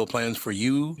customizing meal plans for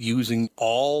you using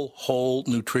all whole,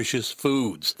 nutritious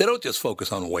foods. They don't just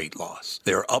focus on weight loss.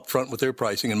 They're upfront with their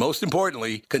pricing, and most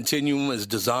importantly, Continuum is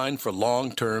designed for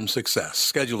long-term success.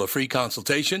 Schedule a free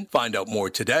consultation. Find out more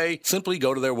today. Simply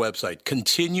go to their website,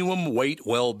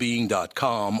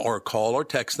 ContinuumWeightWellbeing.com, or call or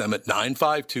text them at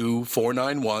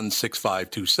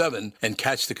 952-491-6527 and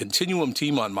catch the Continuum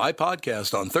team on my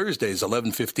podcast on Thursdays,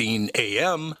 11:15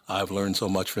 a.m. I've learned so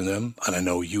much from them, and I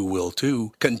know you will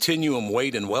too. Continuum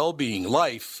Weight and Wellbeing,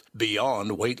 life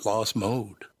beyond weight loss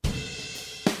mode.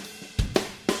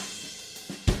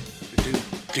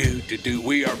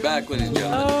 We are back, ladies and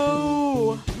gentlemen.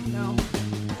 Oh, no.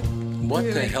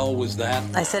 What the hell was that?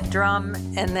 I said drum,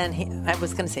 and then I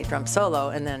was going to say drum solo,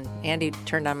 and then Andy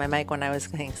turned on my mic when I was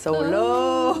saying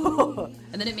solo.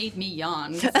 And then it made me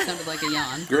yawn. It sounded like a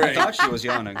yawn. Great. I thought she was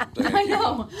yawning. I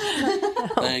know.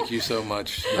 Thank you so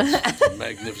much. That's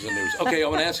magnificent news. Okay,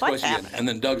 I'm going to ask a question again, and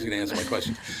then Doug's going to answer my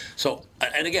question. So,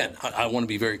 and again, I want to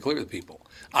be very clear with people.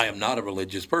 I am not a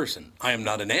religious person. I am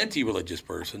not an anti-religious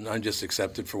person. I just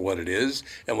accept it for what it is,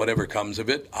 and whatever comes of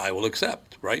it, I will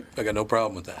accept, right? I got no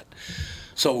problem with that.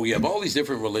 So we have all these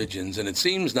different religions, and it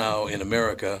seems now in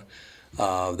America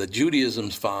that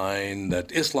Judaism's fine,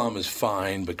 that Islam is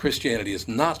fine, but Christianity is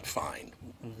not fine.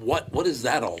 What is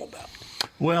that all about?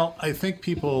 Well, I think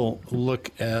people look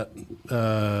at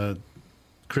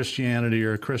Christianity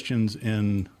or Christians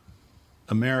in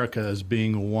America as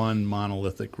being one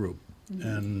monolithic group,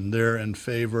 and they're in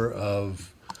favor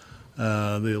of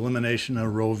the elimination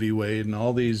of Roe v. Wade and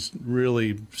all these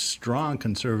really strong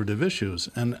conservative issues.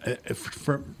 And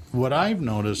what I've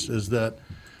noticed is that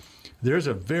there's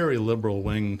a very liberal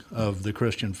wing of the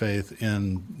Christian faith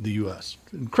in the U.S.,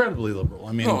 incredibly liberal.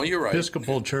 I mean, you're right.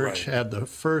 Episcopal Church had the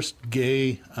first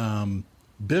gay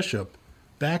bishop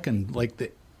back in like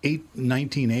the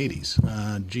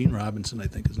 1980s. Gene Robinson, I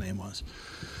think his name was.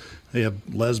 They have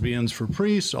lesbians for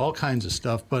priests, all kinds of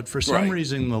stuff. But for some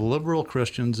reason, the liberal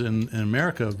Christians in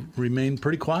America remain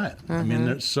pretty quiet. I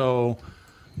mean, so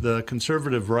the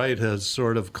conservative right has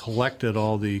sort of collected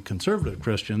all the conservative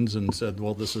Christians and said,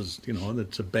 well, this is,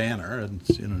 it's a banner. And,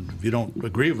 if you don't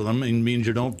agree with them, it means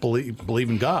you don't believe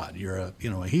in God. You're a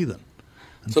heathen.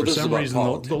 And So for this is some about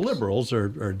reason, the liberals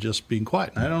are just being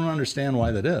quiet. And I don't understand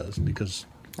why that is, because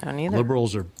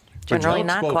liberals are generally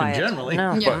not quiet. Generally.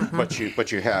 No.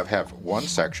 But you have one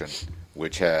section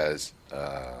which has,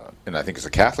 and I think it's the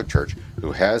Catholic Church,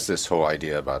 who has this whole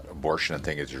idea about abortion and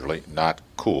thing is really not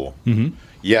cool. Mm-hmm.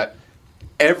 Yet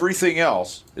everything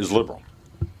else is liberal.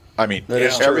 I mean,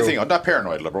 everything, not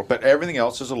paranoid liberal, but everything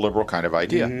else is a liberal kind of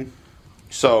idea. Mm-hmm.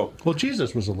 So, well,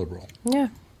 Jesus was a liberal. Yeah,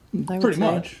 pretty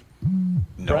much.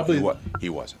 No, Probably he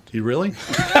wasn't. He really?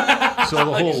 So the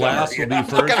whole last will be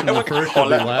first, and the first will be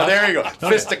last. Well, there you go.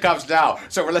 Fisticuffs now.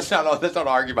 So let's not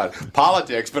argue about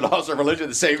politics, but also religion at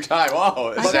the same time.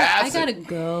 Oh, I gotta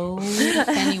go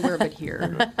anywhere but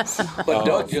here. But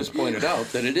Doug just pointed out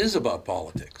that it is about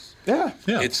politics. Yeah.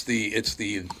 It's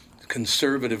the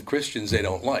conservative Christians they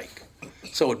don't like.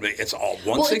 So it's all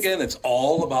it's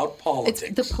all about politics.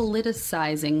 It's the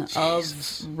politicizing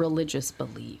of religious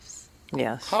beliefs.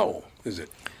 Yes. How is it?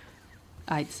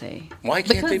 I'd say. Why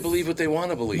can't they believe what they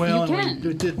want to believe? Well, You can.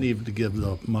 we did need to give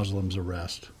the Muslims a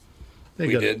rest. They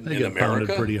We got did they in got pounded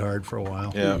America? pretty hard for a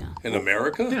while. Yeah. In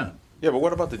America? Yeah. Yeah, but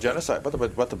what about the genocide? What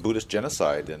about the Buddhist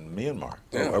genocide in Myanmar?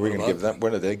 Yeah, Are we what going to about give them?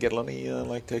 When did they get any?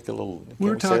 Take a little. We're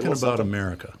can we say a talking little about something?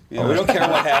 America. Yeah, we don't care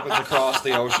what happens across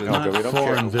the ocean. No, but we don't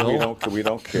Foreignville. care. We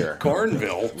don't care.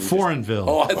 Cornville? Foreignville.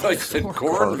 Oh, I thought you said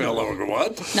Cornville.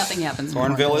 What? Nothing happens. in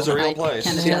Cornville is a real I place.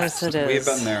 can Yes, attest it We've is.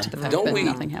 been there. to the fact Don't that we?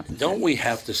 nothing happens. Don't we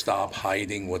have to stop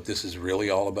hiding what this is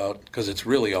really all about? Because it's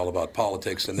really all about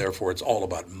politics, and therefore it's all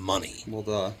about money. Well,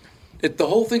 The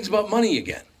whole thing's about money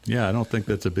again. Yeah, I don't think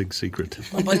that's a big secret.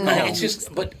 But it's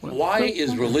just. But why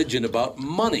is religion about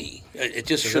money? It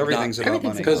just should everything's not. about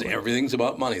money. Because everything's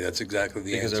about money. That's exactly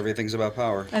the because answer. everything's about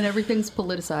power. And everything's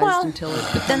politicized Well, until it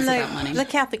becomes then about money. the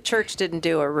Catholic Church didn't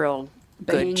do a real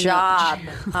Bang good job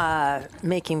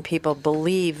making people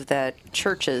believe that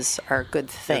churches are good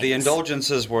things. The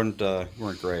indulgences weren't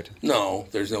great. No,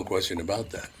 there's no question about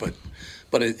that.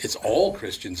 But it's all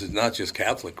Christians. It's not just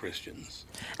Catholic Christians.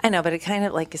 I know, but it kind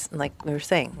of like we were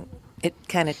saying, it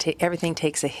kind of everything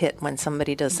takes a hit when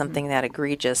somebody does something that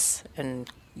egregious and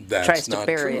That's tries to not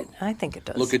bury true. it. I think it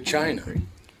does. Look at China.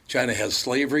 China has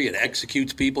slavery. It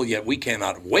executes people. Yet we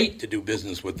cannot wait to do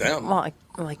business with them. Well,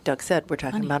 like Doug said, we're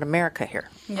talking about America here.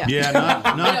 Yeah,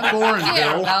 not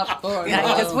Foreignville.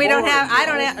 Because we don't have. I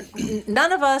don't have.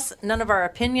 None of us. None of our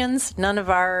opinions. None of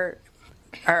our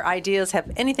ideas have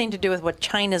anything to do with what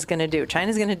China's going to do.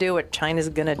 China's going to do what China's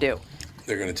going to do.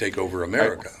 They're going to take over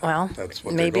America. Well, that's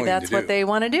what maybe they're going that's to what do. they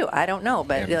want to do. I don't know,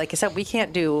 but like I said, we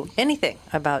can't do anything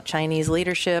about Chinese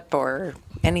leadership or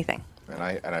anything. And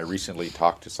I recently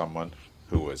talked to someone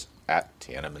who was at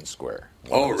Tiananmen Square.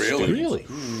 Oh, really? Really?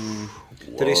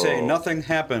 Did he say nothing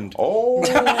happened? Oh,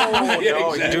 Yeah,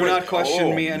 no, exactly. Do not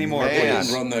question me anymore, man.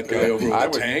 please. Run that guy over with I a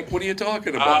would- tank? What are you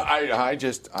talking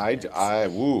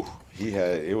about? Woo.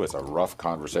 It was a rough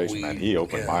conversation, man. He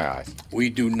opened my eyes. We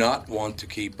do not want to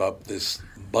keep up this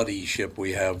buddyship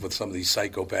we have with some of these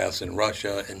psychopaths in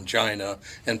Russia and China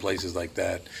and places like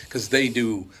that, because they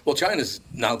do. Well, China's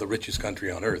now the richest country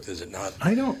on earth, is it not?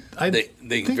 I They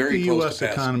think very the close U.S. to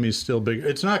passing. economy is still big.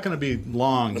 It's not going to be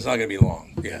long. It's not going to be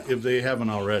long. Yeah, if they haven't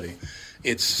already.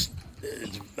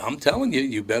 I'm telling you,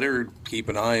 you better keep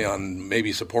an eye on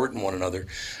maybe supporting one another.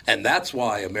 And that's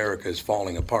why America is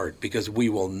falling apart, because we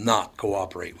will not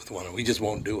cooperate with one another. We just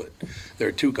won't do it.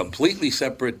 They're two completely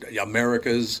separate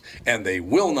Americas, and they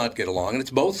will not get along. And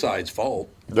it's both sides' fault.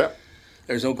 Yeah.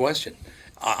 There's no question.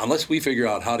 unless we figure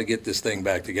out how to get this thing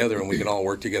back together and we can all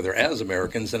work together as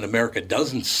Americans, and America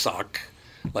doesn't suck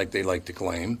like they like to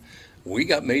claim, we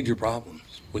got major problems.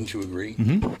 Wouldn't you agree?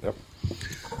 Mm-hmm. Yep.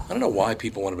 I don't know why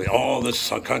people want to be, this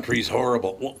country's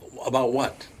horrible. Well, about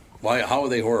what? Why? How are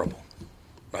they horrible?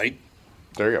 Right?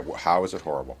 There you go. How is it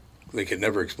horrible? They could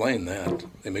never explain that.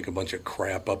 They make a bunch of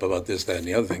crap up about this, that, and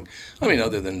the other thing. I mean,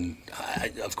 other than,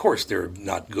 of course, they're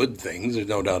not good things. There's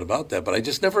no doubt about that. But I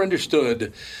just never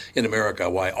understood in America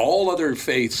why all other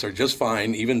faiths are just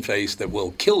fine, even faiths that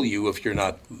will kill you if you're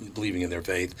not believing in their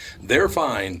faith. They're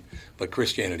fine, but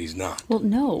Christianity's not. Well,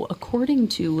 no. According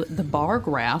to the bar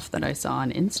graph that I saw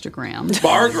on Instagram.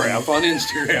 Bar graph on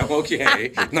Instagram.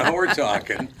 Okay. Now we're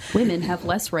talking. Women have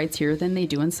less rights here than they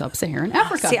do in sub-Saharan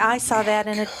Africa. See, I saw that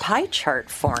in a pie chart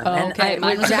form. And Okay,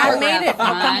 mine was a that bar made it graph.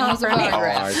 Mine was a bar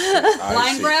graph.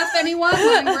 Line graph, anyone?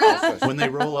 Line graph? When they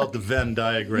roll out the Venn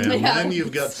diagram, Yeah. then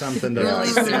you've got something to Really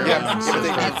stare serious.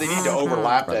 at. They need to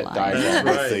overlap that diagram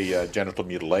That's with the genital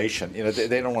mutilation.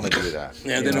 They don't want to do that.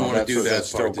 Yeah, they don't want to do that That's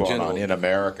still part, the going genital. on in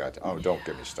America. Oh, don't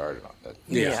get me started on that.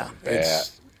 Yeah.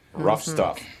 Rough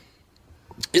stuff.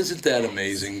 Isn't that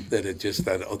amazing that it just,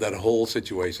 that whole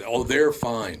situation, they're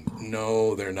fine.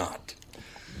 No, they're not.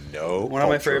 No. One of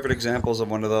my favorite examples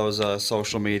of one of those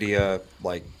social media,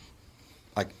 like,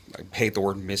 I hate the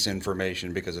word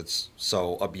misinformation because it's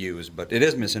so abused, but it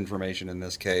is misinformation in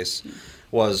this case,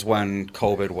 was when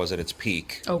COVID was at its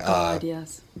peak. Oh, God,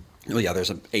 yes. Well, yeah,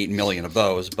 there's 8 million of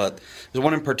those, but there's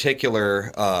one in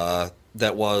particular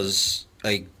that was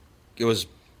it was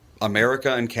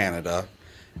America and Canada,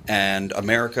 and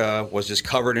America was just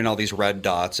covered in all these red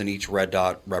dots, and each red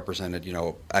dot represented,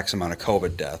 X amount of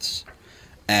COVID deaths.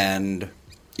 And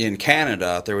in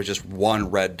Canada, there was just one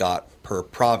red dot per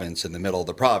province in the middle of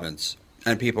the province.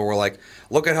 And people were like,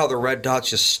 look at how the red dots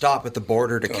just stop at the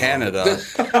border to Canada.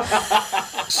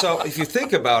 So if you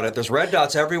think about it, there's red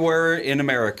dots everywhere in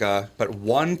America, but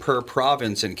one per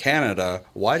province in Canada.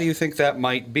 Why do you think that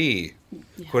might be?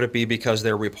 Yeah. Could it be because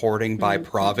they're reporting by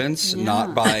province,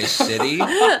 not by city?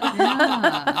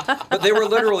 But they were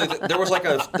literally,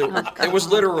 it was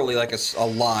literally like a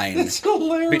line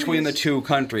between the two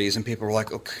countries, and people were like,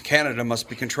 Canada must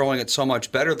be controlling it so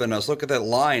much better than us. Look at that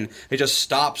line. It just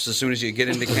stops as soon as you get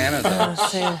into Canada.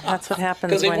 See, that's what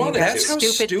happens when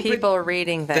stupid people are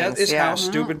reading things. That is how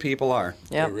stupid people are.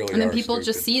 Yep. Really, and then people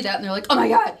just see that and they're like, oh my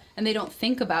God. And they don't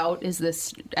think about, is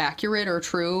this accurate or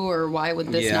true, or why would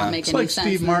this not make any sense? It's like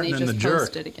Steve Martin and the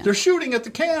Jerk. It again. They're shooting at the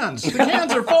cans. The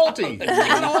cans are faulty.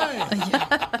 Run away.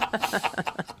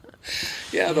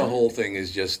 Yeah, the whole thing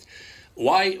is just,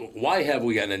 why have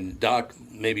we gotten, and Doc,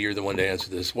 maybe you're the one to answer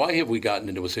this, why have we gotten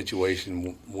into a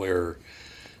situation where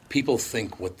people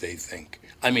think what they think?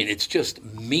 I mean, it's just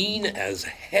mean as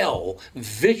hell,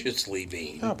 viciously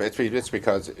mean. No, but it's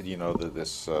because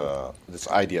this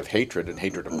idea of hatred and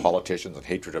hatred of politicians and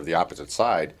hatred of the opposite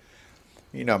side,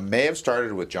 may have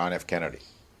started with John F. Kennedy.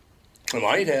 It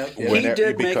might have. Yeah. He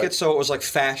did make it so it was like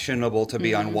fashionable to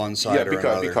be on one side or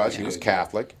another. Because he was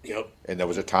Catholic. Yep. And there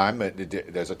was a time.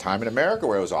 There's a time in America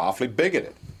where it was awfully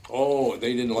bigoted. Oh,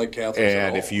 they didn't like Catholics at all.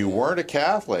 And if you weren't a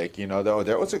Catholic, though,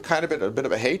 there was a bit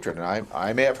of a hatred, and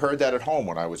I may have heard that at home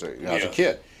when I was a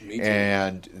kid. Me too.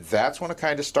 And that's when it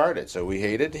kind of started. So we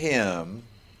hated him,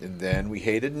 and then we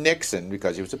hated Nixon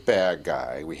because he was a bad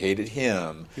guy. We hated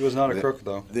him. He was not a crook,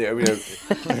 though.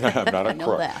 I'm not a I know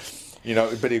crook. that.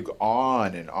 But he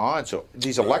on and on. So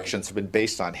these elections have been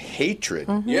based on hatred.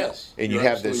 Mm-hmm. Yes. And you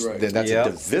have this, then that's a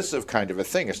divisive kind of a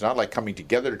thing. It's not like coming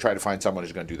together to try to find someone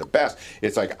who's going to do the best.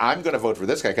 It's like, I'm going to vote for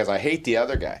this guy because I hate the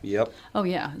other guy. Yep. Oh,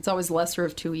 yeah. It's always lesser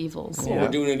of two evils. Well, we're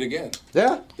doing it again.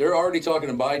 Yeah. They're already talking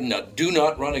to Biden now. Do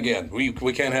not run again. We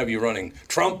can't have you running.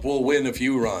 Trump will win if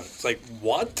you run. It's like,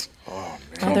 what? Oh,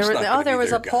 man. There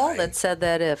was a poll that said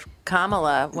that if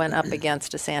Kamala went up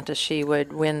against DeSantis, she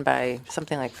would win by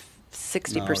something like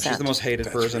 60%. No, she's the most hated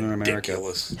person in America.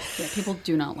 Yeah, people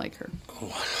do not like her.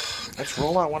 Let's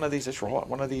roll out one of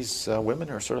these. Women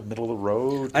who are sort of middle of the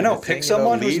road. I know. Pick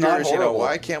someone who's not horrible.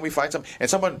 Why can't we find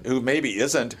someone who maybe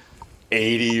isn't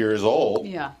 80 years old?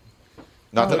 Yeah.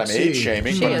 Not that I'm age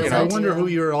shaming, but I wonder who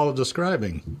you're all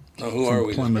describing. Who are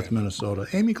we? Plymouth, Minnesota.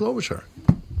 Amy Klobuchar.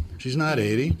 She's not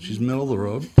 80. She's middle of the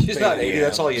road. She's not 80.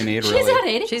 That's all you need, really. She's not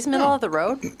 80. She's middle of the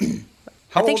road.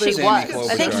 How old is Amy Klobuchar?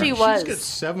 I think she was. She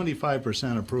gets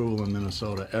 75% approval in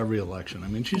Minnesota every election. I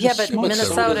mean, she's but Minnesota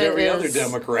so does every is other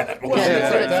Democrat. Not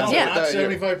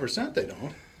 75%. They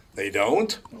don't. They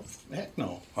don't? Oh, heck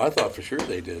no. I thought for sure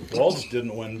they did. Walz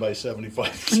didn't win by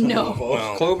 75%. No.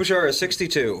 Klobuchar is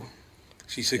 62.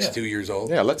 She's 62 years old.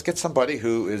 Yeah, let's get somebody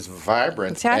who is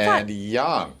vibrant See, I thought- and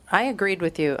young. I agreed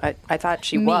with you. I thought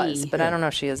she was, but I don't know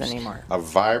if she is anymore. A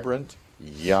vibrant,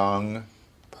 young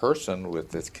person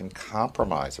with this can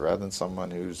compromise rather than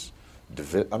someone who's.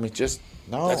 I mean, just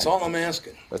no. That's all I'm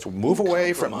asking. Let's move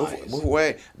away from Compromise. move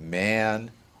away.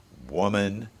 Man,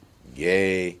 woman,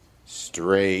 gay,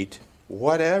 straight,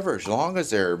 whatever. As long as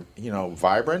they're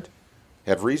vibrant,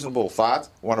 have reasonable thoughts,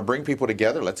 want to bring people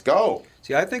together. Let's go.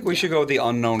 See, I think we should go the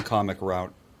unknown comic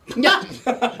route. Yeah.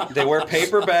 They wear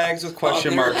paper bags with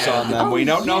question marks on them. We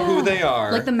don't know who they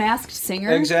are. Like the Masked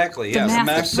Singer. Exactly. Yeah, the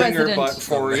masked singer, president. but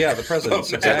for the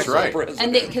presidents. That's right.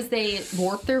 And because they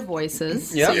warp their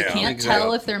voices, Yeah. so you Yeah, can't exactly.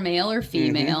 tell if they're male or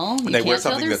female. You They can't wear tell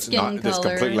something their that's skin that's color.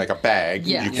 completely like a bag.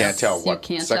 Yes. You can't tell what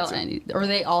You can't sex tell it- any, or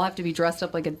they all have to be dressed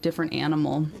up like a different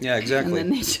animal. Yeah, exactly.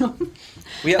 And then they don't.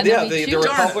 Yeah, and then yeah. we The choose-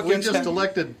 Republicans We just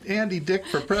elected Andy Dick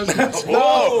for president.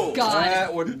 Oh God!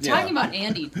 That would- yeah. Talking about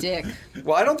Andy Dick.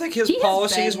 Well, I don't think his He has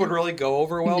policies been- would really go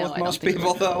over well No, with I don't most think it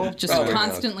people, would. though. Just Probably not.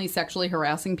 constantly sexually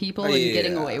harassing people and Yeah.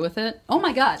 getting away with it. Oh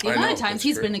my God! The I amount know, of times that's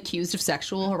he's true. been accused of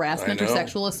sexual harassment I or know.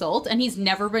 sexual assault, and he's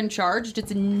never been charged.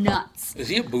 It's nuts. Is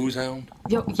he a booze hound?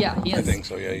 Yeah, he is. I think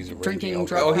so. Yeah, he's a Drinking raging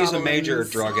drug Oh, he's a problems. major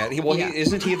drug addict. Yeah.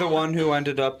 Isn't he the one who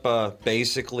ended up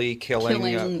basically killing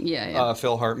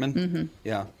Phil Hartman? Mm-hmm.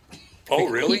 Yeah. Oh,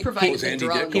 really? He provided Was the Andy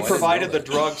drugs. Dick? He Oh, I didn't provided know the that.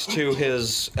 drugs to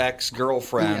his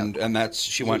ex-girlfriend, and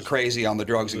she went crazy on the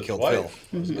drugs and killed wife.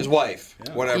 Phil. His wife,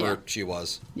 whatever Yeah. she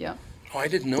was. Yeah. Oh, I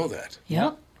didn't know that.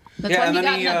 Yep. That's Yeah, why and he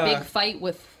then got he, in that big fight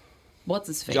with what's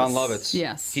his face? John Lovitz.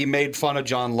 Yes. He made fun of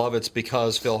John Lovitz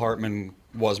because Phil Hartman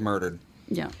was murdered.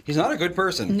 Yeah. He's not a good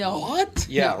person. No. What?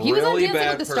 Yeah, He was on really Dancing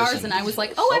bad with the Stars, person. and I was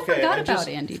like, oh, I forgot I about just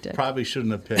Andy Dick. Probably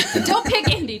shouldn't have picked him. Don't pick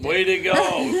Andy Dick. Way to go.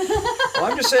 Well,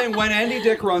 I'm just saying, when Andy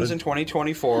Dick runs in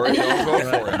 2024, don't vote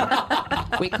for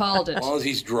him. We called it. As long as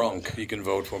he's drunk, you can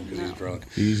vote for him because he's drunk.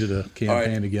 Easy to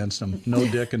campaign against him. No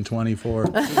Dick in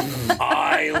 24.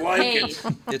 I like Hey, it.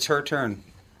 It's her turn.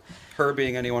 Her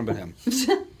being anyone but him.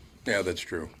 Yeah, that's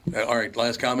true. All right,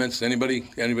 last comments. Anybody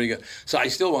got? So I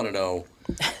still want to know: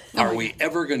 are we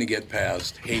ever going to get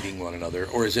past hating one another,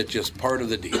 or is it just part of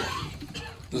the deal?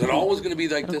 Is it always going to be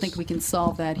like I don't this? think we can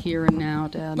solve that here and now,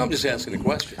 Dad. No, I'm just asking a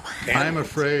question. I'm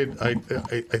afraid, I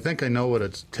think I know what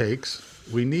it takes.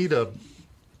 We need a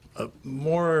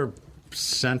more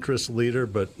centrist leader,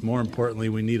 but more importantly,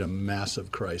 we need a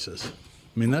massive crisis.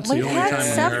 I mean, that's the We've only had time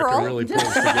several. America really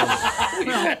pulls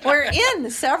together. We're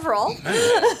in several.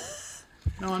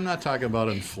 No, I'm not talking about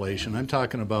inflation. I'm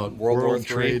talking about World War World III.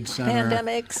 Trade Center,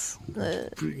 Pandemics.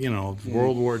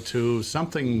 World War II,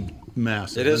 something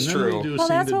massive. It is and then true. We do Well,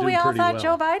 seem that's to what do we all pretty thought well.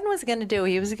 Joe Biden was going to do.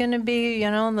 He was going to be,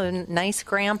 the nice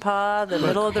grandpa, the But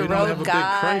middle of the we don't have road a big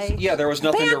guy. crisis. Yeah, there was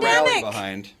nothing to rally Pandemic.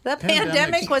 behind. The Pandemic.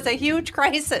 pandemic was a huge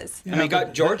crisis. I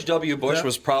mean, George W. Bush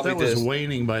was probably that was this.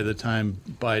 waning by the time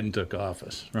Biden took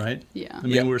office, right? Yeah. I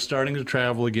mean, Yeah. we're starting to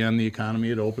travel again. The economy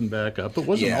had opened back up. It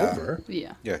wasn't Yeah. over,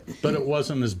 Yeah. Yeah. but it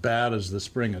wasn't as bad as the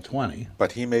spring of 20.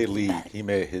 But he may lead.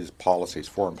 His policies,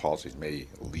 foreign policies, may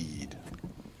lead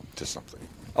to something.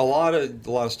 A lot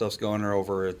of stuff's going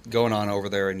on over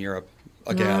there in Europe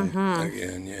again.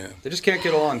 Again, yeah. They just can't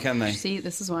get along, can they? See,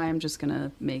 this is why I'm just going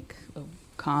to make a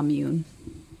commune.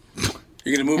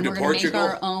 You're going to move And to we're going to make Portugal?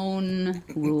 our own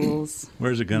rules.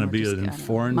 Where's it going to We're be? just In gonna-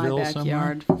 Foreignville my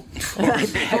somewhere?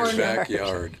 backyard. Your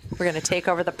backyard. We're going to take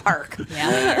over the park. All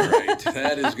right,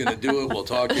 that is going to do it. We'll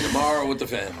talk to you tomorrow with the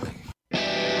family.